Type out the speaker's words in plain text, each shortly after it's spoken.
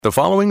The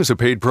following is a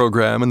paid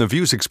program, and the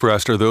views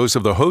expressed are those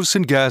of the hosts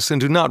and guests and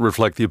do not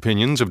reflect the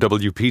opinions of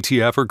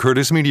WPTF or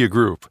Curtis Media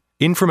Group.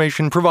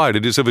 Information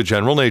provided is of a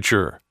general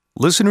nature.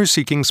 Listeners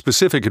seeking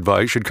specific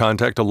advice should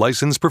contact a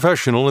licensed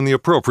professional in the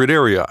appropriate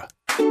area.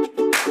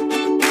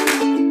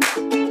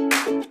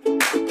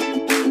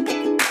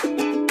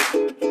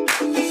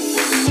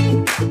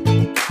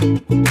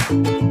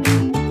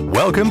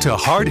 Welcome to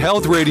Heart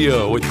Health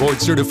Radio with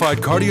board-certified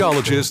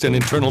cardiologist and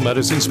internal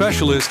medicine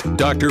specialist,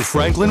 Dr.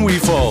 Franklin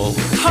Weefald.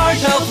 Heart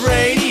Health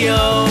Radio,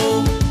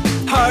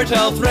 Heart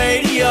Health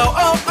Radio,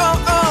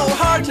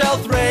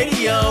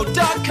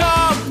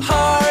 hearthealthradio.com,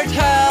 Heart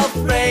Health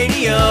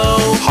Radio.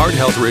 Heart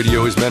Health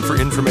Radio is meant for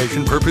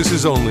information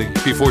purposes only.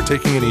 Before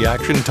taking any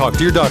action, talk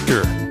to your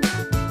doctor.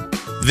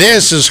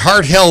 This is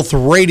Heart Health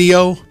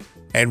Radio,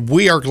 and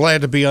we are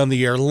glad to be on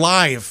the air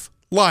live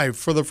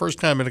for the first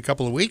time in a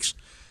couple of weeks.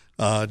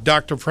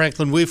 Dr.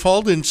 Franklin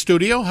Weefald in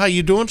studio. How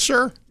you doing,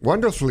 sir?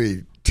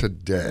 Wonderfully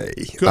today.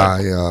 Good.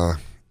 I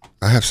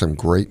have some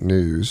great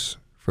news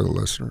for the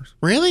listeners.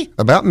 Really?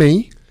 About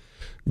me.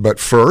 But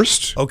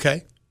first,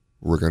 Okay.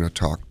 we're going to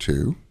talk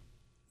to...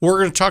 We're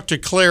going to talk to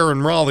Claire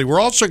and Raleigh.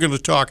 We're also going to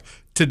talk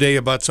today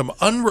about some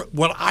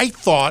what I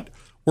thought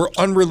were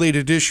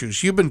unrelated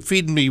issues. You've been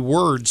feeding me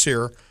words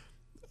here,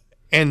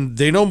 and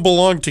they don't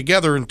belong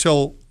together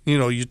until...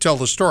 you tell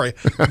the story.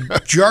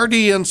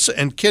 Jardiance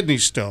and kidney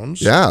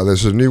stones. Yeah,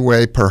 there's a new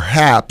way,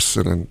 perhaps,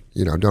 and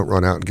don't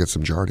run out and get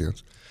some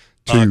Jardiance,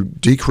 to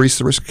decrease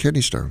the risk of kidney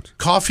stones.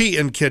 Coffee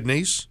and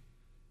kidneys.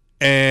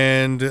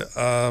 And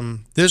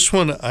this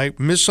one I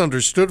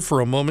misunderstood for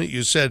a moment.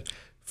 You said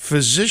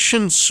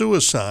physician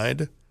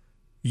suicide.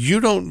 You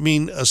don't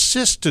mean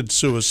assisted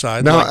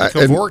suicide like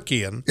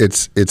Kevorkian.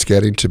 It's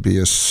getting to be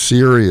a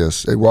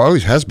serious, it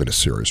always has been a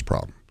serious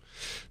problem,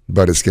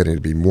 but it's getting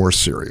to be more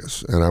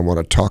serious. And I want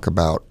to talk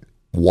about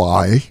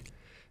why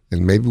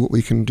and maybe what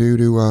we can do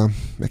to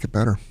make it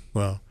better.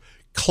 Well,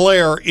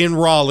 Claire in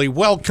Raleigh,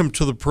 welcome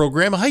to the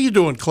program. How you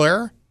doing,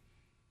 Claire?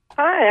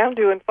 Hi, I'm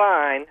doing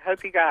fine.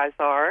 Hope you guys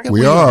are. Yeah,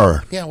 we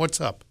are. Yeah,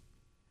 what's up?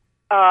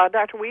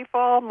 Dr.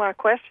 Weefald, my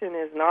question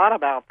is not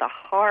about the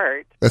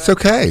heart. That's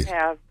okay. I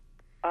have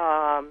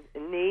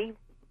knee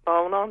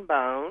bone on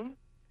bone,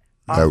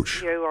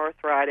 Ouch.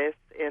 osteoarthritis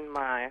in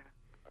my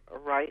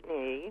right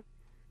knee,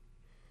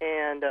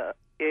 and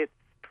it's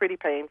pretty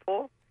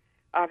painful.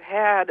 I've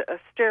had a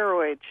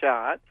steroid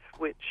shot,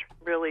 which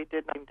really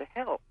didn't seem to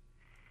help,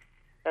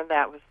 and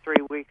that was 3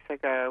 weeks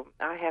ago.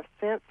 I have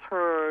since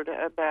heard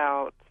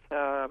about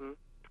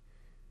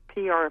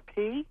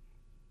PRP.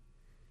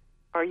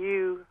 Are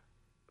you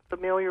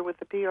familiar with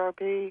the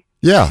PRP?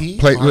 Yeah,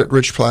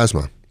 platelet-rich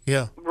plasma.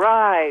 Yeah.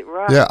 Right.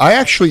 Yeah, I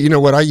actually,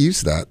 I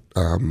used that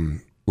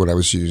when I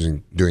was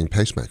doing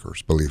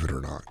pacemakers, believe it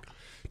or not.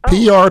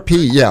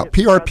 PRP, yeah,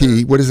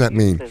 PRP, what does that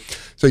mean?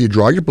 So you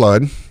draw your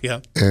blood,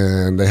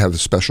 and they have a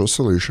special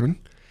solution,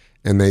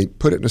 and they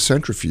put it in a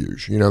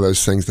centrifuge.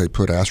 Those things they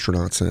put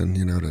astronauts in,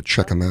 to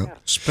check them out.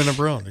 Spin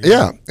around.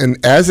 Yeah,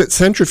 and as it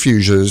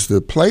centrifuges,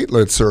 the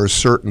platelets are a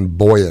certain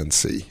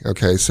buoyancy,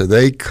 okay? So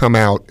they come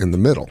out in the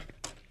middle.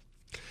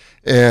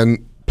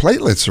 And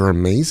platelets are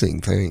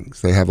amazing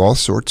things. They have all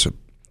sorts of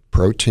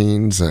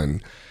proteins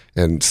and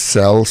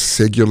cell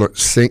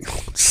signalers.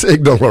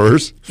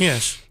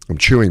 Yes. I'm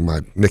chewing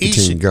my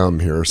nicotine gum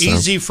here. So.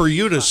 Easy for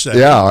you to say.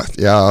 Yeah,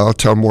 I'll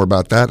tell more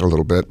about that in a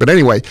little bit. But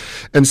anyway,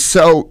 and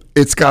so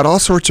it's got all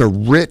sorts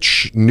of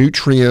rich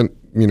nutrient,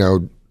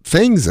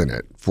 things in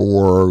it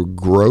for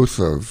growth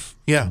of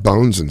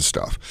bones and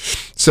stuff.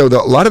 So a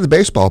lot of the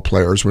baseball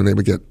players, when they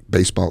would get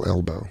baseball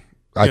elbow,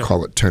 I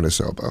call it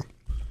tennis elbow,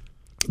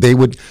 they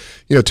would,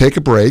 take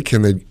a break,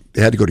 and they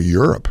had to go to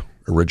Europe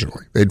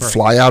originally. They'd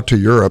fly out to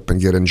Europe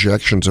and get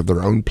injections of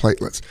their own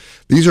platelets.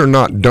 These are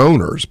not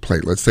donors'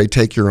 platelets. They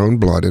take your own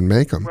blood and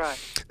make them. Right.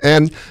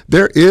 And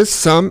there is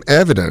some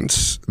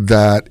evidence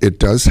that it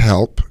does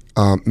help,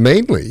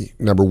 mainly,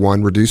 number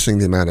one, reducing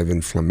the amount of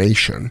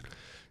inflammation,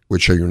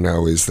 which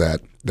is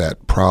that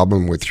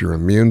problem with your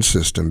immune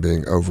system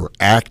being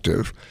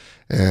overactive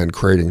and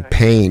creating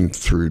pain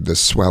through the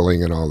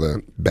swelling and all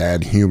the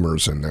bad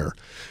humors in there.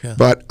 Yeah.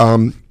 But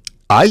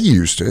I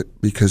used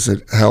it because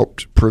it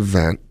helped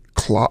prevent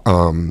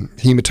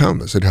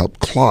hematomas. It helped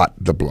clot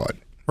the blood.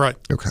 Right.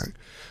 Okay.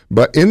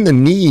 But in the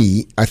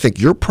knee, I think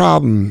your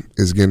problem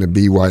is going to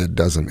be why it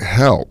doesn't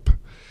help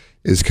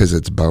is because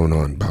it's bone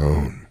on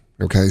bone.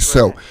 Okay. Right.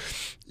 So,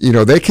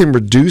 they can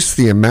reduce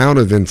the amount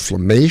of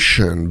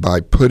inflammation by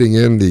putting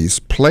in these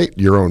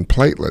your own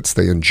platelets.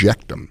 They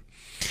inject them.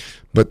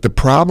 But the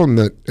problem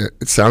that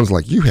it sounds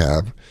like you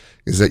have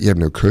is that you have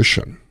no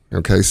cushion.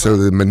 Okay. So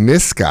the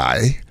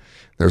menisci,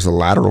 there's a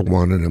lateral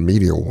one and a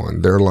medial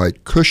one. They're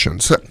like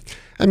cushions. So,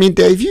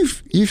 Dave,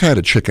 you've had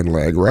a chicken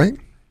leg, right?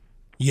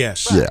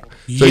 Yes. Yeah.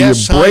 So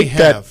yes, you break I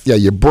have.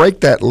 you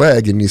break that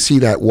leg and you see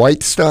that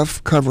white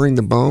stuff covering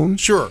the bone?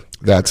 Sure.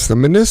 That's the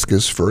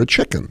meniscus for a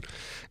chicken.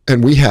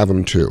 And we have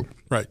them too.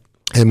 Right.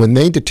 And when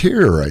they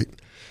deteriorate,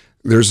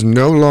 there's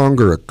no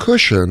longer a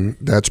cushion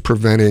that's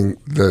preventing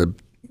the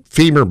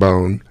femur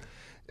bone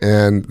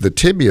and the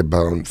tibia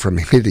bone from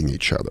hitting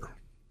each other.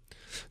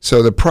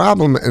 So the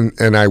problem,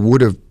 and I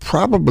would have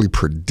probably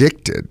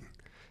predicted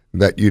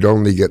that you'd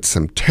only get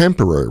some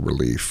temporary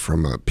relief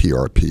from a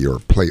PRP or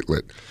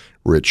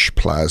platelet-rich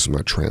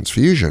plasma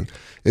transfusion,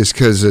 is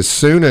because as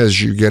soon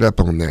as you get up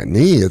on that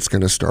knee, it's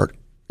going to start,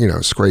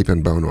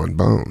 scraping bone on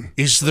bone.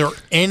 Is there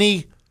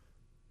any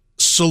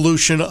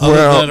solution other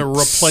than a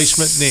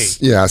replacement knee?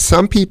 Yeah,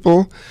 some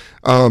people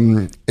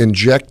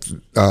inject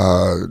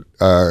a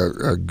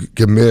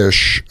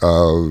gamish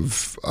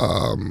of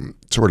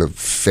sort of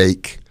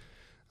fake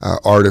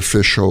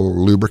artificial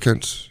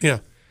lubricants. Yeah.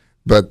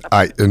 But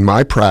in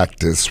my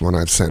practice, when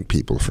I've sent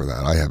people for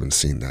that, I haven't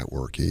seen that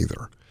work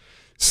either.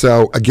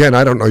 So again,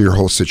 I don't know your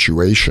whole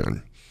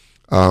situation.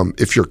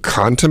 If you're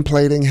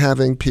contemplating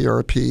having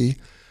PRP,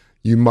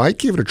 you might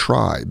give it a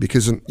try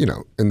because, in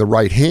the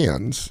right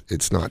hands,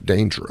 it's not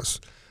dangerous.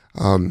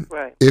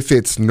 Right. If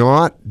it's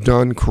not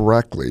done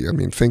correctly,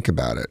 think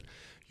about it.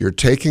 You're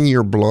taking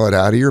your blood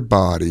out of your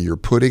body, you're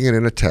putting it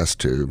in a test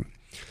tube,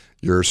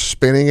 you're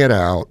spinning it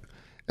out,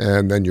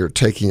 and then you're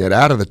taking it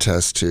out of the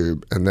test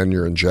tube, and then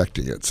you're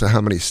injecting it. So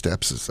how many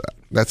steps is that?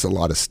 That's a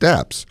lot of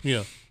steps.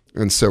 Yeah.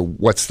 And so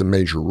what's the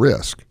major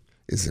risk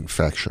is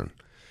infection.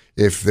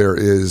 If there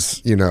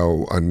is,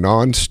 a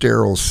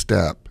non-sterile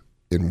step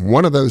in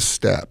one of those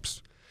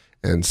steps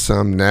and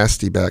some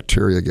nasty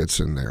bacteria gets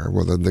in there,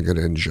 well, then they're going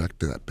to inject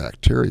that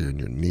bacteria in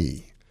your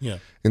knee. Yeah.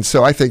 And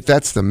so I think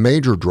that's the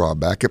major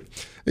drawback.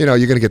 You're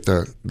going to get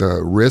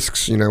the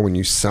risks, when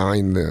you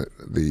sign the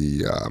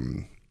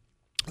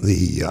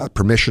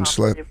permission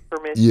slip.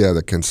 Permission. Yeah,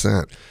 the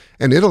consent.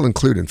 And it'll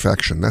include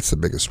infection. That's the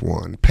biggest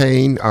one.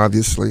 Pain,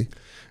 obviously,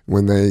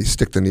 when they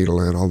stick the needle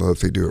in, although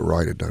if they do it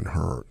right, it doesn't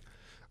hurt.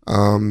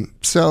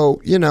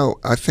 So,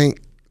 I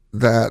think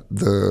that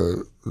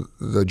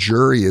the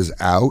jury is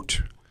out.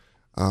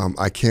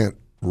 I can't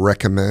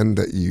recommend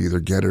that you either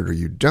get it or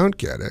you don't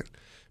get it.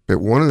 But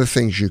one of the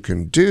things you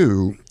can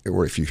do,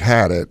 or if you've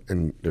had it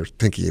and they're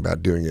thinking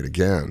about doing it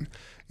again,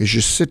 is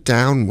just sit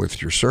down with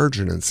your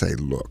surgeon and say,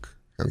 look,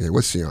 okay,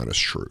 what's the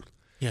honest truth?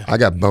 Yeah. I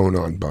got bone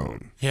on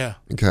bone. Yeah.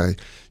 Okay.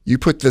 You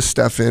put this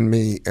stuff in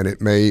me and it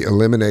may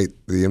eliminate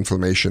the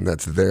inflammation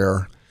that's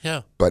there.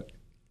 Yeah. But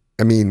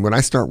when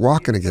I start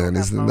walking again,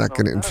 have isn't bone that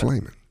going to on bone.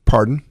 inflame it?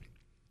 Pardon?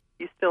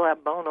 You still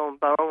have bone on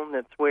bone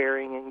that's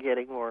wearing and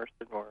getting worse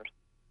and worse.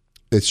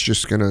 It's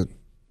just going to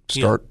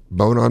start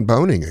bone on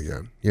boning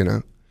again,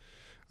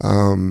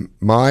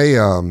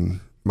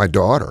 My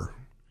daughter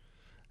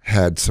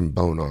had some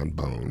bone on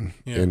bone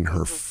in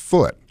her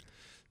foot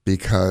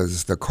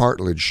because the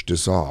cartilage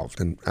dissolved.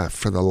 And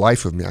for the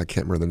life of me, I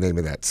can't remember the name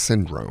of that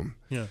syndrome.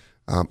 Yeah.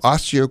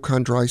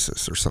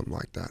 Osteochondritis or something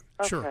like that.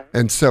 Sure. Okay.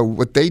 And so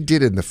what they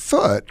did in the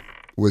foot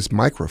was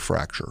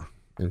microfracture.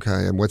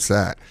 Okay, and what's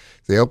that?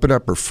 They opened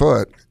up her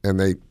foot and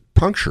they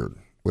punctured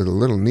with a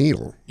little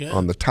needle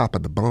on the top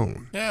of the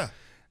bone. Yeah.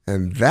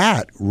 And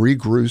that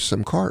regrew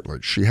some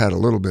cartilage. She had a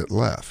little bit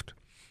left,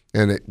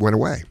 and it went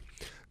away.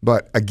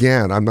 But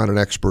again, I'm not an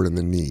expert in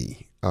the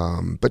knee.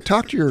 But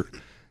talk to your,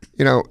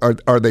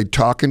 are they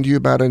talking to you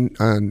about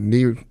a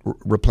knee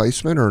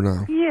replacement or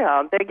no?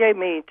 Yeah, they gave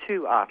me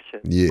two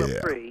options. Yeah. Well,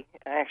 three,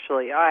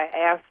 actually. I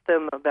asked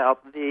them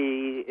about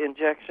the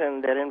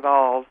injection that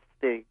involves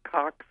the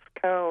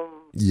coxcomb,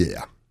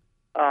 Yeah.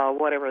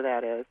 whatever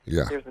that is.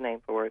 Yeah. There's a name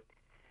for it.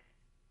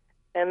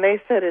 And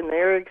they said in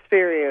their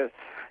experience,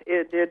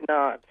 it did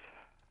not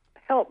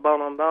help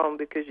bone on bone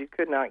because you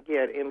could not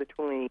get in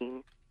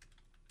between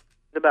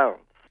the bones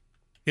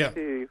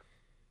to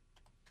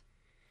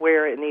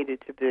where it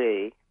needed to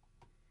be.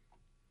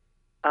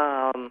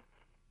 And,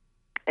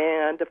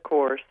 of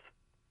course,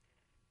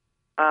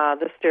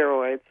 the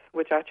steroids,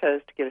 which I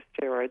chose to get a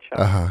steroid shot.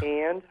 Uh-huh.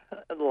 And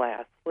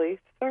lastly,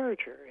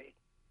 surgery.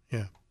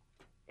 Yeah.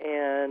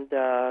 And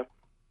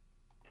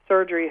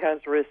surgery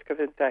has risk of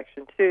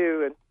infection,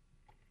 too.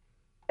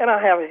 And I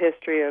have a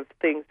history of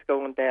things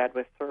going bad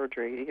with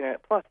surgery.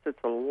 Plus, it's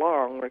a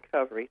long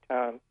recovery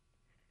time.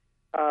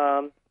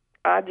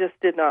 I just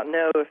did not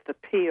know if the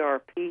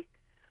PRP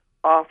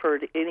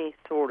offered any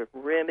sort of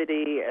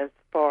remedy as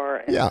far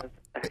as a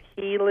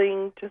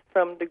healing to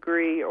some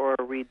degree or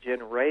a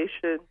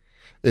regeneration.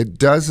 It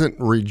doesn't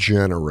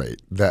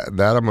regenerate. That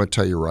I'm going to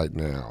tell you right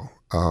now.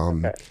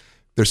 Okay.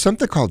 There's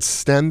something called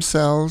stem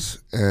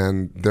cells,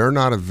 and they're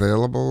not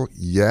available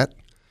yet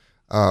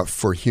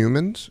for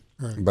humans.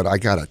 Right. But I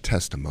got a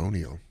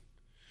testimonial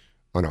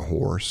on a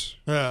horse.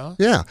 Yeah.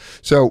 Yeah.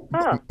 So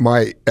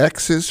my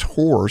ex's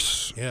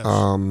horse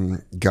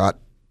got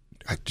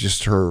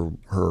just her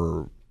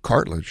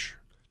cartilage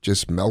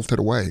just melted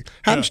away.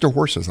 Happens to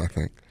horses, I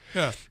think.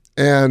 Yeah.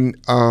 And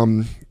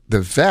the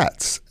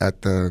vets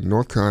at the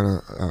North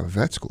Carolina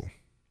vet school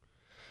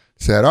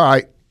said, all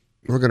right,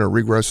 we're going to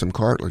regrow some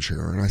cartilage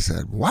here. And I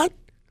said, what?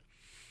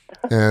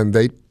 And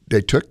they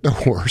took the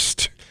horse.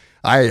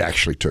 I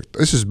actually took,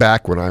 this is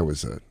back when I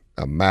was a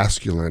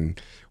masculine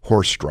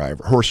horse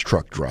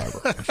truck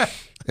driver.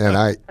 And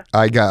I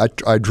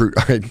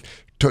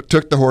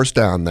took the horse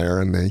down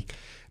there and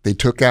they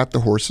took out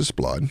the horse's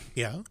blood.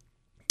 Yeah.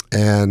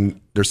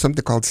 And there's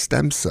something called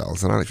stem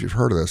cells. I don't know if you've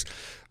heard of this.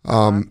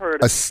 I've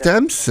heard A of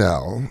stem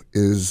cell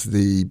is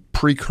the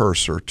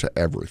precursor to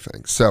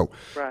everything. So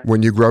Right.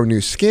 when you grow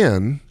new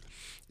skin,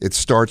 it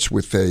starts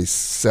with a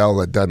cell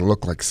that doesn't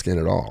look like skin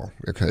at all.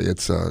 Okay,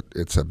 it's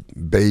a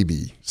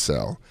baby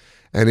cell,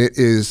 and it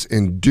is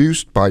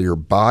induced by your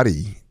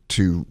body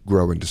to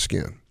grow into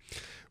skin.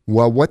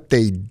 Well, what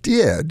they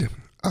did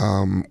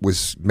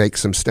was make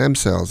some stem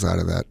cells out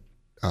of that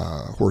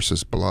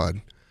horse's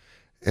blood,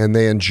 and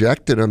they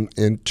injected them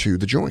into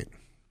the joint.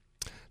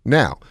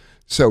 Now,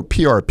 so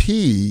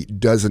PRP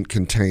doesn't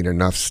contain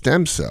enough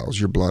stem cells.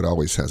 Your blood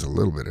always has a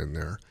little bit in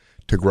there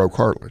to grow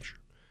cartilage.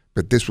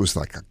 But this was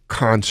like a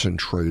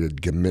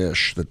concentrated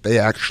gamish that they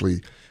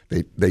actually,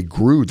 they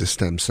grew the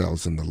stem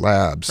cells in the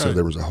lab, so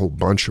there was a whole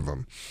bunch of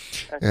them.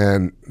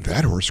 And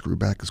that horse grew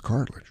back as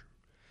cartilage.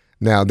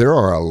 Now, there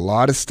are a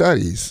lot of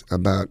studies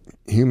about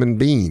human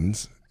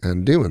beings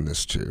and doing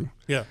this too,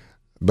 Yeah.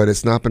 but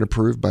it's not been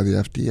approved by the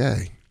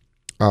FDA.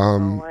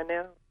 Oh, I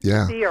know.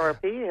 Yeah.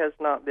 PRP has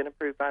not been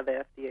approved by the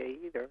FDA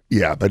either.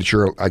 Yeah, but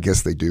sure, I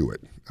guess they do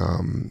it.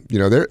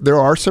 There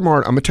are some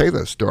I'm gonna tell you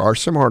this. There are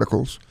some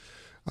articles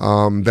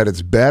that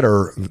it's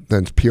better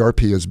than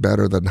PRP is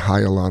better than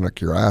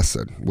hyaluronic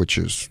acid, which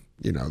is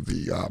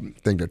the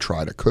thing to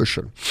try to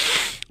cushion.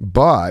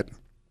 But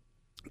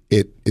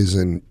it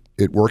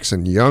works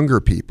in younger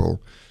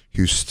people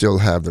who still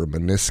have their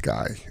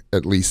menisci,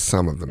 at least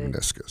some of the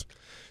meniscus.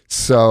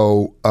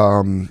 So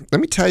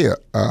let me tell you.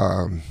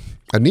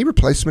 A knee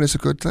replacement is a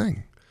good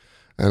thing.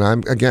 And I'm,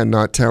 again,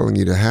 not telling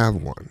you to have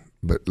one,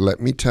 but let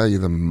me tell you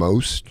the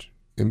most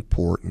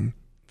important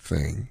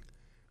thing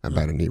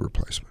about a knee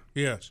replacement.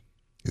 Yes.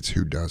 It's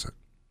who does it.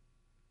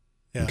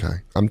 Yeah. Okay?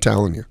 I'm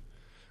telling you.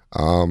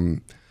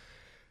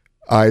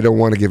 I don't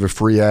want to give a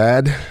free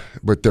ad,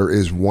 but there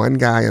is one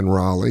guy in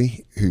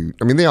Raleigh who,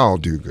 they all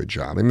do a good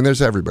job.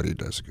 There's everybody who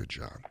does a good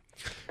job.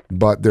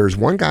 But there's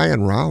one guy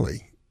in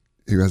Raleigh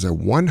who has a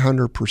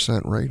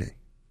 100% rating.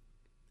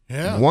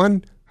 Yeah.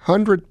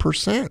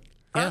 100%.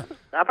 Yeah.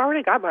 I've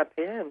already got my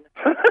pen.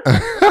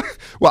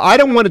 Well, I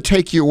don't want to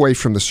take you away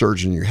from the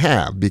surgeon you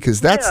have because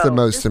that's the No,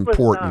 most this was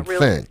important not really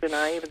thing. something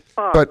I even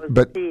thought But- was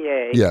but-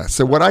 PA. Yeah,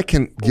 so what I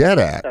can get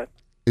at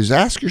is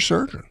ask your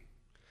surgeon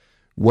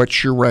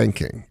what's your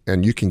ranking,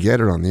 and you can get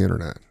it on the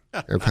internet.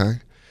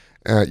 Okay,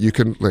 you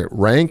can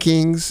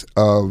rankings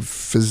of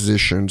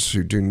physicians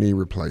who do knee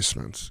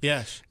replacements.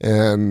 Yes.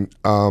 And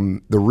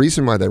the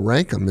reason why they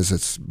rank them is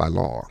it's by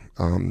law,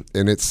 and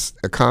it's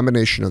a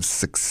combination of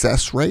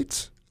success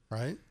rates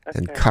Right.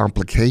 and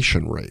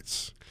complication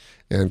rates.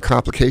 And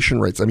complication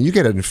rates, you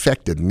get an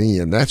infected knee,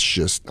 and that's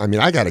just,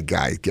 I got a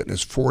guy getting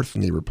his 4th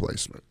knee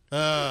replacement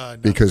No.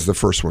 because the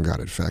first one got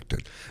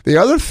infected. The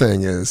other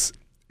thing is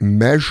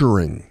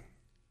measuring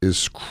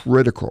is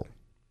critical,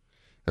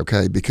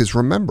 okay? Because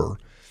remember,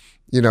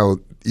 you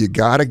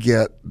got to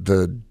get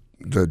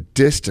the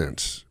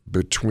distance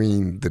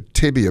between the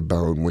tibia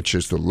bone, which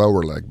is the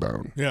lower leg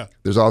bone. Yeah.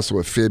 There's also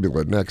a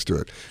fibula next to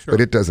it,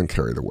 but it doesn't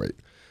carry the weight.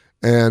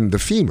 And the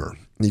femur,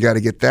 you got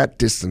to get that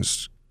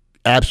distance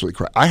absolutely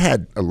correct. I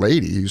had a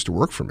lady who used to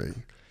work for me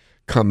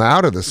come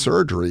out of the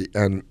surgery,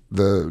 and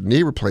the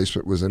knee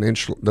replacement was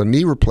the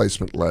knee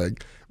replacement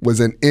leg was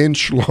an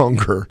inch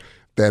longer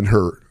than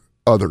her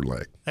other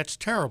leg. That's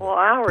terrible. Well,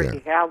 I already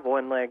have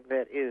one leg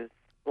that is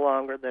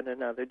longer than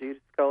another due to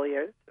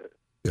scoliosis.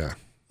 Yeah.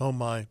 Oh,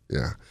 my.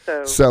 Yeah.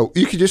 So, So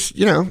you could just,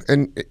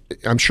 and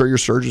I'm sure your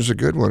surgeon's a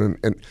good one.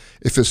 And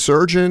if a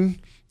surgeon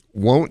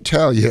won't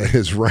tell you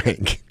his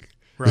rank,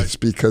 Right. it's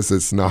because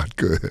it's not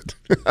good.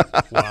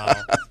 Wow.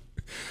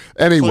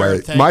 Anyway, Claire,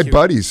 thank my you.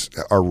 buddies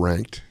are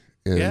ranked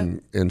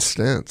in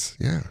stents.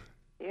 Yeah.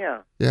 yeah.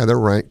 Yeah, they're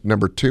ranked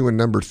number 2 and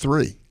number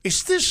 3.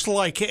 Is this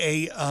like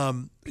a,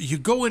 you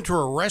go into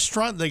a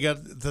restaurant, they got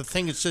the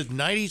thing that says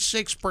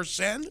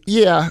 96%?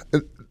 Yeah.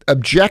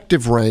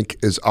 Objective rank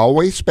is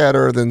always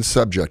better than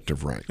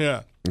subjective rank.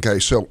 Yeah. Okay,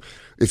 so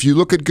if you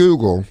look at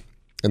Google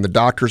and the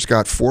doctor's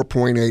got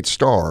 4.8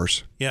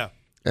 stars, Yeah.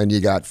 and you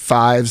got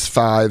 5s,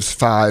 5s,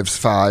 5s,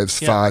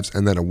 5s, Yeah. 5s,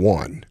 and then a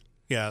 1.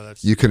 Yeah,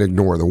 that's You can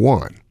ignore the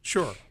 1.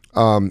 sure.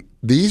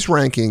 These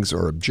rankings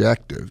are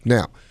objective.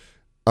 Now,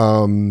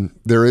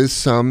 there is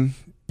some,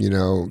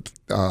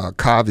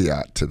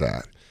 caveat to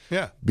that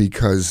Yeah.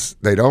 because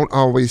they don't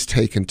always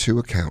take into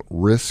account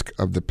risk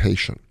of the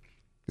patient.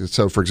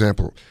 So, for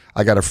example,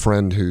 I got a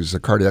friend who's a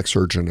cardiac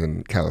surgeon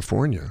in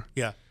California.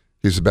 Yeah.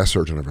 He's the best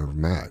surgeon I've ever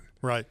met.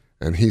 Right.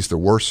 And he's the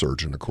worst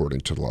surgeon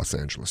according to the Los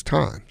Angeles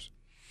Times.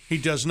 He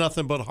does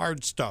nothing but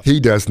hard stuff. He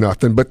does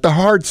nothing but the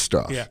hard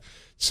stuff. Yeah.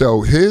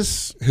 So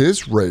his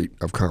rate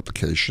of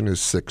complication is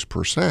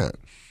 6%,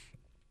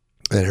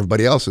 and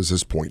everybody else's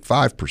is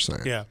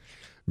 0.5%. Yeah.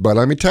 But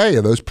let me tell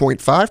you, those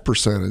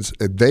 0.5% is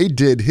if they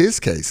did his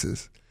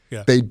cases,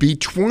 Yeah. they'd be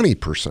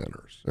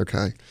 20%ers.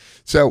 Okay,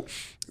 so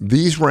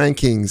these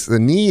rankings, the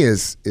knee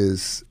is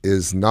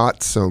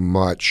not so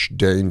much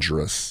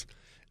dangerous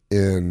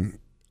in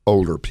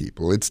older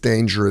people. It's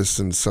dangerous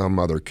in some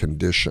other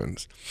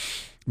conditions.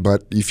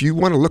 But if you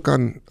want to look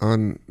on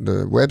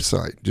the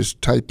website,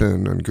 just type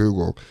in on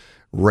Google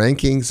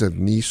rankings of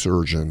knee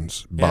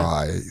surgeons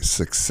by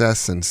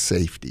success and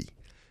safety,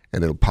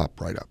 and it'll pop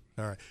right up.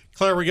 All right.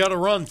 Claire, we got to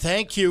run.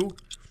 Thank you.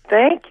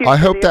 Thank you. I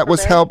for hope the that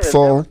was information.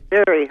 helpful. That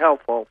was very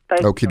helpful.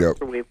 Thank Okie you, doke.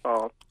 Dr.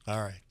 Weefall. All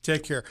right.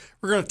 Take care.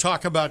 We're going to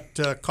talk about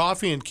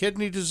coffee and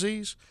kidney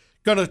disease.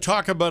 Going to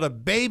talk about a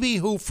baby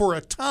who, for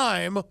a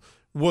time,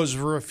 was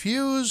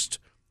refused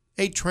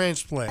a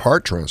transplant.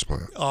 Heart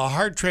transplant. A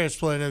heart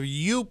transplant.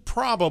 You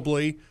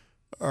probably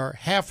are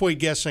halfway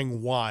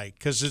guessing why,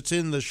 because it's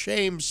in the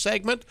shame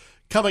segment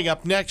coming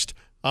up next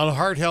on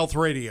Heart Health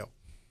Radio.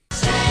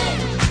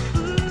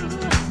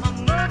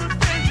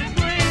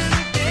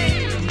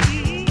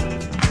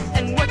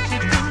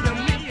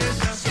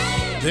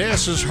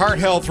 This is Heart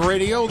Health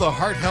Radio, the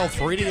Heart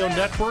Health Radio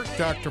Network.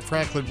 Dr.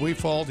 Franklin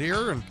Weefald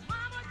here, and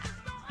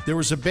there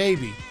was a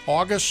baby,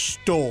 August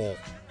Stoll,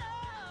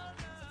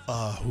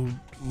 who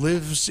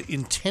lives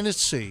in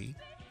Tennessee,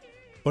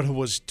 but who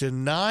was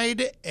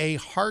denied a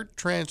heart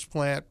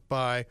transplant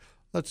by,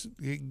 let's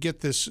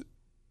get this,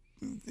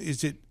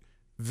 is it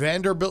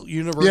Vanderbilt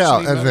University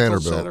Medical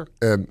Vanderbilt.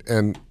 Center?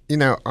 And you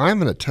know, I'm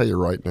going to tell you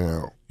right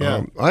now,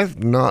 Yeah.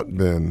 I've not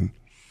been,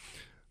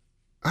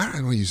 I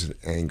don't want to use it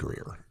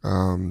angrier,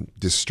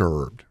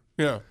 disturbed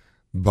Yeah.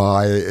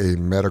 by a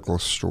medical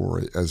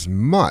story as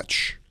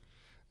much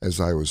as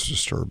I was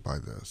disturbed by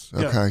this.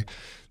 Yeah. Okay.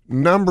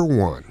 Number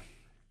one,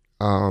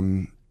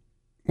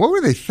 what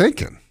were they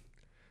thinking?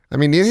 I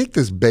mean, do you think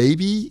this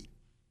baby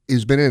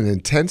who's been in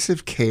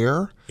intensive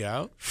care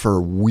Yeah. for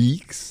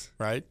weeks,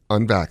 Right.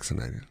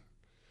 unvaccinated,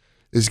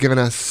 is going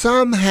to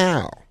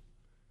somehow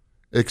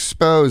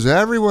expose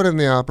everyone in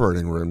the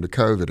operating room to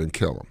COVID and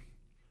kill them?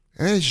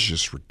 It's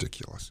just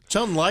ridiculous. It's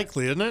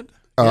unlikely, isn't it?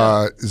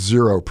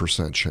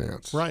 0%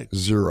 chance. Right.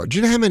 Zero. Do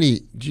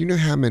you know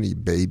how many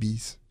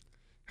babies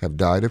have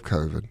died of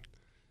COVID?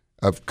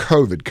 Of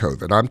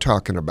COVID. I'm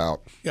talking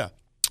about Yeah.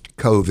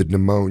 COVID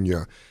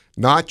pneumonia,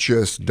 not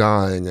just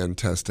dying and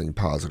testing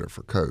positive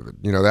for COVID.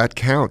 You know, that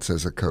counts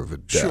as a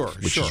COVID death, Sure,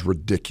 which sure. is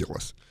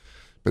ridiculous.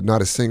 But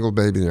not a single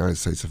baby in the United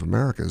States of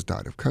America has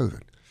died of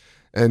COVID.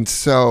 And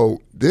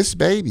so this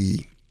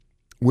baby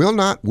would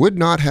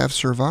not have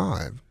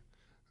survived,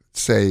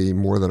 say,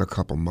 more than a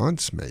couple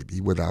months maybe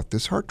without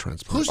this heart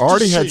transplant. Who's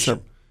Already decision? had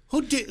some.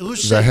 Who The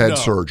said head no?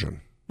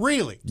 surgeon.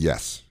 Really?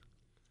 Yes.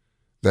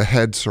 The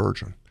head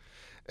surgeon.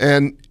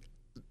 And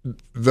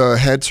the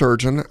head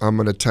surgeon, I'm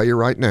going to tell you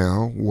right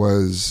now,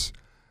 was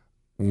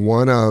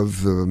one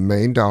of the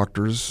main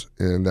doctors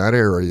in that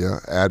area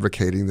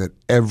advocating that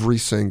every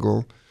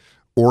single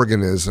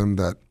organism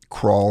that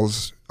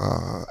crawls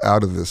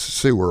out of this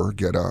sewer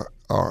get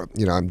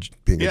I'm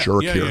being a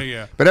jerk here.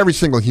 Yeah. But every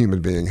single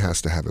human being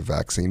has to have a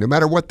vaccine, no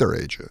matter what their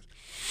age is.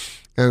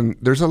 And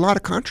there's a lot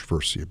of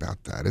controversy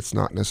about that. It's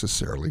not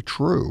necessarily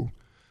true,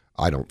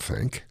 I don't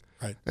think.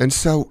 Right. And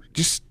so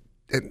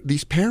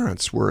these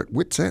parents were at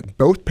wit's end.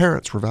 Both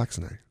parents were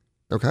vaccinated,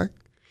 okay?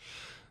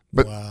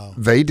 But Wow.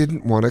 they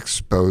didn't want to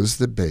expose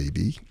the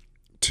baby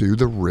to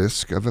the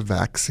risk of a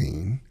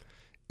vaccine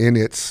in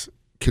its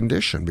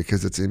condition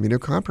because it's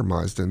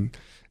immunocompromised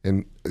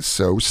and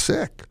so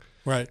sick.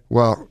 Right.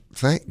 Well,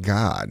 thank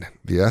God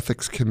the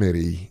ethics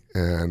committee,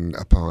 and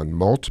upon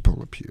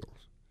multiple appeals,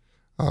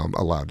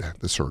 allowed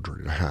the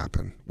surgery to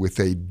happen with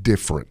a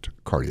different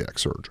cardiac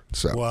surgeon.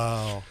 So,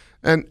 Wow.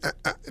 and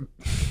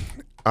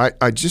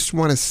I just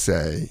want to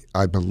say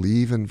I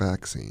believe in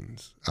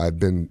vaccines. I've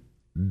been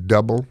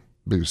double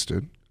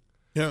boosted.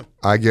 Yeah.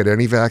 I get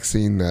any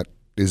vaccine that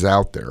is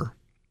out there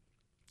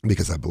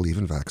because I believe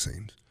in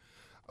vaccines.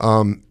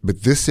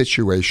 But this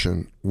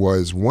situation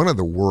was one of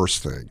the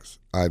worst things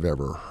I've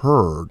ever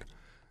heard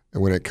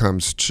when it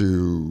comes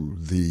to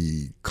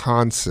the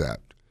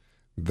concept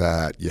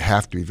that you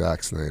have to be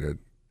vaccinated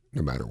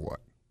no matter what.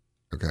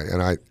 Okay,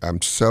 and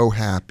I'm so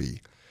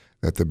happy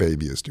that the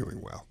baby is doing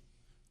well.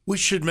 We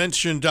should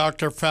mention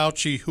Dr.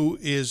 Fauci, who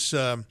is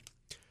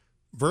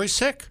very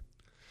sick.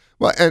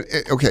 Well, and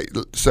okay,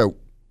 so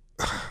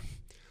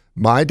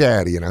my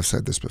daddy, and I've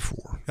said this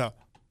before, Yeah.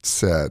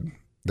 said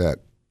that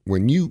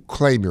when you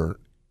claim you're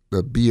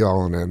the be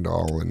all and end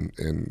all,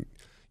 and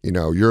you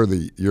know you're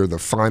the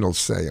final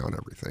say on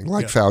everything,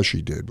 like Yeah.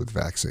 Fauci did with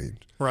vaccines,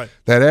 Right.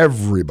 that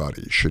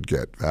everybody should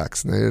get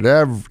vaccinated,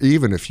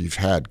 even if you've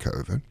had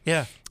COVID,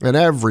 Yeah. and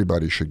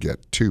everybody should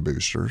get 2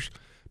 boosters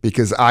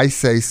because I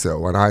say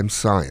so and I'm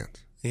science.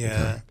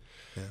 Yeah.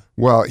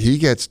 Well, he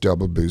gets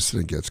double boosted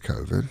and gets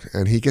COVID,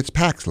 and he gets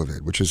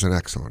Paxlovid, which is an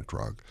excellent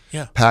drug.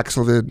 Yeah.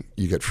 Paxlovid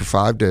you get for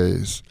 5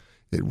 days.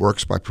 It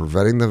works by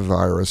preventing the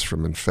virus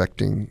from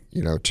infecting,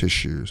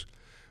 tissues.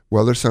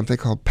 Well, there's something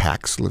called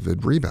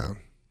Paxlovid rebound.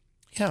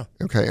 Yeah.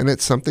 Okay, and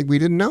it's something we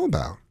didn't know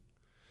about.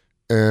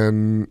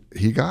 And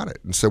he got it.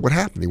 And so what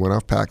happened? He went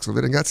off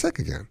Paxlovid and got sick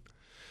again.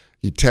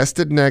 He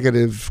tested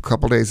negative a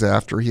couple days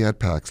after he had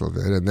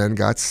Paxlovid and then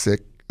got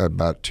sick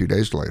about 2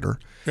 days later.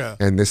 Yeah.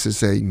 And this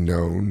is a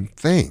known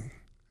thing.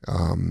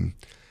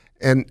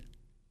 And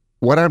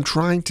what I'm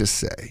trying to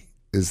say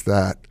is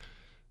that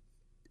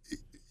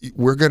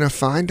we're going to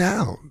find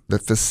out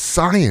that the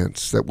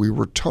science that we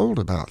were told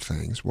about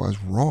things was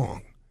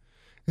wrong.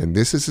 And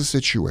this is a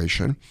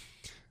situation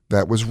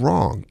that was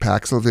wrong.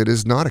 Paxlovid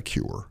is not a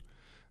cure,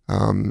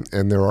 and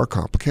there are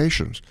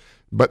complications.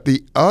 But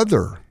the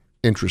other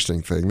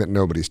interesting thing that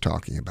nobody's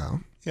talking about,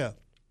 Yeah.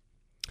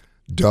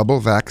 double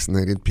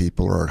vaccinated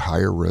people are at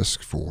higher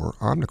risk for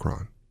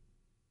Omicron.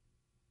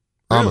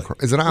 Really? Omicron.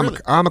 Is it Really?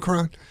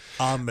 Omicron?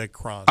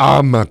 Omicron.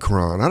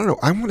 Omicron. I don't know.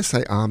 I want to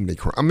say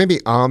Omnicron. Maybe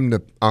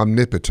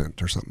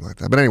omnipotent or something like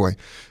that. But anyway,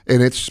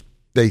 and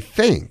they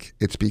think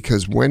it's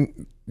because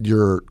when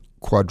you're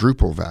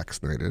quadruple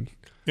vaccinated,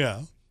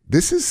 Yeah.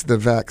 this is the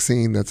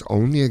vaccine that's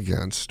only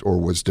against or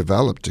was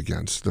developed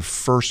against the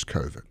first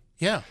COVID.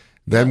 Yeah.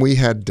 Then we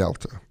had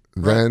Delta.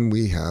 Then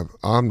we have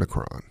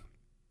Omicron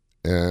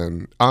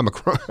and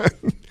Omicron.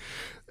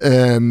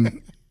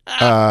 And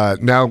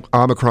now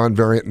Omicron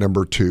variant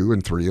number 2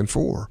 and 3 and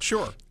 4.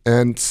 Sure.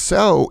 And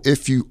so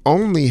if you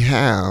only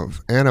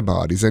have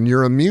antibodies and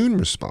your immune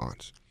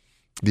response,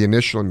 the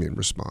initial immune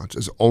response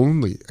is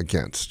only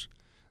against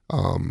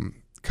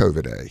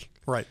COVID-A,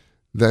 Right.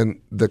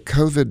 then the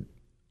COVID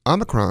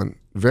Omicron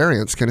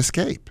variants can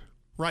escape.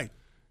 Right.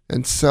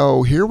 And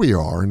so here we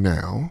are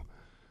now,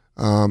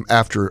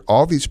 after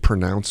all these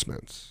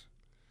pronouncements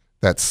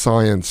that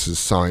science is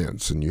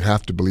science and you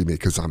have to believe me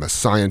because I'm a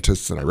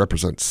scientist and I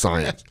represent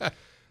science.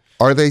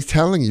 Are they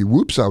telling you,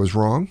 whoops, I was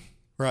wrong?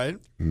 Right.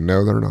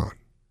 No, they're not.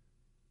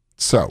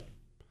 So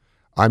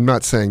I'm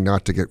not saying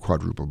not to get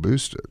quadruple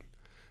boosted.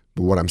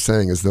 But what I'm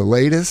saying is the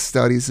latest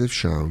studies have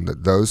shown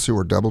that those who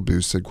are double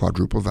boosted,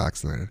 quadruple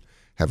vaccinated,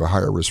 have a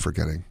higher risk for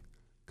getting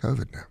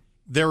COVID now.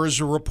 There is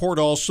a report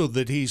also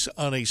that he's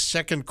on a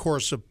second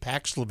course of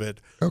Paxlovid,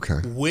 Okay.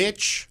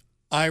 which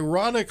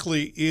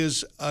ironically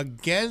is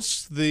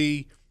against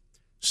the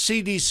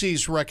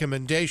CDC's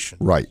recommendation.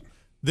 Right.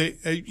 They,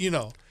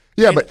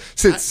 Yeah, And but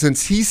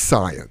since he's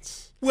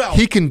science, Well-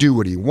 he can do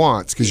what he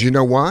wants because you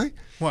know why?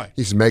 Why?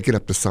 He's making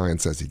up the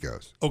science as he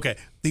goes. Okay.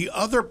 The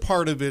other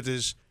part of it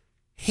is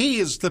he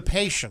is the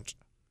patient.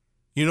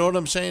 You know what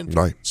I'm saying?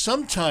 Right.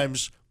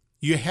 Sometimes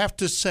you have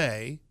to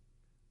say,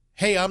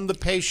 hey, I'm the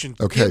patient.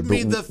 Okay, Give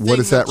me but the thing what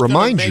does that that's gonna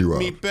remind make you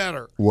me of?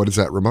 better. What does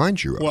that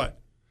remind you of? What?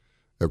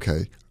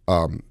 Okay.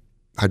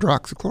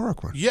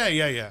 Hydroxychloroquine.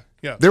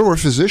 Yeah. There were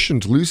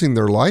physicians losing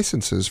their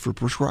licenses for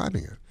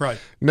prescribing it. Right.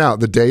 Now,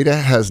 the data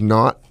has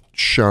not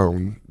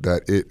shown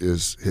that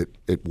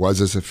it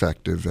was as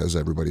effective as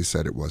everybody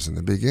said it was in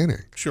the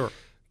beginning. Sure.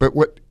 But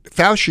what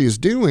Fauci is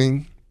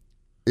doing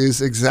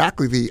is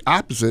exactly the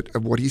opposite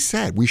of what he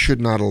said. We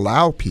should not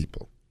allow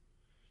people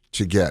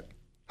to get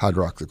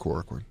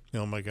hydroxychloroquine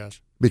Oh, my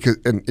gosh. because,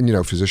 and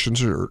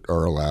physicians are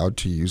allowed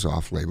to use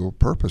off-label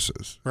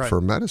purposes Right.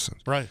 for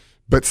medicines. Right.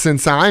 But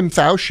since I'm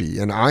Fauci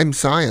and I'm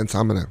science,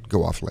 I'm going to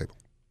go off-label.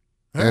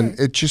 All And right.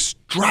 it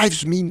just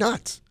drives me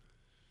nuts.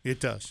 It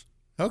does.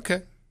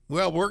 Okay.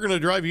 Well, we're going to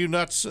drive you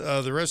nuts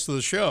the rest of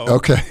the show.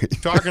 Okay.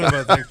 Talking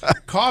about things.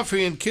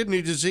 Coffee and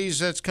kidney disease,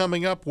 that's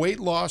coming up. Weight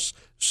loss,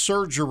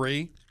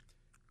 surgery.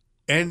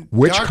 And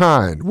Which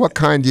kind? What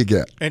kind do you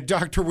get? And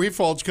Dr.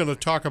 Weefald's going to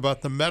talk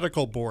about the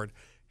medical board.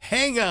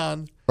 Hang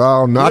on.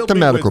 Well, not We'll the be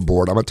medical with-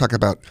 board. I'm going to talk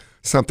about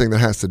something that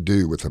has to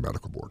do with the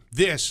medical board.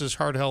 This is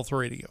Heart Health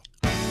Radio.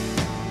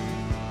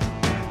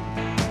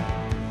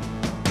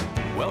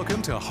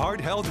 Welcome to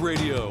Heart Health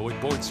Radio with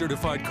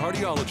board-certified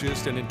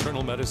cardiologist and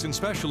internal medicine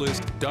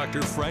specialist,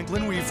 Dr.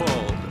 Franklin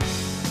Weefald.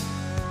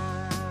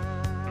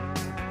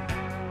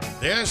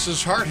 This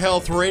is Heart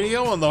Health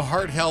Radio on the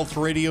Heart Health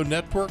Radio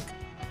Network.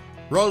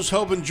 Rose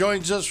Hoban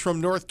joins us from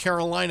North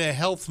Carolina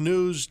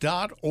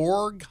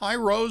HealthNews.org. Hi,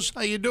 Rose.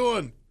 How you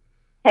doing?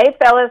 Hey,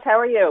 fellas, how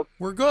are you?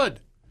 We're good.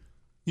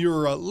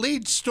 Your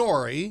lead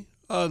story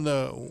on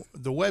the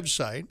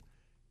website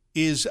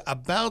is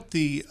about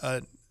the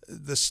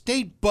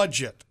state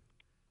budget.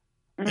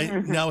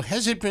 And now,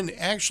 has it been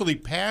actually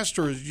passed,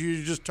 or is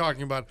you just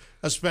talking about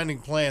a spending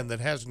plan that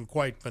hasn't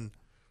quite been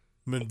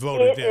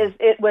voted in?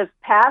 It was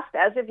passed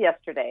as of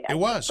yesterday. It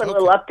was, Put a okay.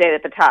 little update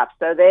at the top.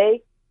 So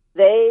they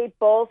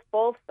both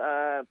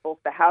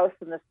the House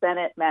and the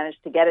Senate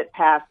managed to get it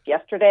passed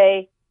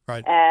yesterday,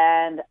 Right.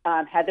 and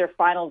had their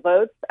final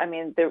votes. I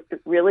mean, there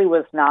really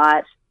was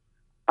not.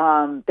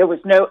 There was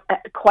no,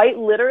 quite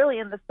literally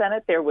in the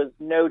Senate, there was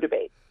no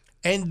debate.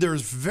 And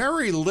there's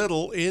very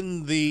little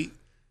in the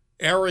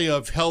area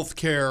of health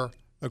care,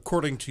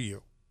 according to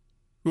you.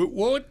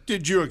 What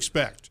did you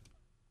expect?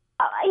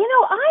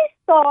 I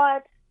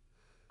thought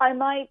I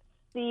might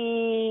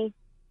see,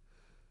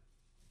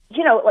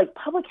 like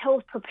public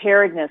health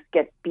preparedness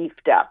get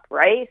beefed up,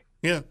 right?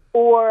 Yeah.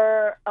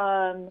 Or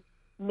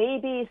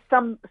maybe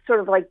some sort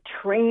of like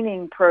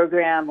training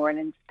program or an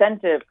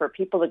incentive for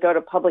people to go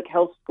to public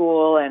health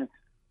school and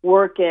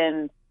work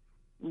in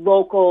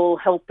local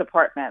health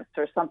departments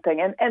or something.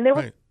 And there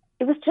was, Right.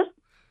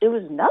 it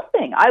was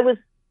nothing. I was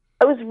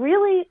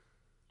really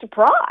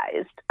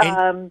surprised.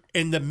 And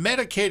the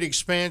Medicaid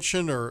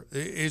expansion, or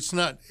it's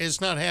not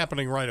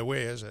happening right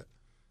away, is it?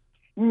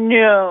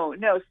 No.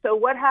 So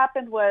what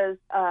happened was,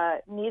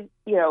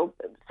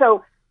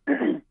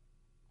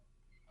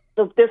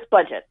 this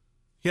budget,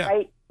 Yeah.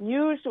 right?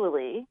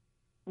 Usually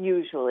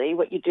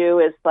what you do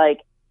is like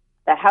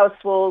the the House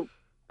will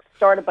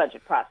start a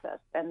budget process,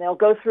 and they'll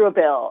go through a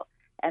bill,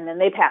 and then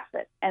they pass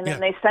it, and then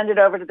they send it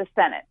over to the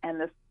Senate, and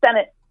the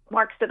Senate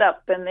marks it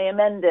up, and they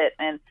amend it,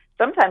 and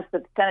sometimes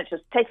the Senate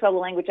just takes all the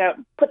language out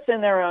and puts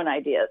in their own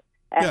ideas,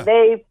 and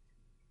they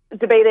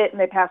debate it, and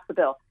they pass the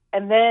bill.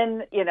 And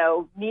then,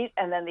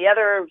 and then the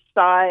other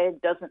side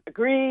doesn't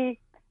agree,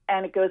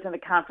 and it goes into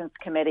conference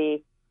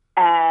committee,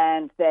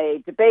 and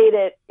they debate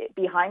it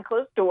behind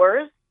closed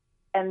doors.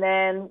 And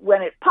then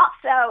when it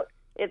pops out,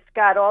 it's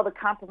got all the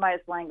compromise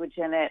language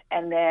in it,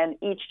 and then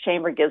each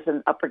chamber gives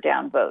an up or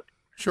down vote.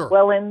 Sure.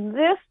 Well, in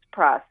this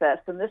process,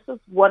 and this was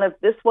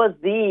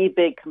the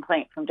big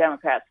complaint from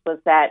Democrats, was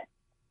that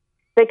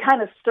they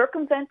kind of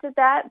circumvented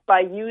that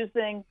by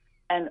using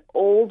an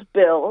old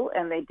bill,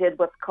 and they did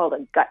what's called a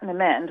gut and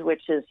amend,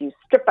 which is you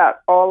strip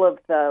out all of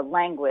the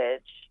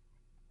language,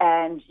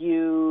 and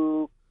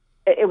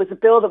it was a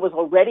bill that was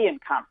already in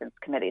conference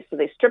committee, so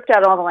they stripped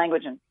out all the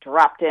language and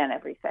dropped in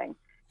everything.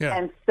 Yeah.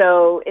 And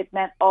so it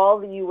meant all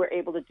that you were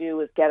able to do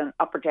was get an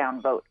up or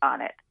down vote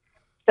on it.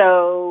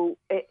 So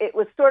it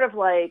was sort of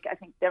like, I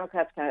think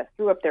Democrats kind of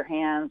threw up their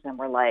hands and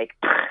were like,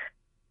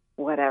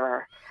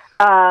 whatever,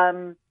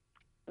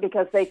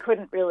 because they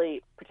couldn't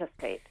really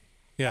participate.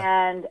 Yeah.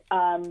 And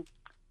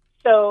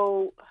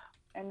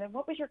and then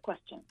what was your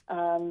question?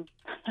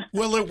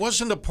 Well, it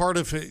wasn't a part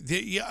of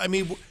it. I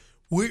mean,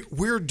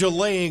 we're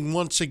delaying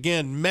once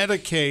again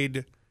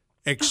Medicaid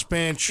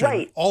expansion,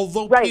 Right.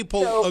 although Right.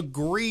 people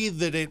agree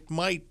that it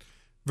might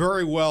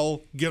very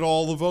well get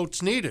all the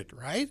votes needed,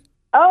 right?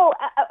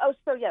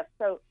 So yes.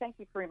 So thank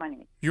you for reminding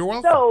me. You're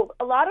welcome. So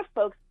a lot of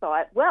folks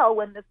thought, well,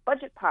 when this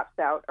budget pops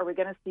out, are we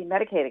going to see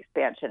Medicaid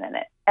expansion in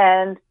it?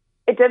 And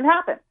it didn't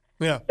happen.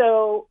 Yeah.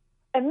 So,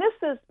 and this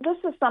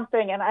is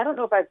something, and I don't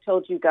know if I've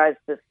told you guys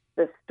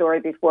this story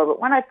before, but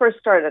when I first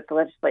started at the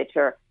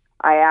legislature,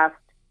 I asked,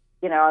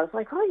 I was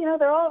like, oh,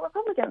 they're all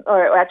Republicans,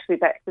 or actually,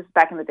 this is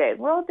back in the day,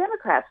 we're all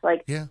Democrats.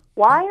 Like,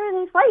 why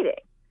are they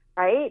fighting,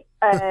 right?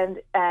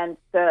 And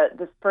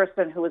this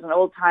person who was an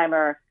old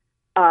timer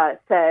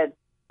said,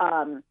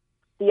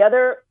 the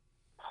other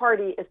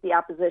party is the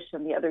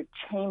opposition, the other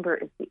chamber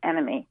is the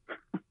enemy.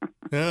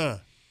 Yeah.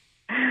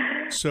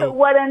 So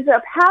what ends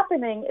up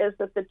happening is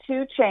that the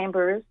two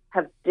chambers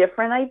have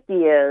different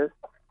ideas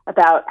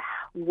about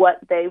what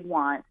they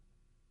want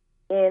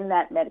in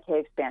that Medicaid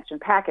expansion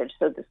package.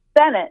 So the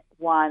Senate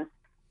wants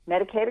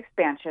Medicaid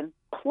expansion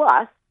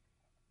plus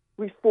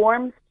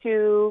reforms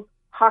to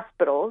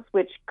hospitals,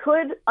 which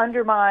could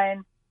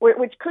undermine,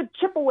 which could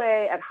chip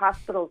away at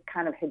hospitals'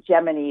 kind of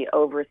hegemony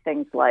over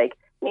things like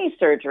knee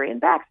surgery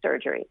and back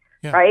surgery,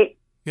 right?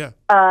 Yeah.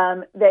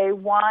 They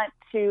want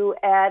to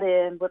add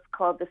in what's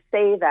called the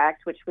SAVE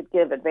Act, which would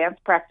give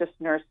advanced practice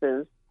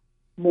nurses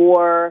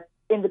more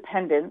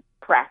independent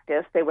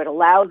practice. They would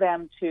allow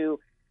them to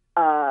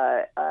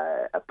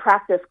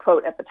practice,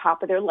 quote, at the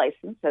top of their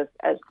license,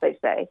 as they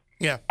say.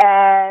 Yeah.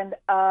 And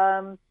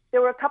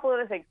there were a couple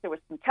other things. There was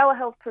some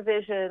telehealth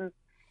provisions.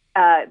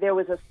 There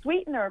was a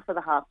sweetener for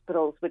the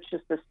hospitals, which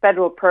is this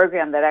federal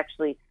program that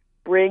actually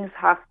brings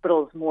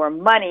hospitals more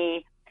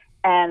money.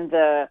 And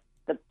the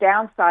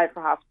downside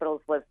for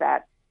hospitals was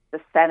that the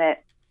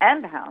Senate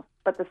and the House,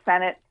 but the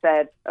Senate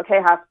said,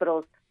 okay,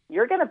 hospitals,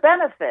 you're going to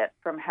benefit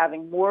from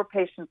having more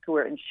patients who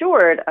are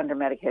insured under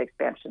Medicaid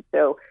expansion.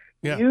 So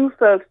you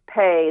folks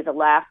pay the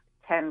last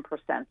 10%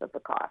 of the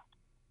cost.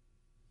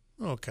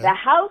 Okay. The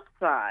House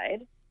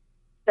side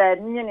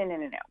said,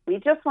 no. We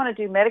just want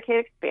to do Medicaid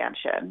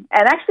expansion.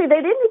 And actually,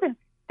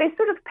 they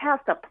sort of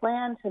passed a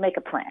plan to make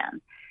a plan.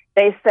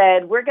 They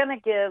said, we're going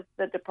to give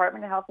the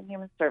Department of Health and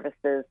Human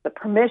Services the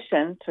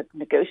permission to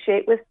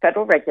negotiate with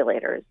federal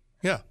regulators.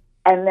 Yeah.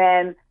 And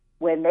then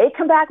when they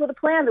come back with a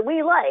plan that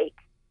we like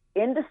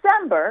in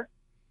December,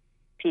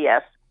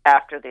 P.S.,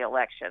 after the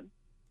election,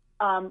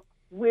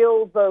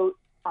 we'll vote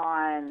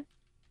on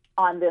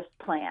this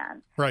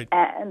plan. Right.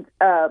 And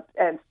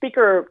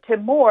Speaker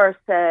Tim Moore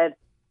said,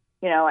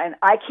 and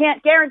I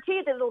can't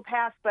guarantee that it'll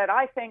pass, but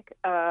I think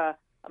a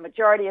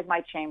majority of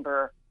my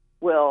chamber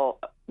will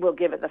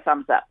give it the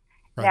thumbs up.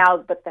 Right. Now,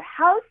 but the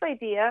House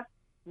idea,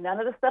 none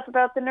of the stuff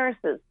about the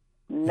nurses,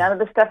 none of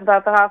the stuff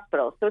about the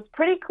hospitals. So it's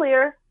pretty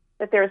clear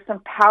that there's some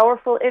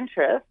powerful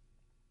interests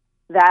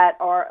that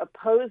are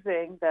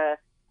opposing the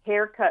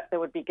haircut that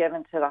would be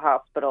given to the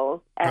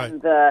hospitals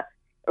and the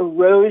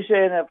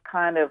erosion of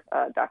kind of,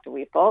 Dr.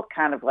 Weefald,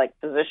 kind of like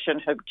physician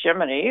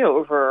hegemony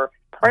over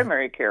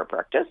primary care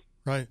practice.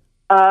 Right.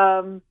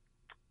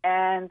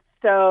 And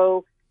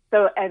so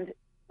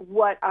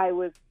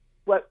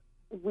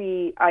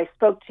I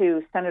spoke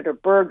to Senator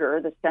Berger,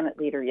 the Senate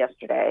leader,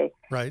 yesterday,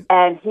 right,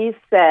 and he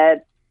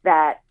said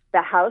that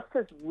the House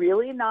has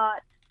really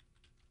not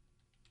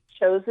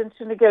chosen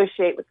to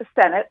negotiate with the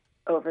Senate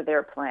over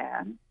their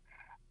plan,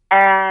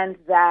 and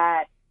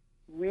that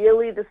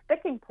really the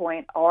sticking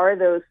point are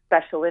those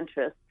special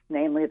interests,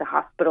 namely the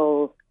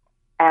hospitals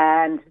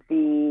and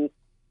the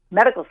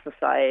medical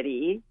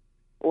society,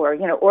 or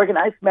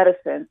organized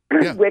medicine,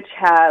 which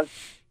have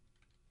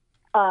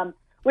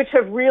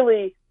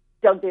really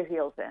dug their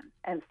heels in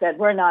and said,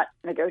 we're not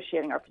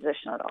negotiating our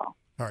position at all.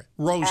 All right,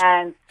 Rose.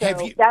 And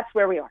so that's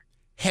where we are.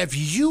 Have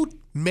you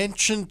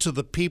mentioned to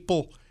the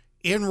people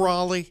in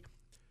Raleigh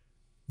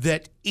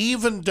that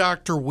even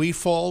Dr.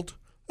 Weefald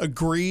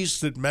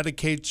agrees that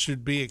Medicaid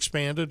should be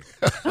expanded?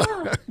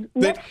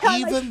 Next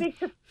time I speak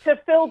to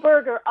Phil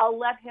Berger, I'll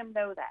let him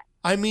know that.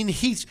 I mean,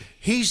 he's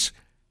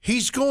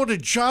going to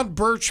John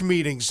Birch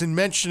meetings and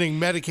mentioning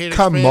Medicaid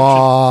Come expansion.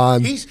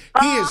 on. He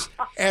is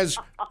as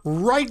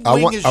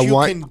right-wing as you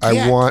can get.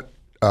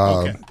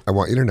 I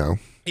want you to know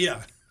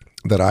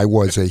that I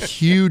was a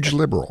huge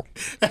liberal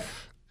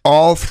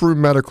all through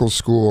medical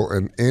school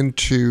and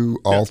into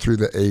all through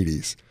the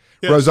 80s.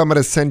 Yeah. Rose, I'm going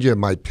to send you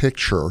my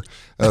picture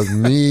of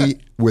me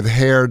with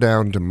hair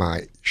down to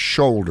my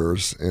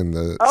shoulders in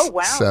the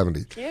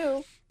 70s.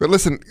 Cute. But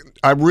listen,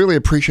 I really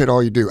appreciate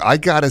all you do. I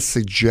got a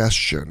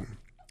suggestion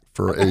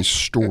for a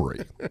story.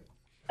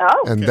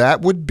 And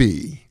that would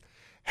be,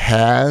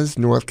 has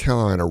North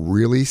Carolina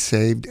really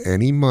saved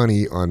any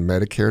money on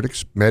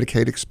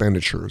Medicaid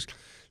expenditures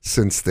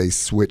since they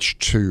switched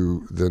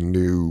to the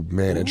new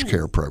managed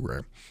care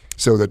program?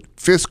 So the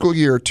fiscal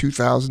year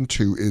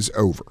 2002 is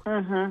over.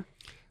 Mm-hmm.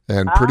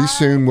 And pretty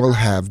soon we'll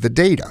have the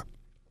data.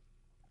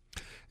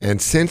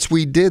 And since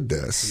we did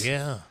this,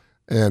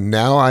 and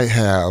now I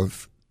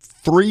have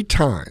 3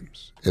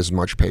 times as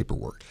much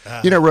paperwork.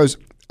 Rose,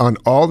 on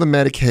all the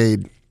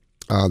Medicaid,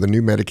 the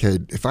new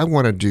Medicaid, if I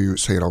want to do,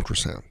 say, an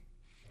ultrasound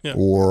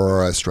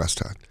or a stress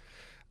test,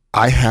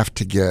 I have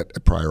to get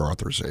a prior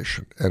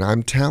authorization. And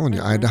I'm telling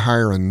you, I had to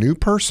hire a new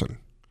person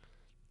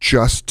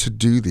just to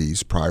do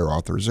these prior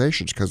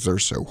authorizations because they're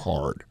so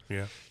hard.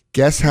 Yeah.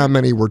 Guess how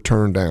many were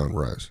turned down,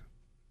 Rose?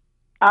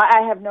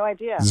 I have no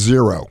idea.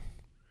 0.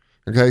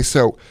 Okay,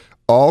 so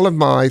all of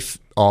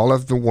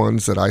the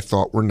ones that I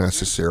thought were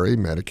necessary,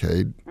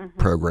 Medicaid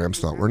programs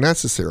thought were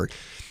necessary,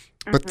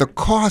 but the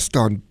cost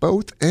on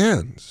both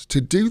ends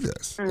to do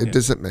this, it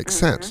doesn't make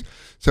sense.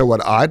 So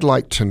what I'd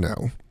like to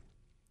know,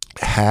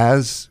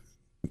 has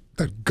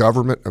the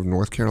government of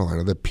North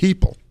Carolina, the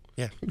people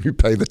who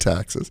pay the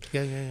taxes,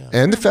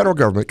 and the federal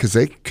government, because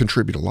they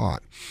contribute a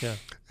lot,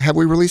 have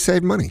we really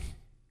saved money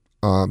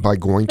by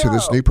going to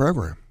this new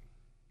program?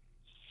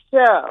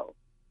 So,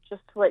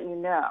 just to let you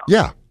know,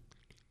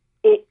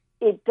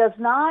 it does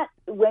not,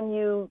 when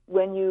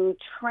you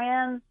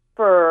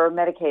transfer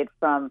Medicaid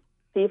from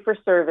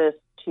fee-for-service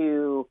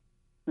to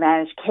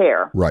managed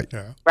care, right?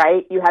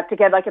 You have to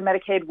get like a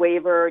Medicaid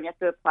waiver, and you have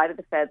to apply to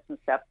the feds and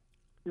stuff.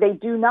 They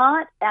do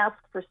not ask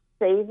for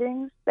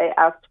savings; they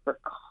ask for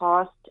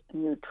cost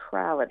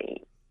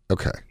neutrality.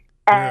 Okay.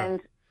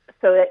 And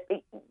so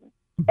that.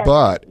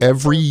 But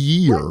every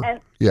year,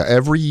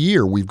 every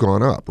year we've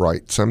gone up,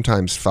 right?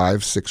 Sometimes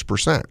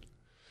 5-6%.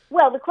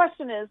 Well, the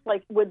question is,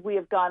 like, would we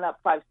have gone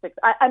up 5-6?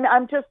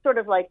 I'm just sort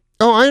of like.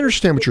 Oh, I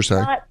understand what you're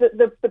saying.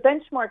 The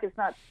benchmark is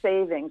not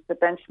savings. The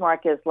benchmark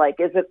is like,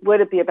 would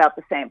it be about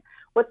the same?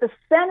 What the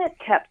Senate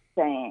kept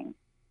saying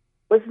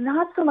was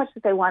not so much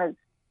that they wanted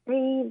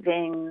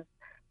savings,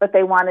 but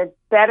they wanted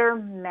better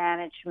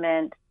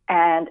management.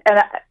 And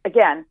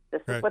again,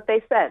 this is what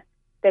they said.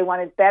 They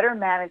wanted better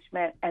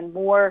management and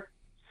more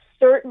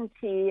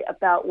certainty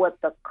about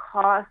what the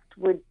cost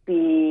would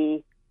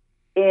be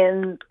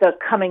in the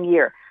coming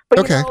year.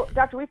 But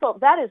Dr.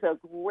 Weefald, that is a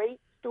great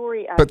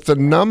story. But the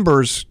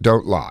numbers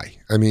don't lie.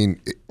 I mean,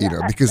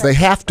 because they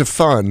have to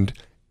fund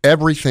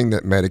everything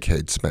that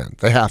Medicaid spent.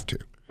 They have to.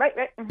 Right.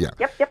 Mm-hmm.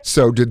 Yeah. Yep.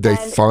 So did they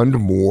fund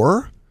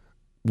more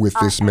with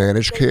this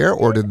managed care,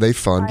 or did they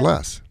fund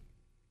less?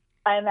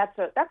 And that's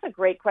a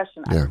great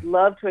question. I'd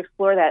love to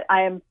explore that.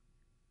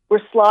 We're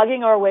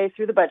slogging our way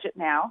through the budget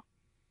now.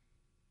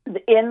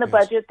 In the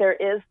budget, there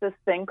is this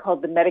thing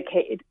called the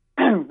Medicaid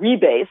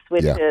rebase,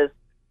 which is,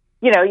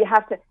 you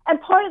have to, and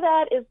part of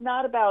that is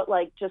not about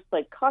just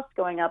costs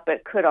going up, but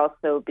it could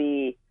also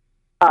be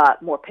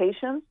more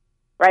patients,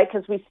 right?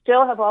 Because we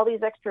still have all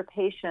these extra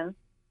patients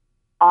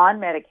on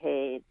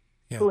Medicaid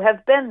who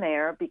have been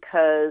there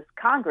because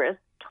Congress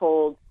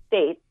told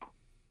states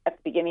at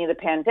the beginning of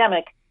the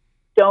pandemic,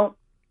 don't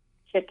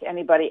kick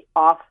anybody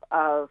off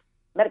of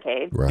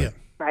Medicaid,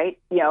 right?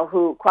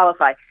 Who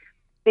qualify.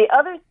 The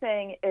other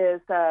thing is,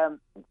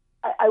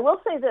 I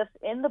will say this: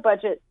 in the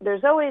budget,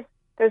 there's always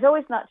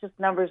not just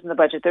numbers in the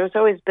budget. There's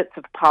always bits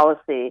of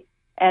policy.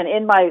 And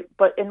in my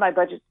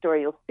budget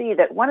story, you'll see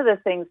that one of the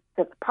things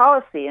that's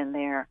policy in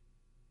there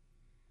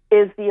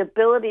is the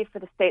ability for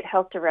the state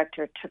health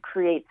director to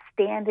create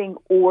standing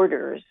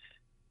orders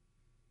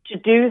to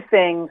do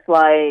things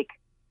like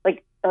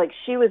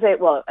she was it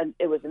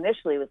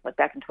was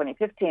back in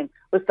 2015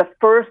 was the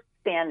first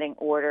standing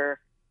order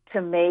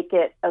to make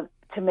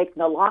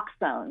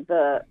naloxone,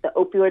 the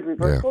opioid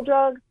reversal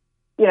drug,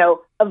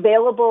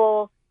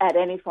 available at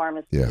any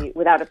pharmacy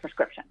without a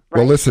prescription. Right?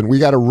 Well, listen, we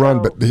got to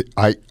run, but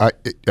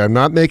I'm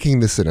not making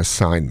this an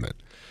assignment,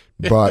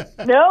 but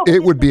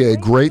it would be a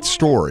great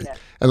story.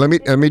 And let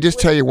me just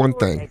tell you one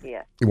thing.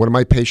 One of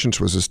my patients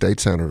was a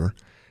state senator,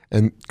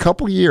 and a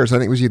couple years, I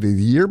think it was either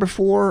the year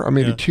before or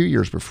maybe 2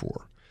 years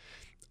before,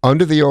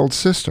 under the old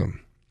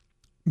system,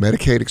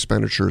 Medicaid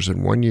expenditures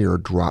in 1 year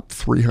dropped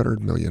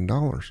 $300 million.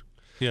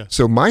 Yeah.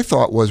 So my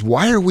thought was,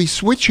 why are we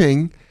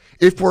switching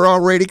if we're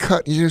already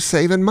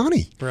saving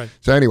money? Right.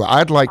 So anyway,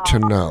 I'd like to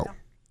know.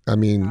 I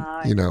mean,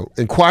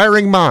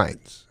 inquiring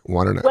minds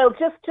want to know. Well,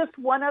 just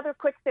one other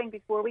quick thing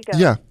before we go.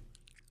 Yeah.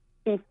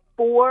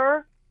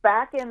 Before,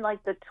 back in like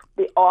the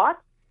aughts,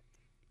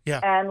 Yeah.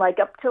 and like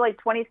up to like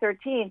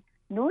 2013,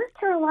 North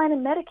Carolina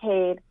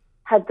Medicaid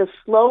had the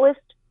slowest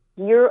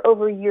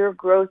year-over-year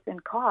growth in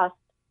cost.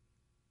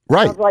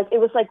 Right. It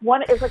was like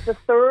the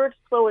third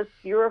slowest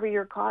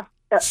year-over-year cost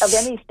of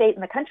any state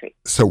in the country.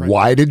 So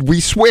why did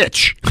we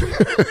switch?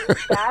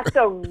 That's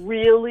a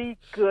really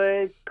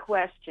good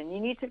question. You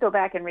need to go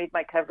back and read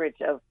my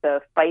coverage of the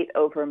fight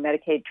over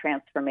Medicaid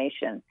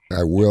transformation.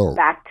 I will.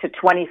 Back to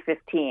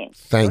 2015.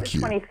 Thank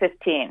you.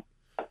 2015.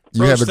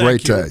 You have a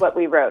great day. What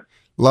we wrote.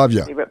 Love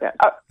you. We wrote that.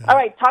 All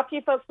right. Talk to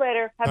you folks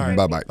later. Have a great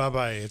Bye-bye. week.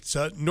 Bye-bye. It's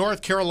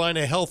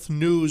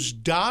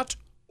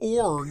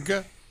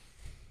NorthCarolinaHealthNews.org.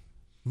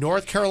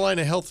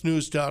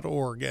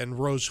 NorthCarolinaHealthNews.org. And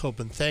Rose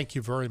Hoban, thank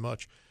you very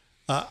much.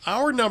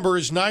 Our number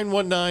is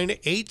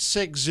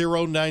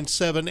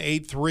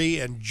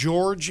 919-860-9783, and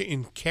George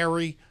in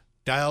Cary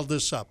dialed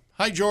us up.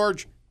 Hi,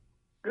 George.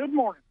 Good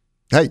morning.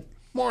 Hey.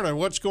 Morning.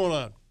 What's going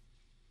on?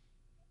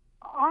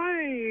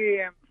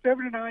 I am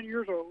 79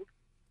 years old.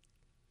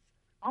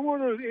 I'm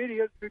one of those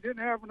idiots who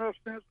didn't have enough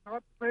sense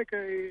not to make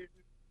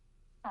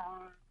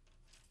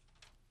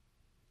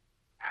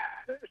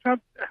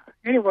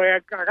anyway, I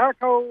got a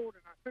cold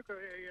and I took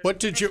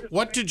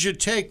What did you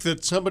take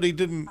that somebody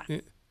didn't?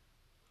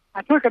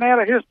 I took an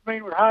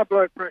antihistamine with high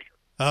blood pressure.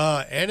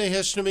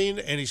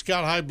 Antihistamine, and he's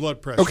got high blood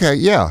pressure. Okay,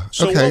 yeah.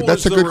 So okay, what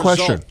that's was a the good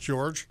question. result,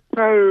 George?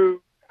 So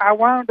I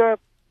wound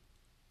up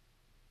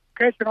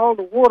catching all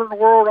the water in the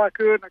world I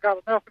could, and I got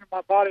enough in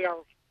my body.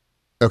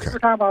 Okay. Every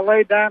time I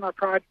laid down, I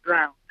tried to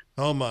drown.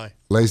 Oh, my.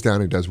 Lays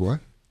down and does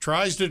what?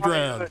 Tries to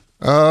drown.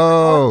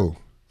 Oh.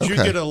 Did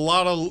Okay. you get a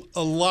lot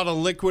of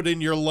liquid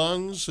in your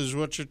lungs, is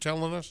what you're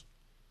telling us?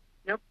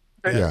 Yep.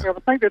 Yeah. I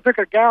think they took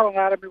a gallon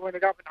out of me when they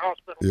got me to the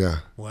hospital. Yeah.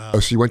 Wow. Oh,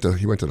 so he went to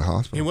the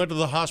hospital. He went to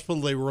the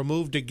hospital. They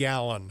removed a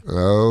gallon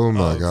Oh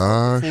my of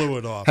gosh.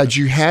 fluid off. Had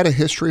you had a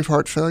history of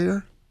heart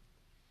failure?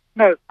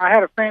 No, I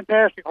had a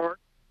fantastic heart.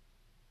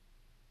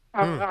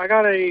 I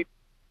got an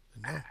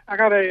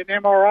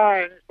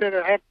MRI, and instead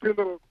I had two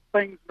little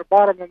things in the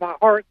bottom of my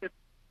heart that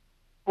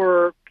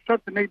were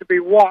something need to be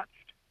watched.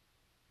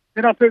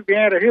 Then I took the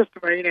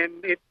antihistamine,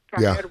 and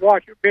I had to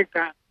watch it big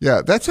time.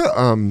 Yeah, that's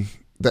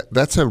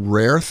a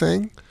rare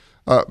thing.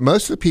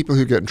 Most of the people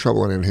who get in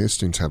trouble on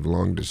antihistamines have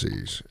lung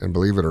disease, and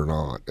believe it or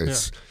not,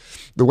 it's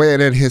the way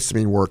an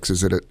antihistamine works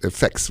is that it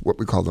affects what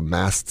we call the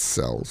mast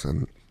cells,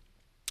 and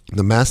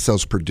the mast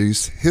cells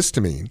produce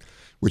histamine,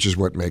 which is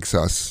what makes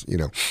us,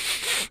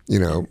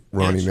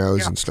 runny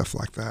nose and stuff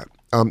like that.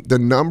 The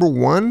number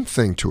one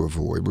thing to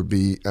avoid would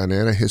be an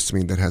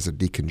antihistamine that has a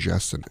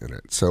decongestant in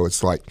it. So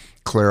it's like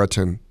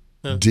Claritin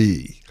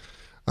D,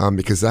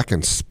 because that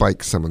can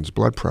spike someone's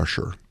blood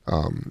pressure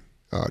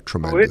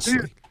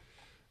tremendously.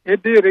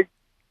 It did.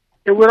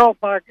 It went off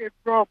the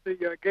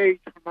gauge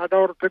when my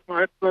daughter took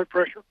my blood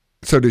pressure.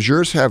 So does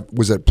yours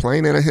was it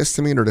plain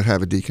antihistamine or did it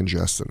have a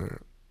decongestant in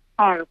it?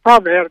 I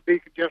probably had a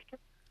decongestant.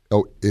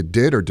 Oh, it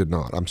did or did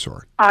not? I'm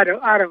sorry. I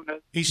don't know.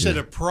 He said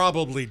it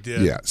probably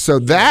did. Yeah. So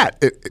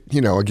that,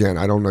 again,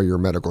 I don't know your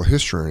medical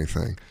history or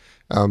anything.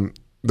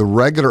 The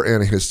regular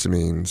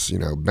antihistamines,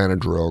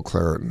 Benadryl,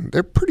 Claritin,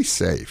 they're pretty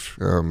safe.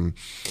 And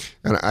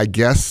I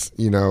guess,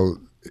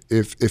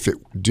 if it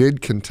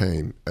did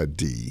contain a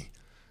D,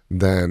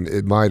 then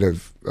it might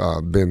have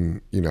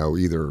been,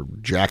 either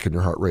jacking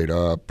your heart rate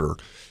up or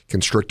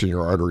constricting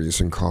your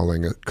arteries and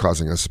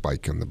causing a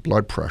spike in the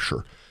blood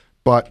pressure.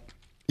 But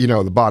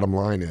the bottom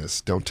line is,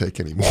 don't take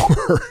any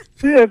more.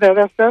 Yeah,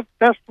 that's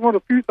one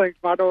of the few things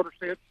my daughter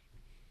said.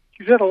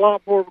 She said a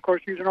lot more because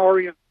she's an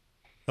RN.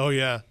 Oh,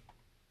 yeah.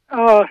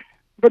 But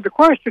the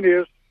question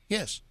is,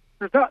 yes,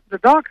 the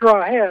doctor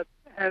I had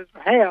has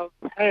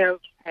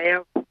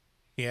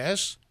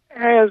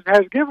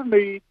given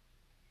me,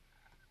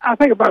 I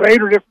think, about 9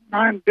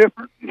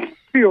 different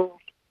pills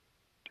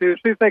to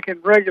see if they can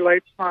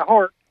regulate my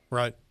heart.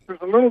 Right. There's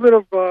a little bit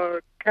of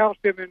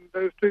calcium in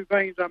those two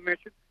veins I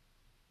mentioned,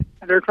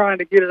 and they're trying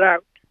to get it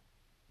out.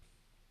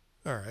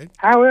 All right.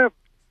 However,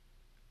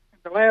 in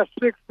the last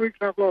 6 weeks,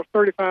 I've lost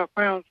 35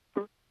 pounds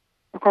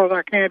because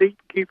I can't eat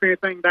and keep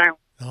anything down.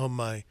 Oh,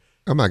 my.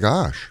 Oh, my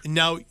gosh.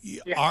 Now,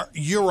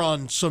 you're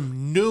on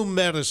some new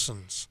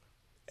medicines,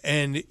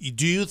 and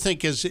do you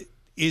think is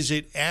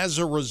it as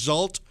a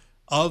result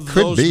of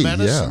those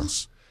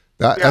medicines?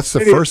 Yeah. That's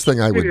the first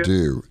thing I would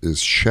do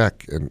is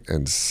check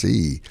and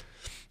see,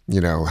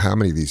 how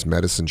many of these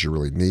medicines you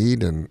really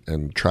need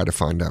and try to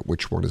find out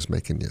which one is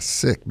making you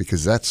sick,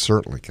 because that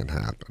certainly can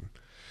happen,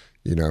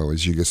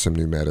 as you get some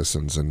new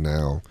medicines and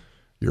now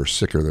you're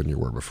sicker than you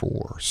were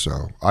before.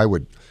 So I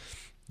would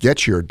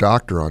get your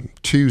doctor on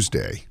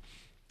Tuesday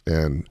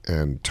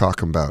and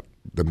talk about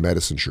the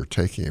medicines you're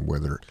taking and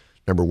whether,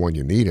 number one,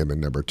 you need them, and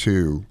number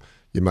two,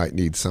 you might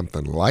need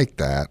something like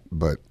that,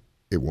 but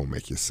it won't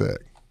make you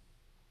sick.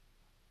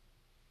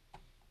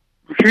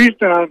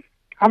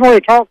 I've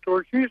already talked to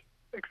her. She's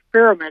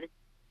experimenting.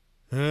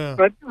 Yeah.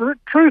 But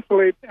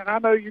truthfully, and I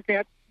know you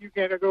can't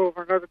go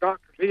over another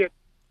doctor's head,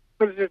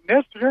 but is it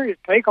necessary to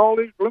take all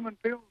these blooming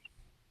pills?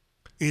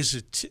 Is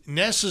it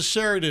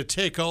necessary to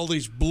take all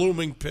these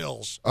blooming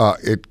pills?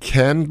 It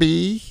can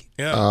be,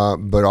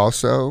 but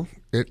also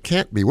it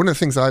can't be. One of the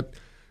things I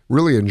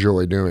really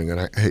enjoy doing,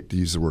 and I hate to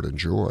use the word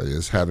enjoy,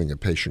 is having a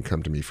patient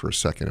come to me for a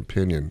second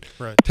opinion,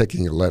 Right.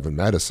 taking 11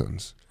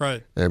 medicines,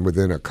 Right. and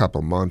within a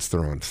couple months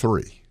they're on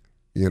 3,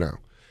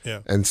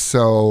 Yeah. And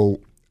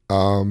so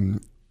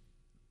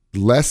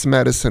less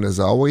medicine is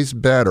always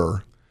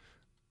better,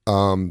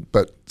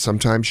 but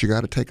sometimes you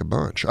got to take a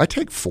bunch. I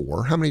take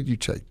 4. How many do you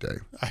take,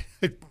 Dave?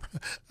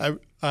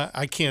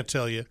 I can't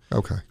tell you.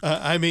 Okay.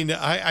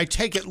 I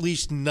take at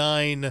least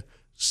 9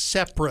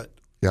 separate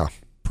Yeah.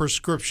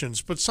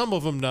 prescriptions, but some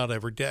of them not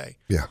every day.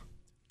 Yeah.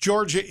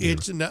 Georgia,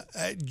 it's not,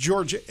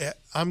 Georgia.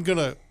 I'm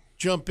gonna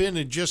jump in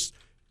and just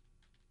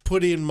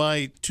put in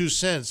my 2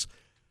 cents.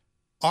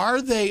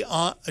 Are they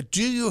on?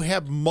 Do you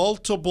have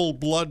multiple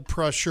blood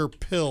pressure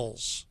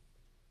pills?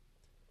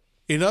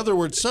 In other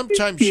words,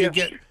 sometimes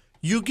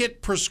you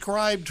get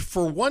prescribed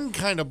for one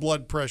kind of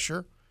blood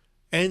pressure,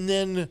 and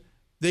then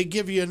they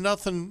give you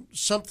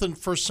something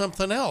for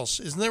something else.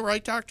 Isn't that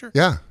right, doctor?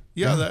 Yeah.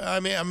 Yeah.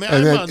 I'm on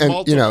And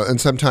multiple.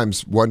 and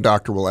sometimes one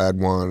doctor will add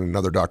one,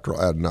 another doctor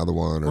will add another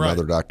one, or Right.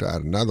 another doctor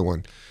add another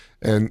one.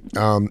 And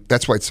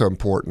that's why it's so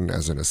important,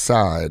 as an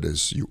aside,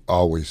 is you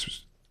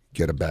always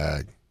get a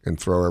bag and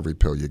throw every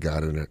pill you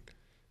got in it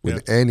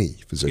with any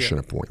physician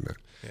appointment.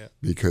 Yeah.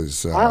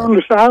 Because I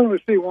only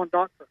see one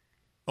doctor.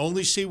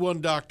 Only see one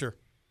doctor.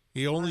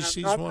 He only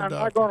sees one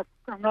doctor.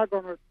 I'm not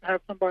going to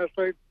have somebody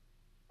say,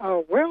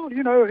 "Oh, well, he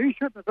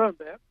shouldn't have done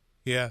that."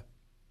 Yeah.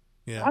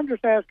 Yeah. I'm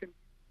just asking.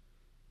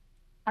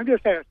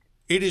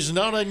 It is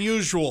not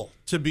unusual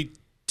to be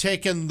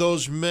taking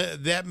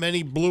that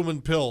many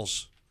blooming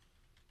pills.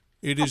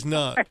 It is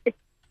not.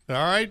 All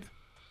right?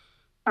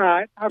 All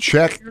right.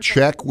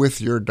 check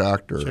with your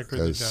doctor Check with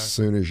your as doctor.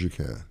 soon as you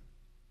can.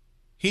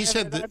 He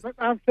said that.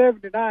 I'm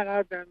 79.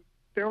 I've done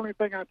the only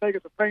thing I take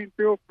is a pain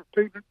pill for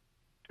two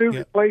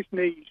replaced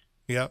knees.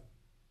 Yep.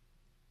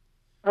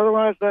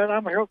 Otherwise,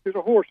 I'm healthy as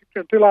a horse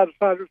until I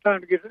decide it's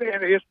time to get the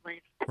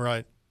antihistamines.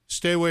 Right.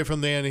 Stay away from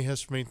the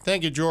antihistamine.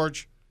 Thank you,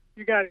 George.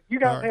 You got it. You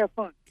got All to right. have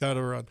fun. Got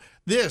to run.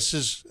 This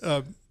is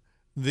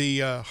the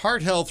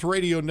Heart Health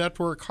Radio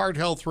Network, Heart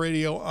Health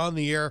Radio on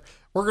the air.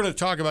 We're going to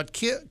talk about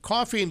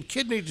coffee and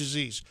kidney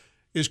disease.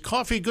 Is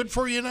coffee good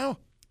for you now?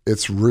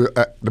 It's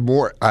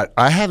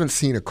I haven't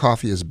seen a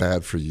coffee is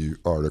bad for you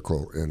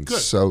article in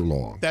so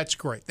long. That's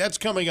great. That's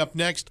coming up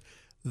next.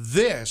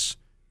 This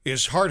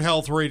is Heart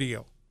Health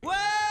Radio. Well,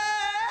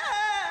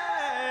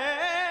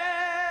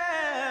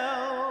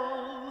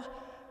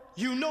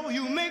 you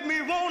make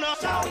me wanna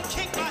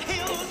kick my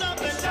heels up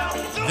and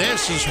down.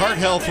 This is Heart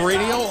Health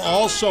Radio,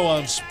 also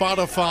on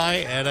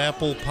Spotify and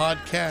Apple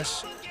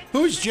Podcasts.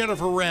 Who's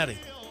Jennifer Ratty?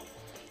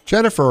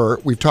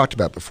 Jennifer, we've talked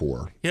about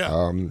before.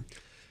 Yeah.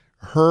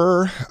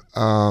 Her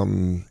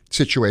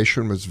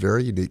situation was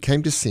very unique.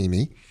 Came to see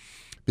me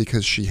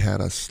because she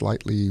had a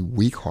slightly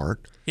weak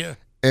heart. Yeah.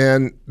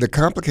 And the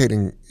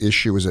complicating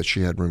issue was that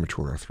she had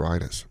rheumatoid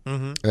arthritis.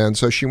 Mm-hmm. And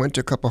so she went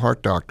to a couple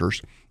heart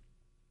doctors,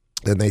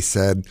 and they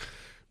said,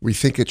 we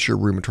think it's your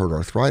rheumatoid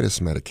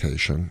arthritis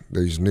medication.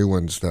 These new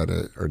ones that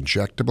are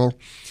injectable,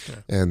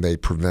 and they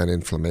prevent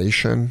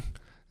inflammation,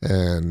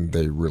 and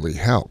they really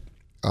help.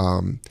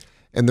 And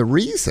the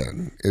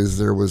reason is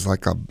there was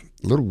like a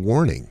little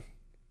warning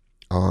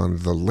on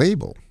the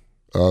label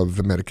of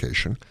the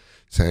medication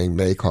saying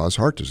may cause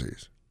heart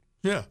disease.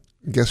 Yeah.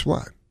 Guess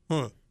what?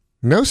 Huh.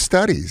 No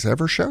studies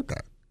ever showed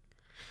that.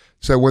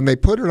 So when they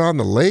put it on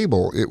the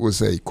label, it was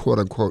a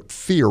quote-unquote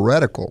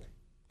theoretical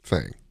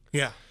thing.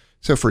 Yeah.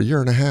 So for a year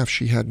and a half,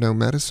 she had no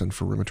medicine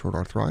for rheumatoid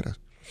arthritis.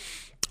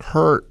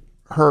 Hurt.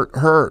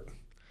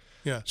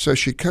 Yeah. So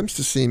she comes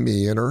to see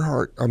me, and her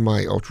heart on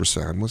my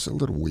ultrasound was a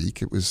little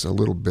weak. It was a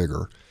little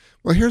bigger.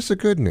 Well, here's the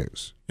good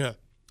news. Yeah.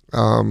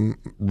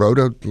 Wrote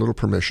a little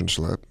permission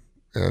slip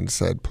and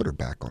said, put her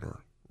back on her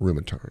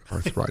rheumatoid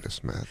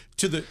arthritis med.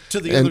 To the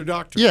other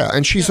doctor. Yeah,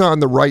 and she's on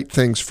the right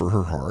things for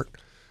her heart.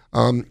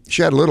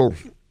 She had a little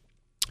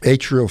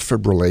atrial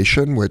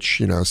fibrillation,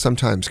 which,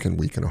 sometimes can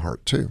weaken a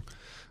heart too.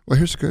 Well,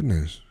 here's the good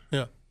news.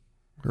 Yeah.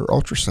 Her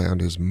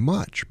ultrasound is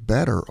much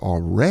better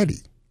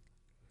already.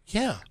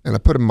 Yeah. And I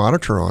put a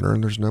monitor on her,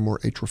 and there's no more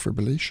atrial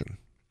fibrillation.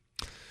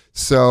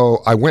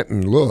 So I went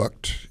and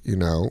looked,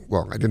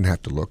 well, I didn't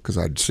have to look because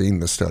I'd seen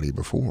the study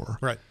before.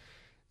 Right.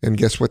 And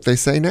guess what they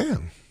say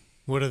now?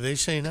 What do they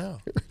say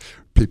now?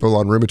 People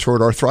on rheumatoid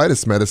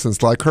arthritis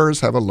medicines like hers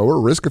have a lower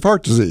risk of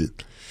heart disease.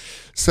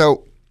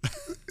 So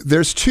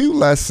there's 2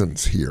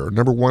 lessons here.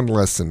 Number 1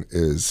 lesson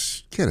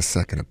is get a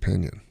second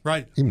opinion.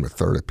 Right. Even a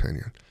third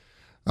opinion.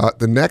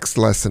 The next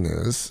lesson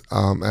is,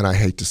 and I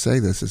hate to say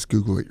this, is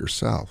Google it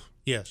yourself.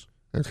 Yes.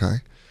 Okay.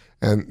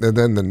 And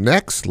then the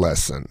next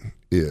lesson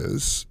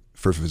is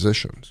for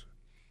physicians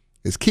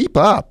is keep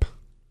up,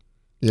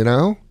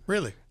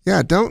 Really?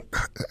 Yeah,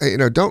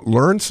 don't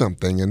learn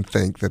something and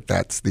think that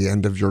that's the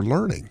end of your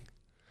learning.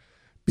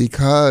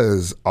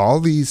 because all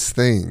these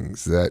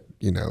things that,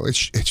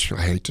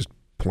 I hate to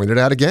point it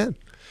out again,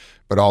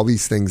 but all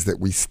these things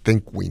that we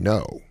think we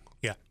know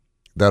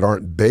that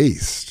aren't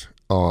based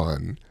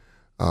on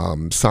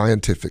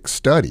scientific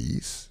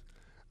studies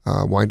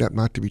wind up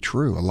not to be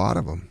true, a lot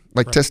of them.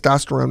 Like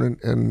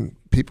testosterone and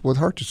people with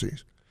heart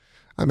disease.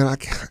 I mean,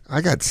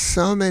 I got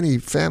so many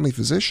family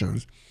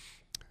physicians.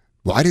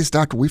 Why does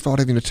Dr. Weefald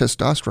having a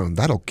testosterone?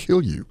 That'll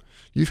kill you.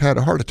 You've had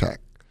a heart attack.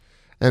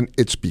 And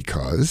it's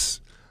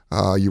because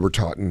you were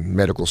taught in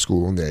medical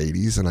school in the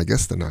 80s and I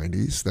guess the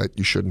 90s that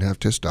you shouldn't have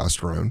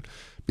testosterone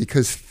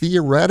because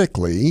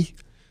theoretically,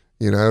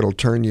 it'll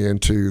turn you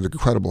into the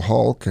Incredible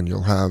Hulk and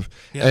you'll have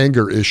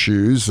anger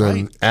issues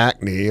and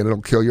acne and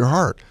it'll kill your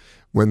heart.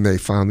 When they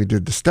finally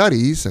did the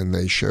studies and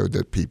they showed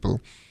that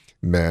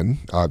men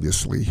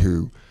obviously,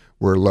 who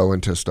were low in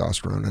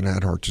testosterone and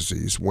had heart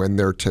disease, when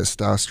their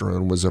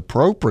testosterone was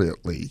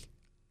appropriately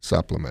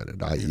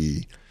supplemented,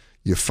 i.e.,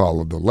 you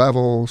followed the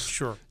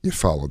levels, you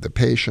followed the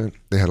patient,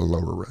 they had a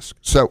lower risk.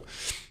 So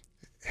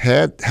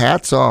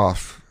hats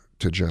off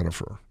to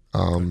Jennifer,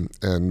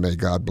 and may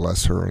God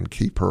bless her and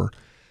keep her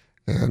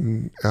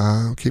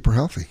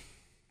healthy.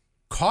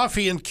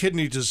 Coffee and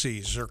kidney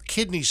disease or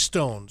kidney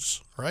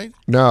stones, right?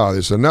 No,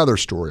 there's another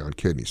story on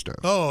kidney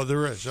stones. Oh,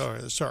 there is.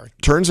 Oh, sorry.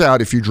 Turns out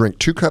if you drink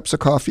 2 cups of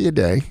coffee a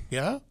day,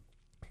 you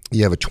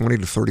have a 20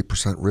 to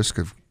 30% risk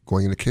of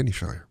going into kidney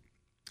failure.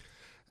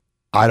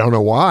 I don't know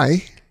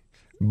why,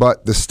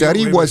 but the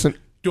study wasn't.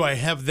 Do I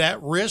have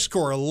that risk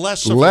or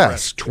less of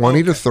risk?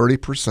 20 to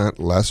 30%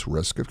 less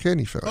risk of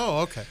kidney failure.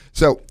 Oh, okay.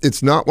 So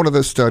it's not one of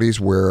those studies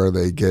where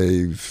they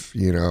gave,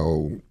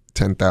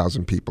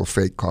 10,000 people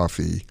fake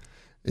coffee,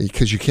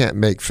 because you can't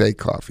make fake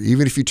coffee.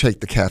 Even if you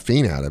take the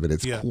caffeine out of it,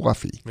 it's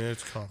coffee. Yeah,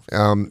 it's coffee.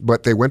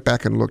 But they went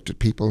back and looked at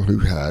people who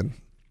had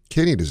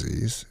kidney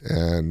disease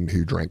and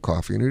who drank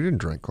coffee and who didn't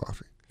drink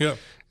coffee. Yeah.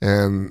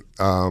 And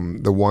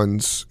the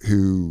ones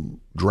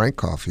who drank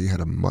coffee had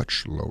a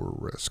much lower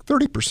risk.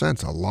 30%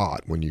 is a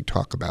lot when you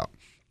talk about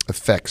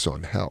effects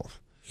on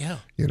health. Yeah.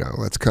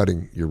 That's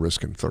cutting your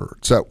risk in third.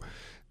 So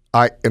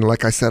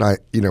like I said,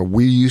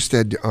 we used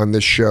to, on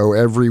this show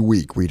every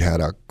week, we'd had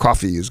a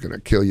coffee is going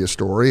to kill you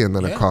story and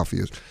then a coffee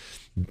is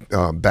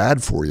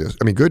bad for you.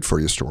 I mean, good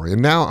for you story.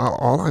 And now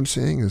all I'm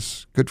seeing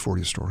is good for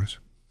you stories.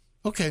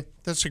 Okay.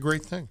 That's a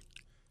great thing.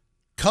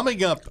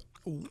 Coming up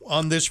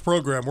on this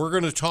program, we're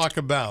going to talk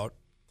about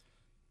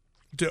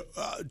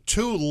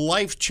 2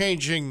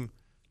 life-changing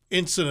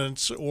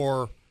incidents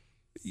or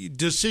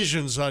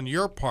decisions on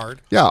your part.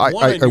 Yeah, I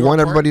want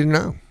everybody to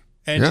know.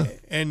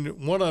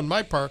 And one on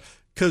my part,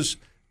 because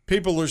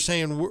people are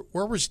saying,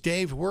 where was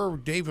Dave? Where were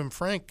Dave and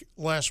Frank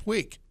last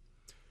week?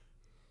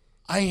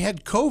 I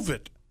had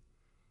COVID,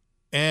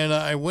 and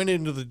I went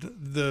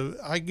into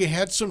I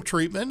had some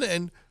treatment,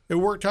 and it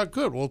worked out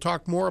good. We'll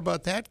talk more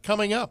about that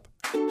coming up.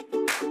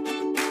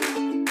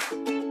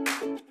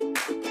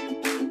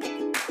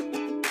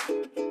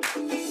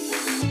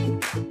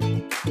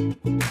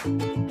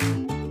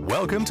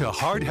 Welcome to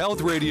Heart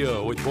Health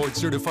Radio with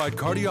board-certified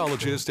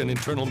cardiologist and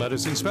internal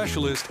medicine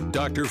specialist,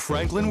 Dr.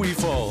 Franklin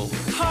Weefald.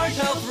 Heart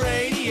Health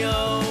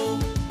Radio.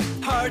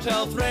 Heart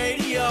Health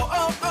Radio.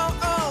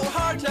 Oh,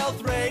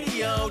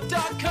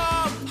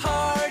 hearthealthradio.com.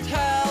 Heart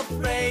Health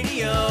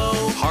Radio.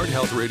 Heart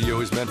Health Radio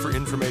is meant for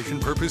information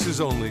purposes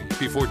only.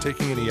 Before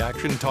taking any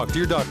action, talk to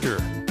your doctor.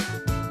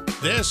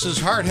 This is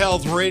Heart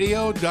Health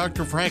Radio.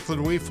 Dr.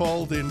 Franklin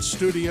Weefald in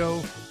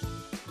studio.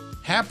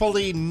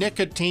 Happily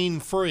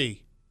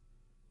nicotine-free.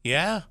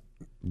 Yeah?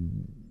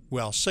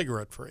 Well,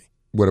 cigarette-free.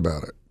 What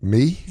about it?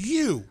 Me?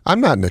 You.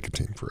 I'm not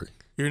nicotine-free.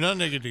 You're not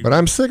nicotine-free. But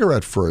I'm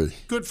cigarette-free.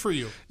 Good for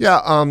you.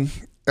 Yeah,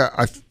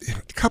 a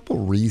couple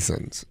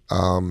reasons.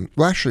 Well,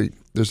 actually,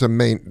 there's a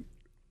main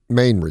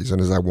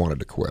reason is I wanted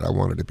to quit. I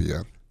wanted to be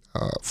a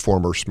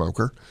former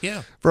smoker.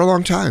 Yeah. For a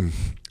long time.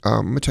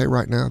 I'm going to tell you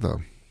right now,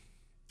 though,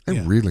 I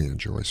really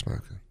enjoy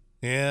smoking.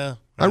 Yeah.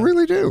 I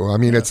really do. I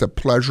mean, it's a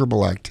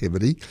pleasurable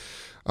activity.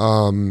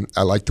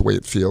 I like the way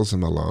it feels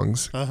in my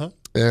lungs. Uh-huh.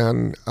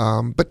 And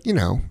but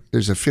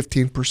there's a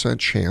 15%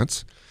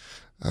 chance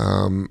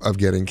of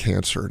getting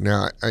cancer.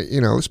 Now,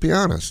 let's be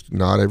honest.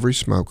 Not every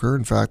smoker,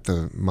 in fact,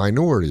 the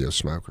minority of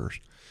smokers,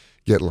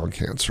 get lung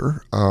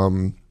cancer.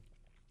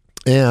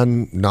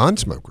 And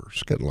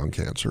non-smokers get lung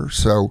cancer.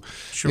 So,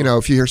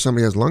 if you hear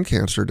somebody has lung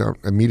cancer,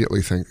 don't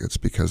immediately think it's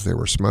because they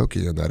were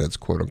smoky and that it's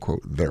quote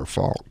unquote their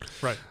fault.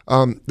 Right.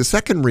 The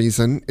second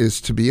reason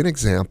is to be an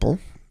example,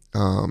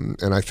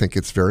 and I think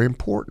it's very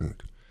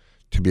important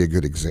to be a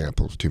good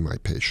example to my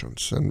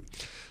patients. And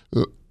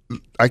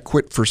I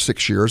quit for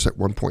 6 years at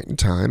one point in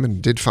time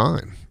and did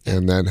fine,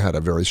 and then had a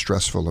very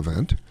stressful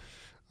event,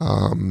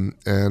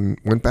 and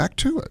went back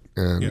to it.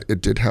 And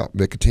it did help.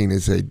 Nicotine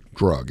is a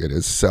drug. It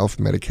is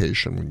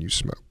self-medication when you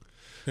smoke.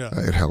 Yeah.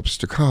 It helps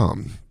to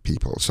calm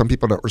people. Some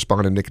people don't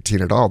respond to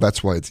nicotine at all.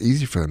 That's why it's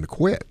easy for them to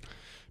quit,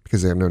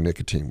 because they have no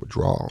nicotine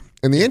withdrawal.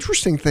 And the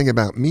interesting thing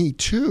about me,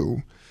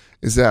 too,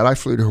 is that I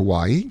flew to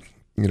Hawaii,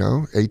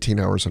 18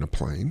 hours on a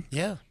plane.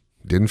 Yeah.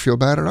 Didn't feel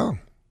bad at all.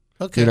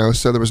 Okay.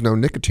 So there was no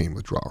nicotine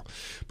withdrawal.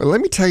 But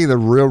let me tell you the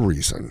real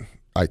reason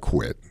I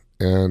quit,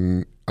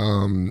 and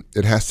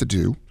it has to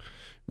do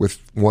with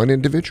one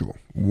individual,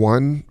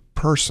 one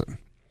person.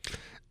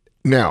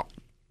 Now,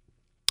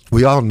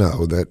 we all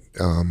know that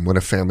when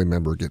a family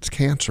member gets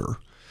cancer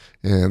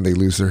and they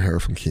lose their hair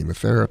from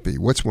chemotherapy,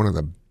 what's one of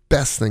the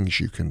best things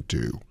you can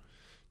do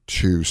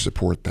to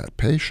support that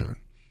patient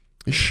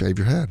is shave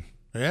your head.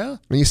 Yeah. I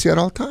mean, you see it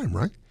all the time,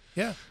 right?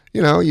 Yeah.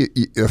 You know,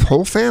 a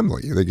whole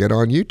family, they get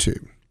on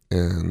YouTube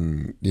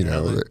and,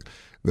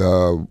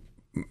 the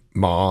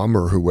mom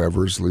or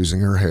whoever's losing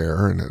her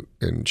hair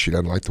and she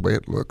doesn't like the way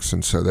it looks.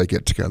 And so they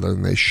get together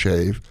and they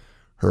shave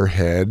her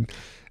head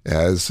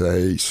as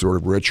a sort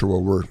of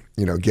ritual. We're,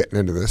 getting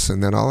into this.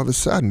 And then all of a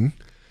sudden,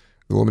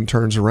 the woman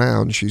turns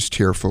around. She's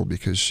tearful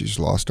because she's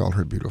lost all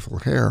her beautiful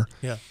hair.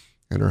 Yeah.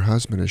 And her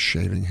husband is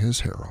shaving his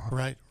hair off.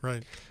 Right.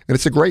 And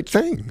it's a great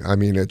thing. I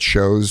mean, it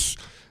shows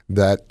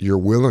that you're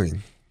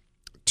willing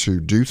to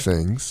do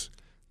things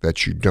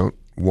that you don't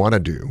want to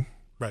do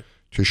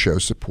to show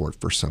support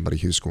for somebody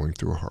who's going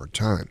through a hard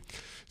time.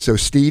 So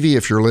Stevie,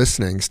 if you're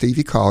listening,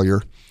 Stevie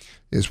Collier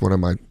is one of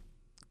my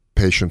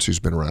patients who's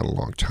been around a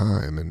long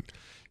time, and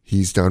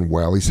he's done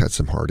well. He's had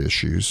some heart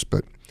issues,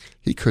 but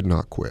he could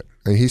not quit.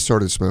 And he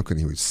started smoking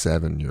when he was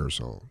 7 years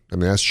old. I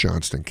mean, that's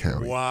Johnston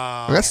County.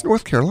 Wow. And that's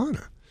North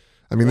Carolina.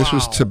 I mean, this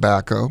was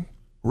Tobacco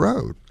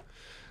Road.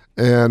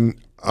 And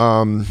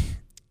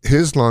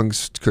his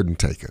lungs couldn't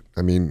take it.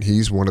 I mean,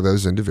 he's one of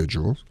those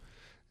individuals.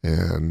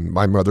 And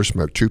my mother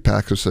smoked 2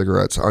 packs of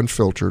cigarettes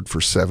unfiltered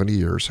for 70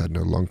 years, had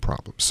no lung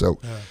problems. So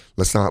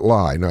let's not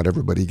lie. Not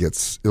everybody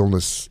gets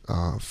illness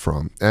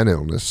from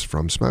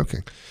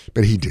smoking.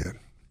 But he did.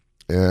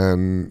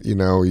 And, he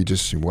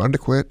wanted to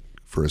quit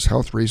for his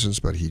health reasons,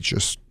 but he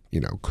just,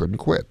 couldn't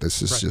quit.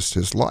 This is just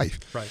his life.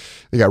 Right.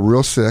 He got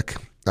real sick.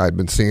 I'd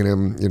been seeing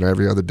him,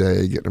 every other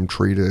day, getting him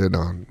treated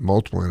on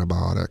multiple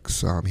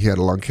antibiotics. He had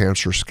a lung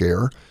cancer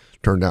scare.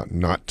 Turned out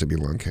not to be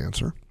lung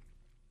cancer.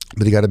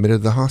 But he got admitted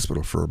to the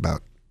hospital for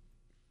about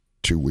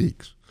 2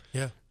 weeks.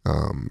 Yeah.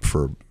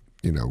 For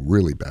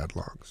really bad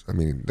lungs. I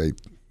mean,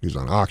 he was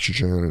on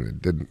oxygen and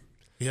it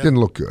didn't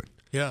look good.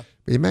 Yeah.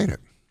 But he made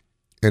it,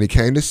 and he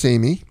came to see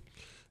me.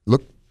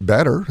 Looked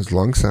better. His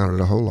lungs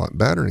sounded a whole lot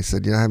better. And he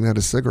said, I haven't had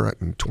a cigarette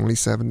in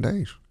 27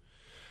 days.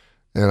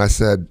 And I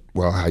said,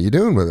 well, how you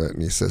doing with it?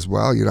 And he says,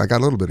 well, I got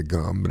a little bit of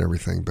gum and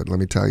everything, but let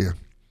me tell you,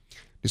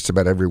 just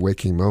about every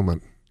waking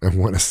moment, I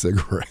want a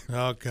cigarette.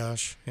 Oh,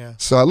 gosh, yeah.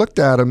 So I looked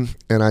at him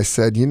and I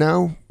said,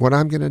 what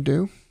I'm going to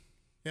do?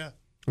 Yeah.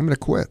 I'm going to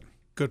quit.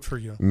 Good for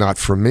you. Not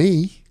for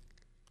me,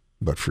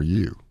 but for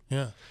you.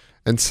 Yeah.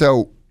 And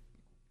so,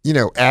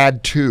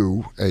 add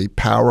to a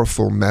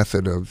powerful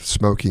method of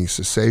smoking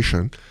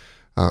cessation.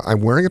 I'm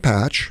wearing a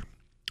patch,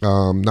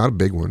 not a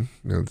big one,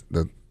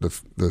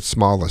 the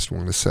smallest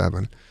one is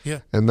 7. Yeah.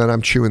 And then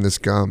I'm chewing this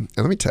gum.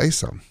 And let me tell you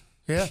something.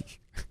 Yeah.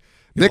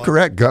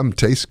 Nicorette gum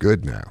tastes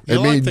good now.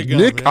 Like the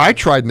gum, I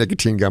tried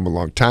nicotine gum a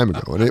long time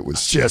ago, and it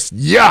was just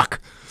yuck.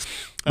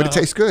 But it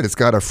tastes good. It's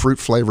got a fruit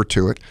flavor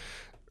to it.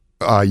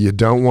 You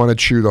don't want to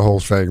chew the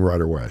whole thing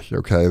right away,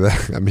 okay?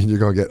 You're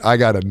going to I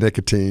got a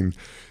nicotine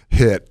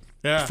hit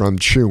from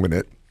chewing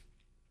it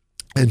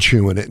and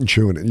chewing it and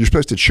chewing it. You're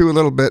supposed to chew a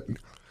little bit,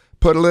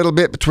 put a little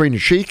bit between your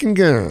cheek and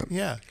gum.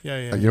 Yeah.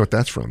 You know what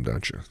that's from,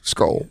 don't you?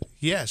 Skull.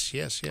 Yes.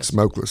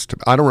 Smokeless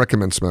tobacco. I don't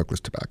recommend smokeless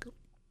tobacco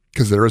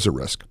because there is a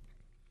risk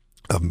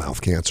of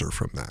mouth cancer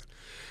from that.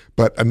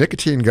 But a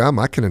nicotine gum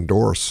I can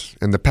endorse.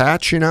 And the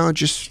patch,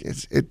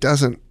 it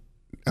doesn't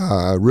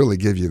really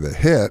give you the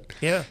hit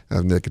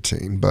of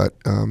nicotine, but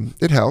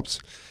it helps.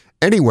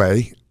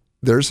 Anyway,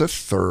 there's a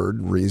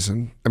third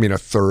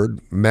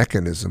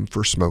mechanism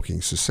for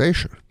smoking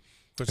cessation.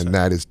 And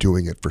that is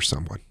doing it for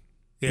someone.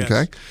 Yes.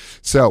 Okay?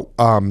 So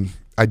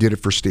I did it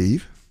for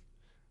Steve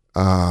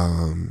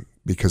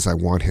because I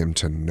want him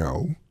to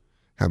know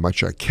how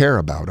much I care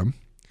about him.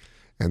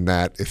 And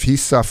that if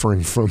he's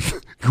suffering from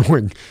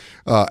going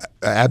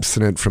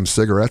abstinent from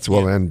cigarettes,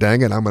 well, then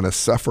dang it, I'm going to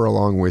suffer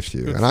along with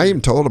you. And I even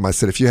told him, I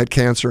said, if you had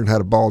cancer and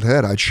had a bald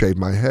head, I'd shave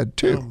my head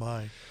too. Oh,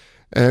 my.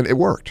 And it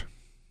worked.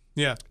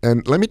 Yeah.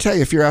 And let me tell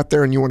you, if you're out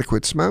there and you want to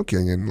quit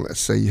smoking, and let's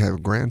say you have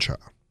a grandchild,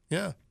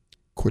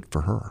 quit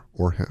for her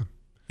or him.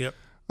 Yep.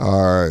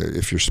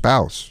 If your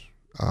spouse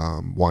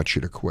wants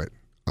you to quit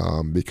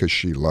because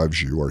she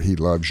loves you or he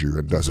loves you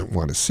and doesn't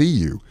want to see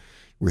you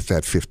with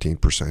that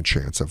 15%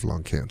 chance of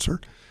lung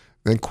cancer,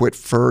 then quit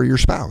for your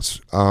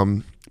spouse.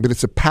 But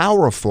it's a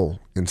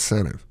powerful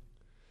incentive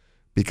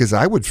because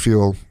I would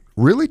feel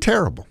really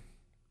terrible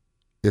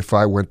if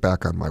I went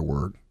back on my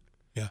word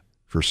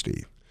for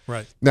Steve.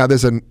 Right. Now,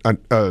 there's an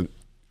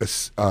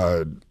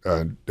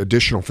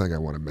additional thing I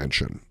want to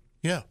mention.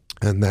 Yeah.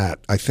 And that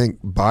I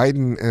think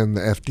Biden and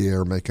the FDA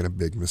are making a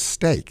big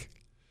mistake.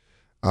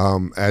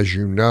 As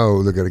you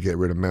know, they're going to get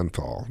rid of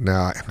menthol.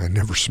 Now, I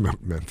never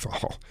smoked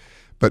menthol.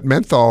 But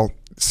menthol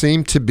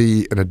seemed to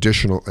be an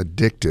additional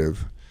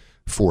addictive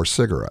for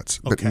cigarettes.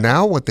 Okay. But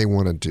now what they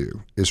want to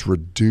do is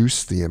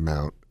reduce the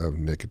amount of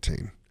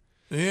nicotine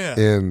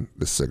in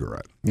the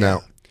cigarette. Yeah.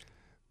 Now,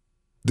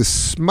 the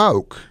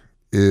smoke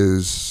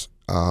is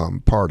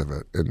part of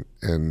it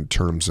in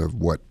terms of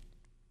what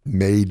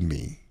made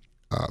me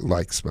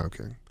like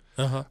smoking.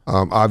 Uh-huh.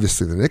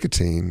 Obviously, the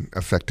nicotine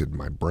affected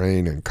my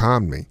brain and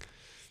calmed me.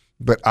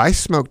 But I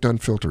smoked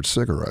unfiltered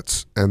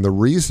cigarettes, and the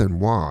reason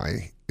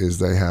why is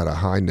they had a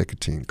high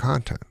nicotine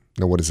content.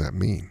 Now, what does that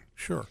mean?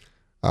 Sure.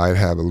 I'd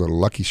have a little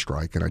Lucky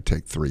Strike, and I'd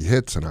take 3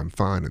 hits, and I'm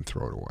fine, and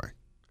throw it away.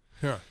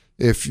 Yeah.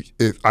 If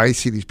I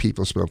see these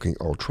people smoking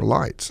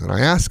ultralights, and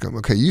I ask them,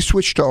 okay, you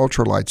switched to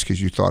ultralights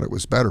because you thought it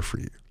was better for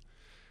you.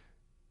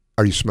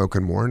 Are you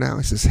smoking more now?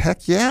 He says,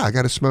 heck yeah, I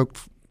got to smoke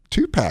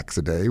 2 packs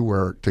a day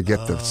to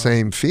get the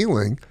same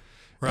feeling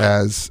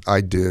as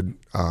I did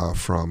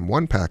from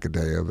 1 pack a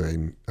day of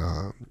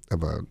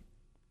a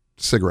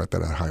cigarette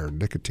that had higher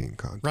nicotine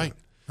content. Right.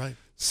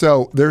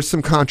 So there's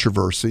some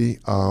controversy.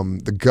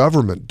 The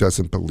government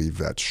doesn't believe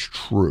that's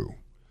true.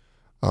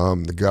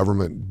 The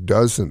government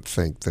doesn't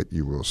think that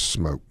you will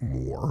smoke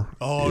more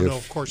if no,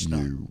 of course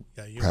not. you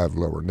have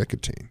lower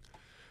nicotine.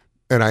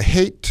 And I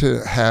hate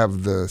to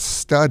have the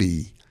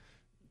study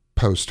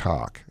post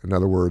hoc. In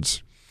other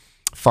words,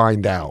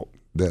 find out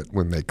that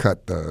when they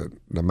cut the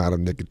amount of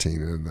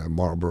nicotine in the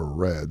Marlboro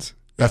Reds,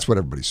 that's what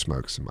everybody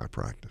smokes in my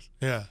practice.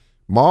 Yeah.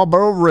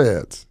 Marlboro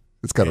Reds.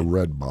 It's got a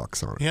red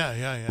box on it.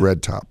 Yeah.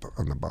 Red top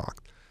on the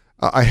box.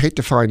 I hate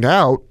to find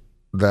out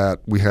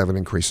that we have an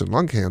increase in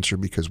lung cancer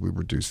because we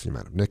reduce the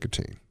amount of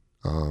nicotine.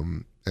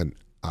 And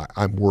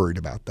I'm worried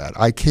about that.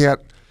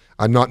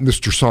 I'm not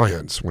Mr.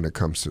 Science when it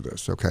comes to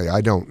this, okay?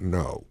 I don't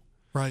know.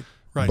 Right.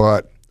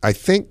 But I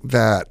think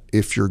that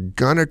if you're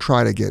going to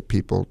try to get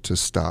people to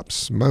stop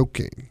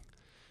smoking,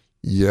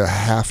 you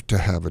have to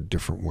have a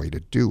different way to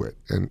do it.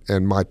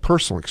 And my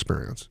personal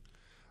experience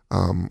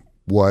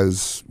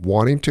was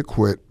wanting to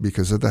quit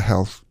because of the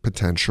health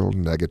potential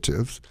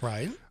negatives.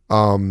 Right.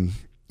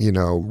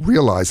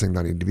 Realizing that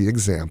I need to be an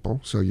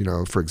example. So,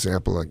 for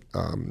example,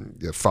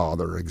 a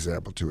father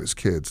example to his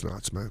kids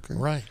not smoking.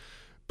 Right.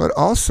 But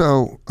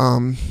also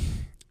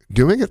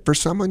doing it for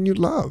someone you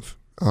love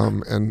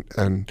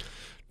and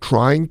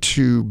trying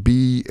to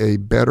be a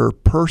better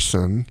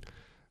person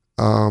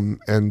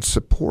and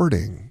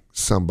supporting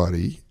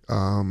somebody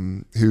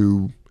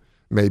who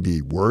may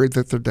be worried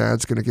that their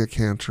dad's going to get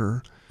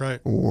cancer. Right.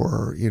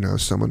 Or,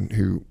 someone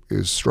who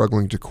is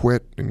struggling to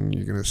quit, and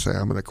you're going to say,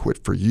 I'm going to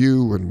quit for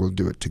you, and we'll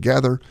do it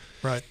together.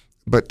 Right.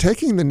 But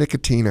taking the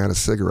nicotine out of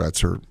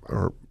cigarettes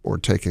or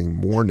taking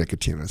more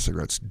nicotine out of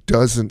cigarettes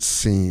doesn't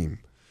seem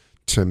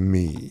to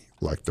me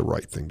like the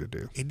right thing to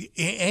do.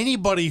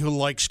 Anybody who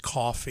likes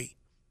coffee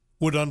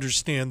would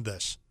understand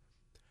this.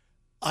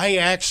 I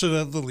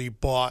accidentally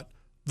bought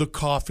the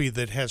coffee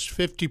that has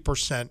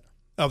 50%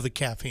 of the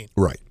caffeine.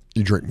 Right.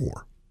 You drink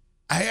more.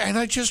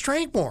 I just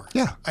drank more.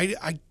 Yeah.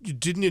 I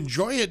didn't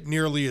enjoy it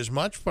nearly as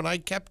much, but I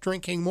kept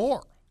drinking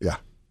more. Yeah.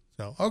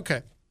 So,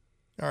 okay.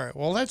 All right.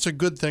 Well, that's a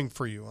good thing